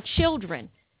killing our children.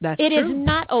 That's true. It is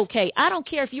not okay. I don't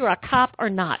care if you're a cop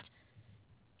or not.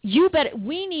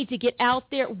 We need to get out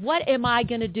there. What am I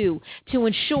going to do to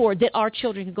ensure that our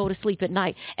children can go to sleep at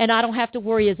night and I don't have to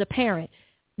worry as a parent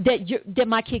that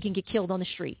my kid can get killed on the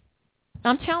street?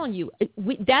 I'm telling you,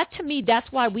 that to me,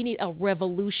 that's why we need a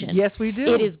revolution. Yes, we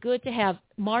do. It is good to have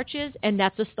marches, and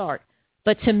that's a start.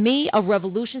 But to me, a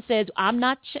revolution says, I'm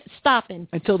not stopping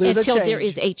until there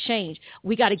is a change.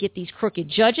 We got to get these crooked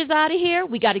judges out of here.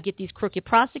 We got to get these crooked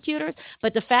prosecutors.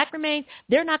 But the fact remains,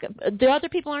 the other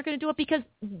people aren't going to do it because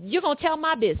you're going to tell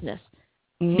my business.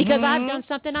 Mm-hmm. Because I've done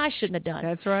something I shouldn't have done.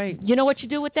 That's right. You know what you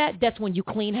do with that? That's when you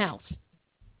clean house.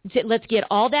 Let's get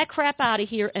all that crap out of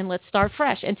here and let's start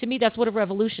fresh. And to me, that's what a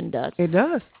revolution does. It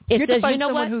does. It you says, find you know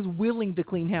someone what? who's willing to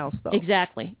clean house, though.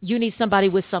 Exactly. You need somebody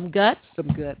with some guts.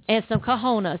 And some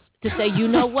cojones to say, you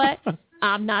know what?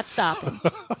 I'm not stopping.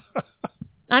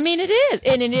 I mean, it is.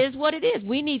 And it is what it is.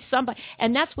 We need somebody.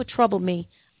 And that's what troubled me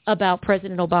about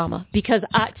President Obama. Because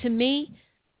to me,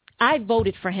 I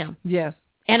voted for him. Yes.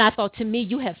 And I thought, to me,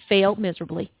 you have failed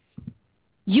miserably.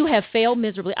 You have failed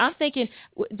miserably. I'm thinking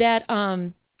that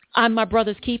I'm my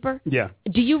brother's keeper. Yeah.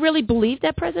 Do you really believe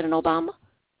that, President Obama?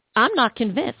 I'm not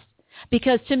convinced.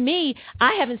 Because to me,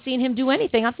 I haven't seen him do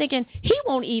anything. I'm thinking he's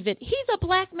a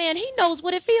black man. He knows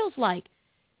what it feels like.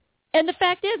 And the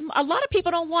fact is, a lot of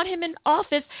people don't want him in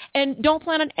office and don't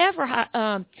plan on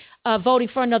ever voting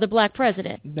for another black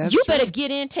president. That's you true. better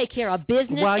get in, take care of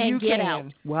business, and get out.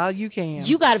 While you can.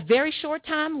 You got a very short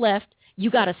time left. You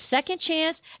got a second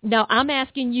chance. Now, I'm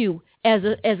asking you, as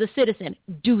a citizen,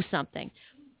 do something.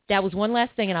 That was one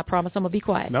last thing, and I promise I'm going to be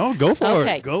quiet. No, go for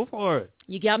it. Go for it.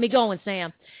 You got me going,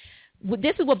 Sam.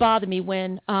 This is what bothered me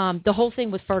when the whole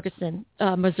thing with Ferguson,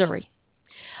 Missouri.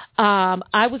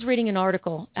 I was reading an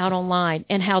article out online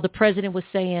and how the president was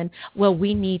saying, well,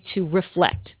 we need to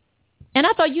reflect. And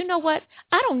I thought, you know what?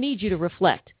 I don't need you to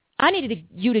reflect. I needed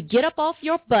you to get up off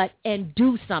your butt and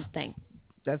do something.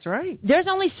 That's right. There's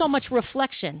only so much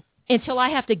reflection until I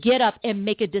have to get up and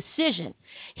make a decision.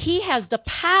 He has the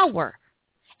power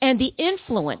and the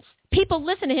influence. People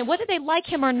listen to him, whether they like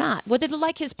him or not, whether they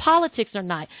like his politics or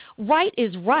not. Right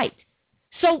is right.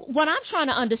 So what I'm trying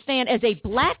to understand as a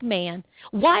black man,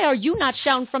 why are you not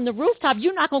shouting from the rooftop,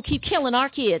 you're not going to keep killing our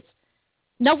kids?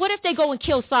 Now, what if they go and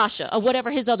kill Sasha or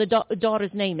whatever his other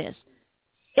daughter's name is?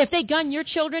 If they gun your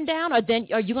children down,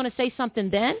 are you going to say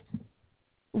something then?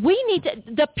 We need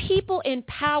the people in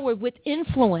power with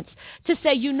influence to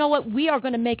say, you know what, we are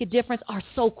going to make a difference are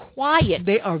so quiet.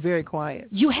 They are very quiet.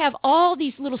 You have all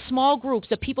these little small groups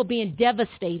of people being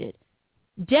devastated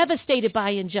by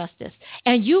injustice.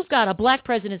 And you've got a black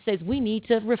president that says we need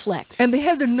to reflect. And they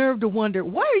have the nerve to wonder,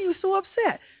 why are you so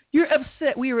upset? You're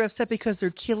upset. We are upset because they're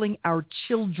killing our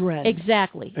children.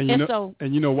 Exactly. And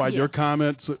you know why your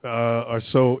comments are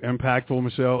so impactful,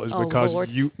 Michelle, is because Lord.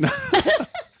 you...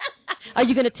 Are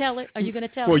you going to tell it? Are you going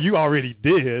to tell it? Well, you already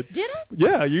did. Did I?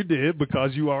 Yeah, you did,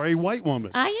 because you are a white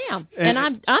woman. I am. And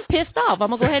I'm pissed off. I'm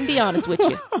going to go ahead and be honest with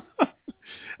you.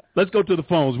 Let's go to the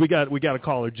phones. We got a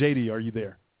caller. JD, are you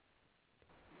there?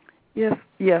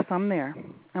 Yes, I'm there.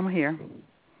 I'm here.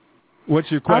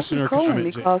 What's your question or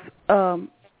comment,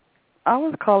 I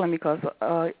was calling because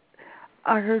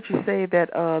I heard you say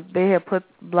that they had put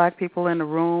black people in the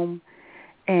room,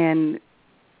 and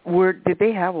did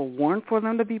they have a warrant for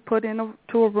them to be put into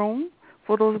a room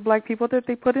for those black people that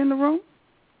they put in the room?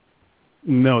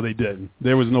 No, they didn't.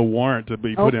 There was no warrant to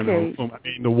be put in the room. I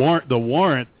mean, the warrant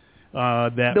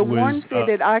that the was... warrant said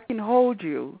that I can hold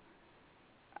you.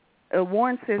 A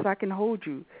warrant says I can hold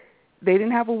you. They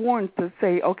didn't have a warrant to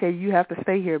say, okay, you have to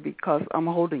stay here because I'm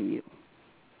holding you.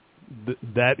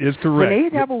 That is correct. When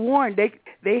they have a warrant,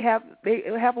 they have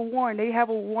a warrant. They have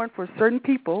a warrant for certain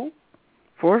people.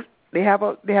 They have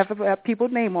to have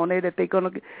people's name on there that they're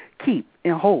going to keep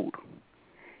and hold.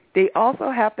 They also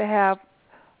have to have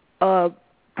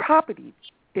property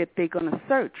that they're going to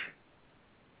search.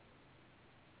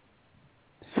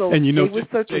 So and you know, they were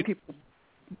searching people.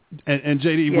 And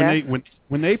JD, yes.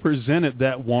 when they presented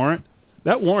that warrant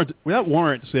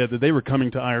said that they were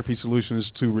coming to IRP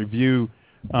Solutions to review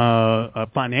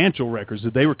financial records.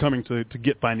 That they were coming to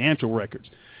get financial records,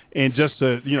 and just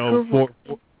to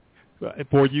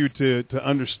for you to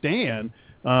understand,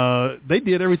 they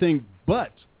did everything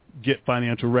but get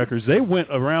financial records. They went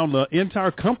around the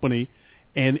entire company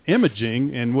and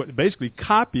imaging and basically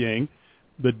copying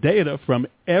the data from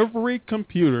every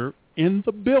computer in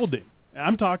the building.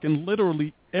 I'm talking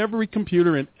literally every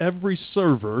computer and every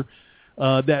server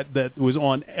that was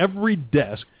on every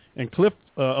desk. And Cliff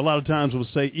a lot of times will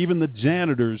say even the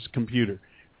janitor's computer.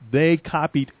 They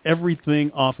copied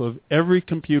everything off of every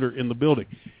computer in the building.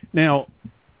 Now,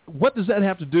 what does that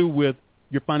have to do with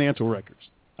your financial records?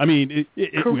 I mean,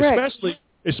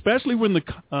 especially when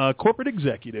the corporate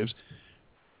executives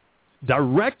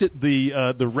directed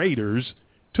the raiders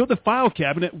to the file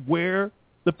cabinet where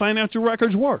the financial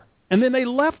records were. And then they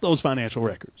left those financial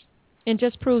records. And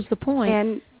just proves the point.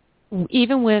 And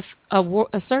even with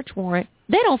a search warrant,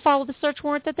 they don't follow the search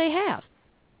warrant that they have.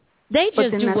 They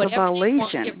just do whatever they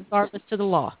want regardless to the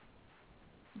law.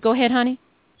 Go ahead, honey.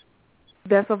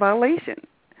 That's a violation.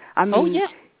 I mean,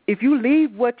 if you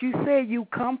leave what you say you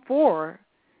come for,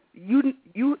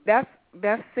 that's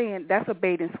saying that's a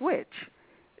bait and switch.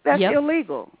 That's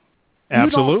illegal.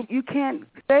 Absolutely. You can't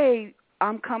say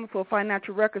I'm coming for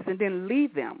financial records and then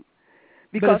leave them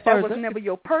because that was never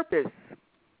your purpose.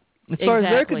 As far as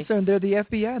they're concerned, they're the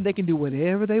FBI. They can do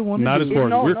whatever they want to do. Not as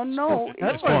far as no.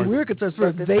 As far as we're concerned,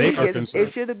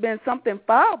 it should have been something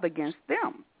filed against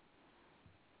them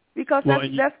because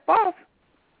that's false.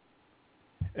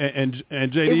 And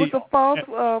JD, it was a false.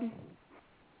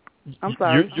 I'm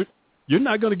sorry. You're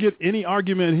not going to get any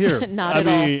argument here. Not at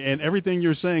all. And everything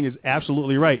you're saying is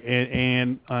absolutely right.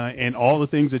 And all the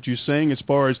things that you're saying as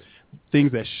far as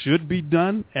things that should be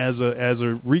done as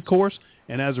a recourse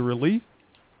and as a relief,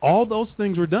 all those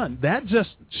things were done. That just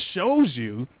shows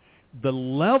you the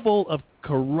level of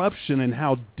corruption and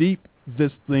how deep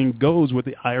this thing goes with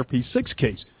the IRP6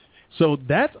 case. So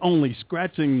that's only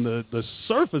scratching the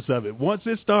surface of it. Once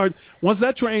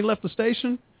that train left the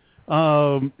station,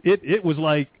 it was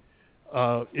like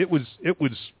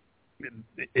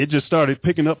it just started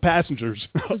picking up passengers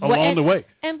along the way.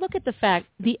 And look at the fact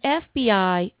the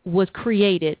FBI was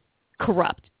created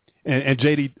corrupt. And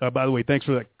JD, by the way, thanks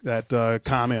for that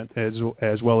comment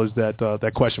as well as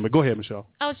that question. But go ahead, Michelle.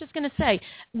 I was just going to say,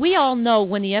 we all know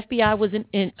when the FBI was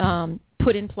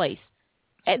put in place,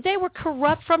 they were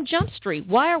corrupt from Jump Street.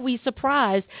 Why are we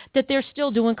surprised that they're still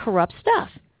doing corrupt stuff?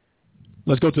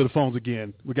 Let's go to the phones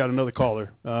again. We got another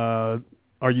caller.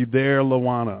 Are you there,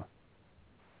 Lawana?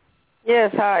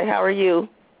 Yes, hi. How are you?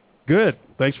 Good.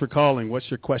 Thanks for calling. What's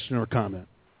your question or comment?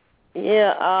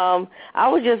 Yeah, I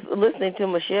was just listening to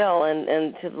Michelle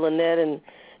and to Lynette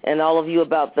and all of you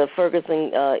about the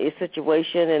Ferguson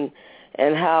situation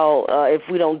and how if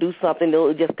we don't do something,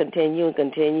 it'll just continue and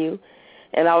continue.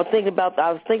 And I was thinking about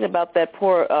that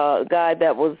poor guy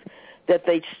that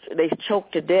they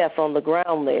choked to death on the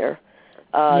ground there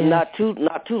not too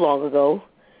long ago.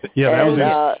 Yeah, that was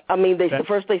it. I mean,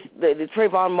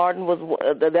 Trayvon Martin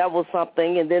that was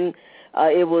something, and then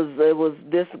it was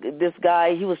this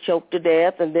guy. He was choked to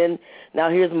death, and then now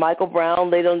here's Michael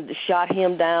Brown. They done shot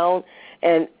him down,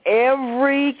 and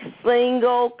every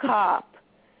single cop,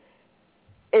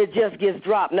 it just gets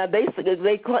dropped. Now they said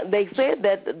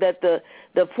that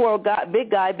the poor guy, big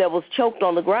guy that was choked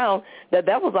on the ground, that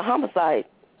was a homicide.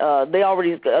 They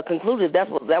already concluded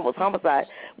that was homicide.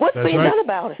 What's being done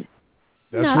about it?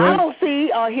 I don't see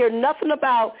or hear nothing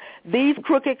about these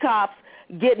crooked cops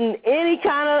getting any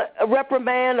kind of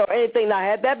reprimand or anything. Now,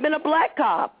 had that been a black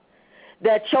cop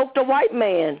that choked a white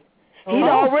man, he'd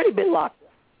already been locked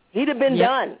up. He'd have been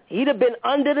done. He'd have been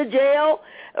under the jail,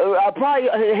 probably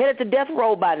headed to death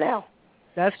row by now.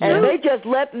 That's and true. they just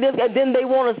let this, and then they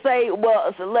want to say,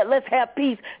 well, so let's have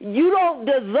peace. You don't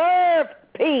deserve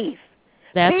peace.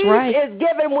 That's peace right. is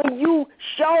given when you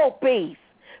show peace.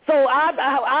 So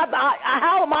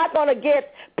how am I going to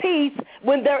get peace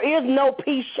when there is no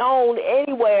peace shown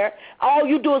anywhere? All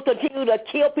you do is continue to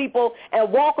kill people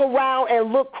and walk around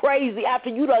and look crazy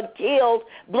after you done killed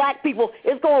black people.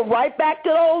 It's going right back to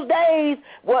those days,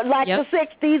 like the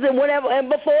 60s and whatever, and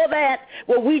before that,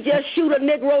 where we just shoot a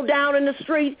Negro down in the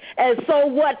street, and so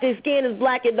what? Their skin is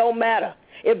black, it don't matter.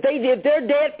 If they're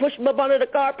dead, push them up under the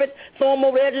carpet, throw them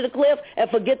over the edge of the cliff, and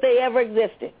forget they ever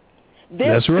existed.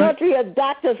 This country has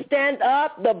got to stand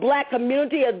up. The black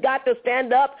community has got to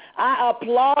stand up. I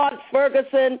applaud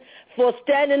Ferguson for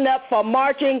standing up, for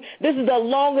marching. This is the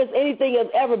longest anything has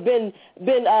ever been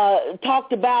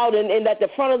talked about and at the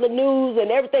front of the news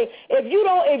and everything. If you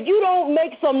don't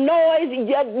make some noise,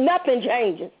 nothing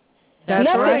changes.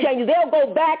 Nothing changes. They'll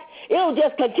go back. It'll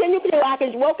just continue.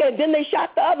 And then they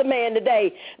shot the other man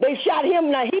today. They shot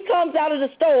him. Now he comes out of the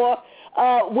store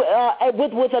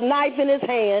with a knife in his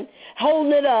hand,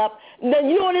 holding it up. And then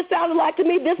you know what it sounded like to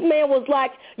me? This man was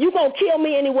like, "You gonna kill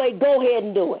me anyway? Go ahead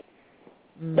and do it."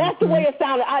 Mm-hmm. That's the way it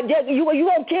sounded. You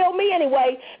won't kill me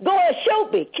anyway. Go ahead,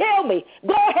 shoot me, kill me.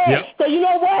 Go ahead. So you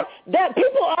know what? That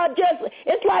people are just.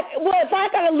 It's like, well, if I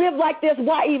gotta live like this,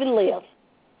 why even live?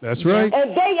 That's right.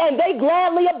 And they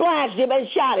gladly obliged him and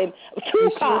shot him. Two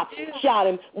cops shot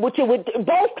him.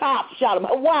 Both cops shot him.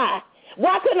 Why?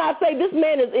 Why couldn't I say this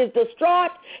man is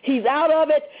distraught? He's out of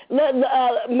it.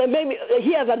 Maybe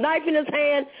he has a knife in his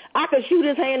hand. I could shoot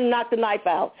his hand and knock the knife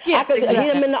out. I could hit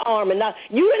him in the arm. And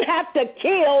you didn't have to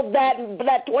kill that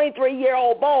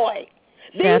 23-year-old boy.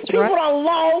 These people done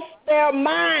lost their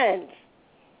minds.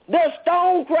 They're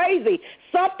stone crazy.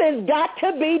 Something's got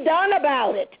to be done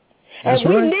about it. And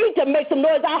we need to make some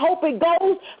noise. I hope it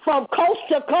goes from coast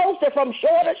to coast and from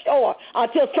shore to shore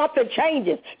until something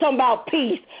changes. Talking about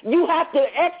peace. You have to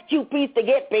execute peace to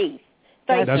get peace.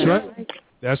 Thank you. Right.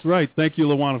 That's right. Thank you,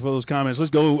 LaWanda, for those comments.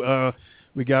 Let's go.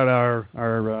 We got our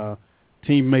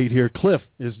teammate here. Cliff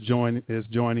is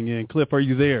joining in. Cliff, are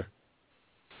you there?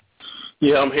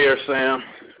 Yeah, I'm here, Sam.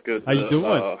 Good. How you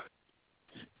doing?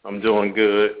 I'm doing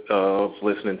good.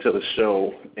 Listening to the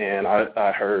show, and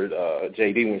I heard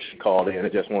JD when she called in. I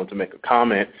just wanted to make a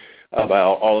comment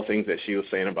about all the things that she was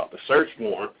saying about the search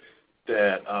warrant.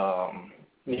 That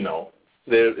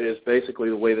there is basically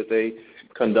the way that they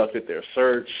conducted their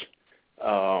search.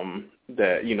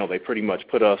 That they pretty much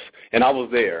put us, and I was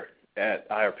there at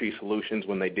IRP Solutions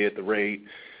when they did the raid,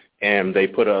 and they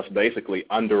put us basically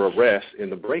under arrest in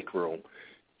the break room.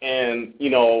 And,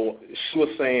 she was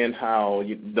saying how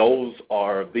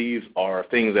these are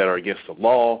things that are against the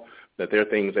law, that they're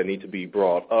things that need to be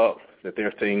brought up, that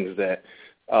they're things that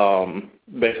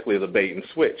basically the bait and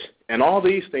switch. And all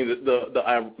these things,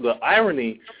 the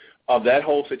irony of that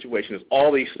whole situation is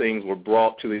all these things were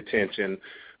brought to the attention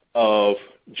of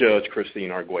Judge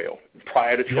Christine Arguello.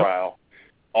 Prior to trial,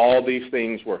 all these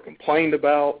things were complained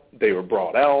about. They were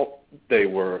brought out. We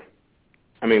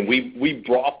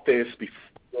brought this before.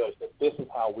 That this is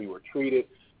how we were treated.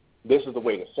 This is the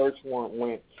way the search warrant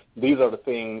went. These are the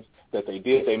things that they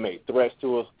did. They made threats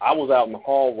to us. I was out in the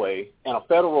hallway, and a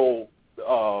federal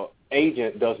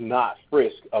agent does not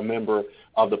frisk a member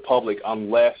of the public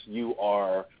unless you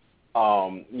are,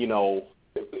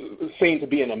 seen to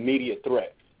be an immediate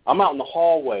threat. I'm out in the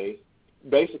hallway,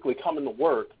 basically coming to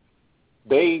work.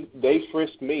 They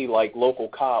frisked me like local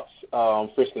cops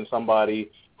frisking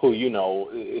somebody who,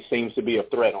 it seems to be a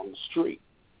threat on the street.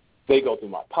 They go through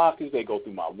my pockets, they go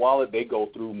through my wallet, they go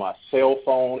through my cell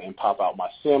phone and pop out my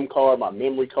SIM card, my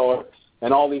memory card,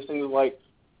 and all these things. Like,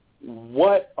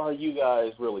 what are you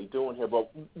guys really doing here?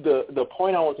 But the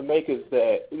point I want to make is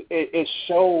that it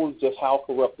shows just how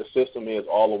corrupt the system is,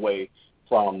 all the way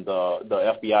from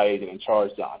the FBI agent in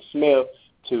charge, John Smith,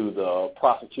 to the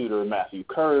prosecutor, Matthew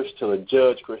Kirsch, to the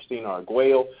judge, Christine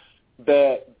Arguello,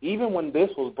 that even when this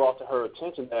was brought to her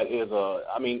attention, that is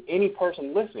any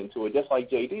person listening to it, just like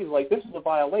JD, is like, this is a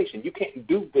violation. You can't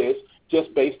do this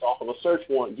just based off of a search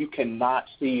warrant. You cannot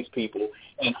seize people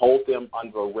and hold them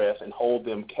under arrest and hold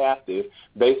them captive,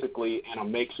 basically in a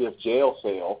makeshift jail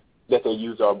cell that they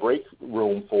use our break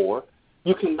room for.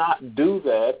 You cannot do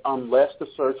that unless the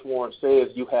search warrant says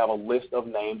you have a list of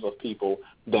names of people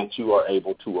that you are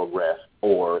able to arrest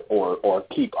or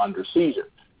keep under seizure.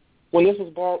 When this was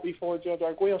brought before Judge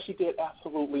Arguello, she did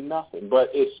absolutely nothing.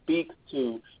 But it speaks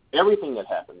to everything that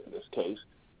happened in this case,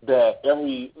 that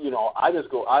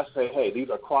I say, hey, these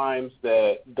are crimes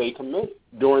that they committed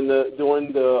during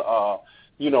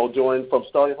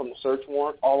starting from the search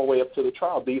warrant all the way up to the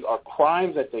trial. These are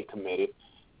crimes that they committed,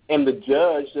 And the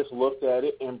judge just looked at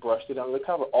it and brushed it under the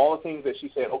cover. All the things that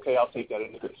she said, okay, I'll take that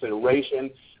into consideration.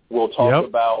 We'll talk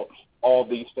about all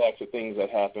these facts of things that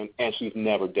happened, and she's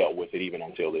never dealt with it even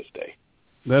until this day.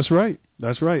 That's right.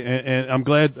 That's right. And I'm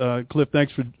glad, Cliff,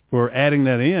 thanks for adding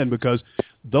that in, because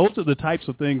those are the types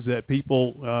of things that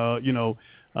people,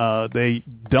 they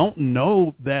don't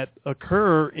know that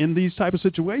occur in these type of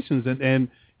situations. And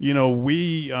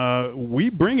we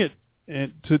bring it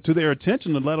to their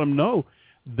attention and let them know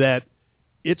that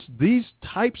it's these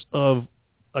types of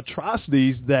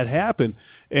atrocities that happen.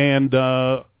 And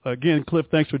again, Cliff,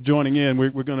 thanks for joining in.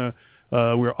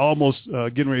 We're almost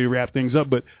getting ready to wrap things up,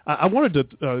 but I wanted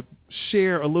to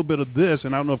share a little bit of this,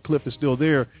 and I don't know if Cliff is still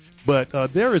there, but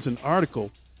there is an article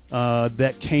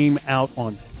that came out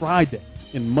on Friday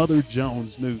in Mother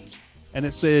Jones News, and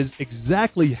it says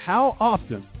exactly how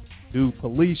often do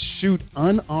police shoot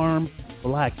unarmed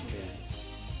black men.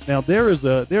 Now there's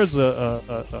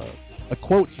a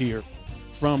quote here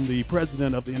from the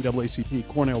president of the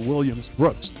NAACP, Cornell Williams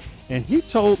Brooks, and he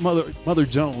told Mother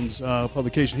Jones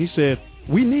publication, he said,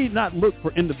 "We need not look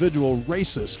for individual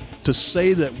racists to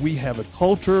say that we have a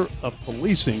culture of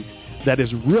policing that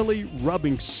is really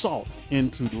rubbing salt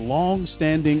into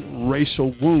long-standing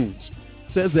racial wounds."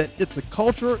 It says that it's a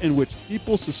culture in which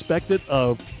people suspected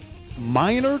of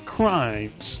minor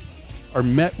crimes are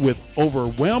met with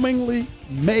overwhelmingly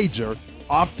major,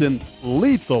 often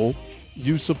lethal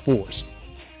use of force.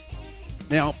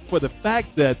 Now, for the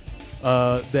fact that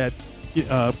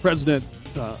President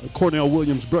Cornell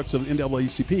Williams Brooks of the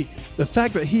NAACP, the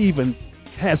fact that he even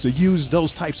has to use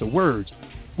those types of words,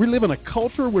 we live in a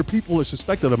culture where people are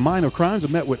suspected of minor crimes are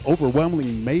met with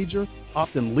overwhelmingly major,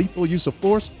 often lethal use of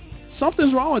force.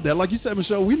 Something's wrong with that. Like you said,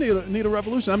 Michelle, we need a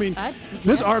revolution. I mean,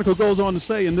 this article goes on to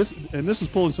say, and this is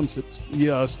pulling some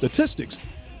statistics,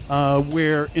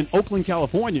 where in Oakland,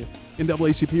 California,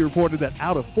 NAACP reported that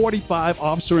out of 45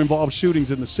 officer-involved shootings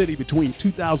in the city between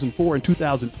 2004 and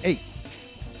 2008,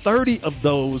 30 of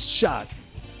those shot,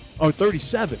 or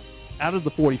 37 out of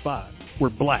the 45 were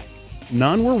black.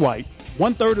 None were white.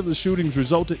 1/3 of the shootings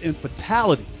resulted in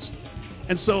fatalities.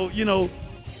 And so,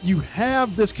 you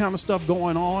have this kind of stuff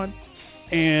going on,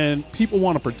 and people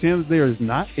want to pretend that there is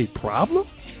not a problem?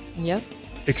 Yep.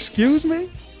 Excuse me?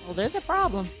 Well, there's a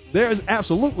problem. There is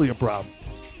absolutely a problem.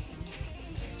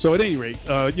 So at any rate,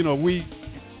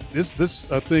 this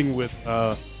thing with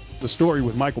the story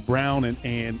with Michael Brown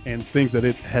and things that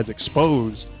it has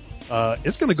exposed,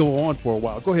 it's going to go on for a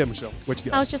while. Go ahead, Michelle. What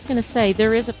you got? I was just going to say,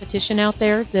 there is a petition out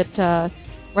there that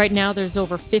right now there's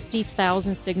over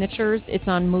 50,000 signatures. It's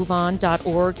on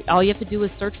MoveOn.org. All you have to do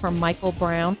is search for Michael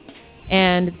Brown,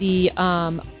 and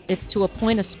it's to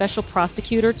appoint a special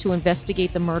prosecutor to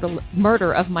investigate the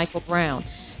murder of Michael Brown.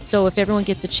 So if everyone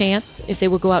gets a chance, if they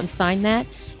will go out and sign that.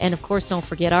 And, of course, don't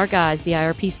forget our guys, the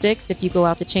IRP6. If you go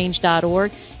out to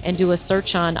change.org and do a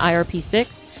search on IRP6,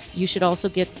 you should also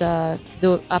get a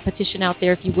petition out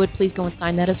there. If you would, please go and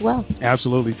sign that as well.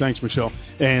 Absolutely. Thanks, Michelle.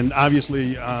 And,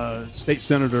 obviously, State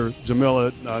Senator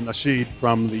Jamila Nasheed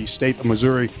from the state of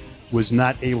Missouri was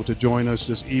not able to join us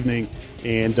this evening,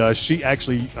 and she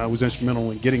actually was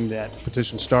instrumental in getting that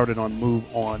petition started on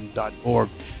MoveOn.org.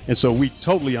 And so we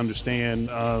totally understand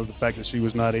the fact that she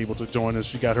was not able to join us.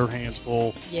 She got her hands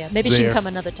full. Yeah, maybe she can come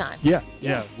another time. Yeah.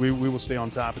 We will stay on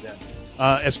top of that.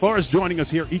 As far as joining us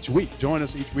here each week, join us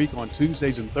each week on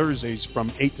Tuesdays and Thursdays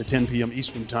from 8 to 10 p.m.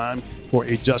 Eastern Time for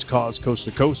a Just Cause Coast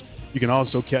to Coast. You can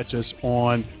also catch us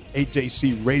on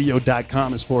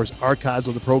HJCRadio.com as far as archives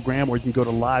of the program, or you can go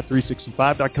to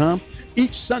Live365.com.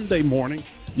 Each Sunday morning,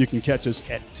 you can catch us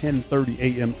at 10:30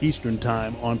 a.m. Eastern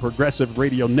Time on Progressive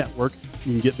Radio Network.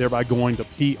 You can get there by going to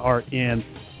prn.fm.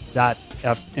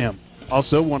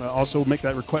 Also, want to make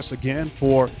that request again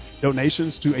for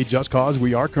donations to a Just Cause.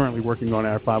 We are currently working on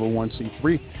our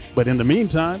 501c3, but in the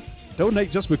meantime,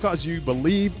 donate just because you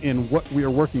believe in what we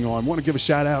are working on. I want to give a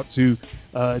shout out to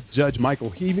Judge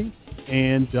Michael Heavey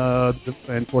and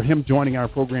for him joining our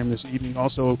program this evening.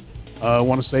 Also, I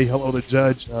want to say hello to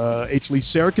Judge H. Lee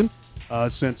Sarakin,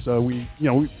 since we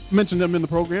mentioned them in the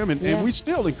program, and we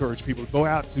still encourage people to go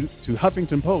out to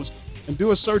Huffington Post and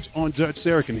do a search on Judge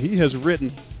Sarakin. He has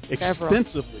written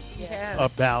extensively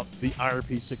about the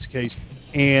IRP6 case,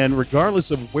 and regardless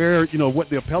of where what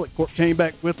the appellate court came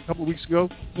back with a couple of weeks ago,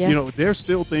 there's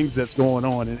still things that's going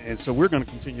on, and so we're going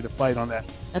to continue to fight on that.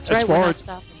 That's right. We're not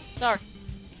stopping. Sorry.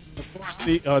 Of course,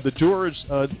 the jurors,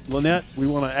 Lynette, we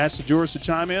want to ask the jurors to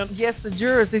chime in. Yes, the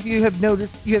jurors, if you have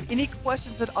noticed, you have any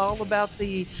questions at all about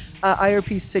the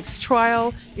IRP6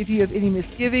 trial, if you have any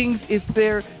misgivings, if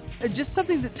there just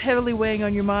something that's heavily weighing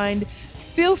on your mind,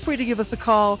 feel free to give us a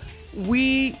call.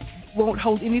 We won't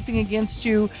hold anything against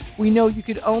you. We know you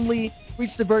could only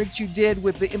reach the verdict you did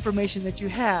with the information that you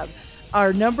have.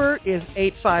 Our number is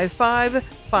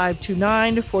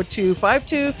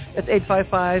 855-529-4252. That's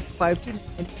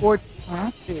 855-529-4252.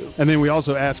 And then we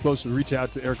also ask folks to reach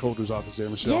out to Eric Holder's office there,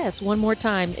 Michelle. Yes, one more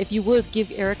time. If you would, give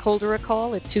Eric Holder a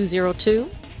call at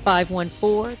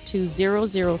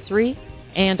 202-514-2003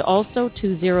 and also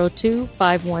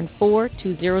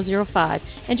 202-514-2005.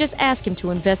 And just ask him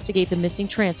to investigate the missing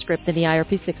transcript in the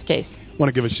IRP6 case. I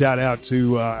want to give a shout-out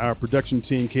to our production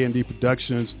team, K&D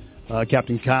Productions,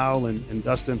 Captain Kyle and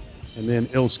Dustin, and then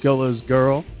Il Skilla's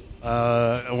girl.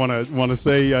 I want to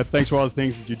say thanks for all the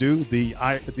things that you do. The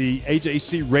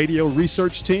AJC Radio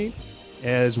Research Team,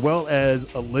 as well as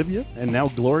Olivia, and now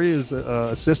Gloria is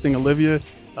assisting Olivia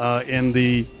in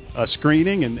the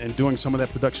screening and doing some of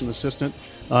that production assistant.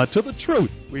 To The Truth,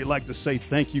 we'd like to say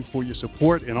thank you for your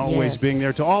support and always being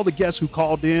there. To all the guests who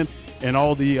called in and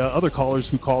all the other callers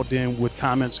who called in with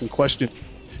comments and questions.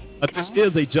 This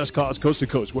is a Just Cause Coast to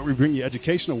Coast, where we bring you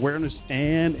education, awareness,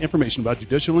 and information about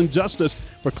judicial injustice.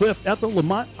 For Cliff, Ethel,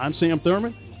 Lamont, I'm Sam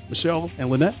Thurman, Michelle, and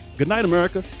Lynette. Good night,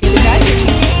 America. Good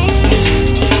night.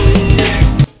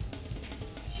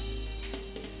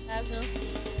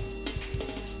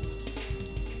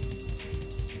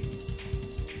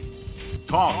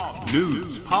 Talk,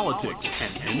 news, politics,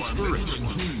 and inspiration.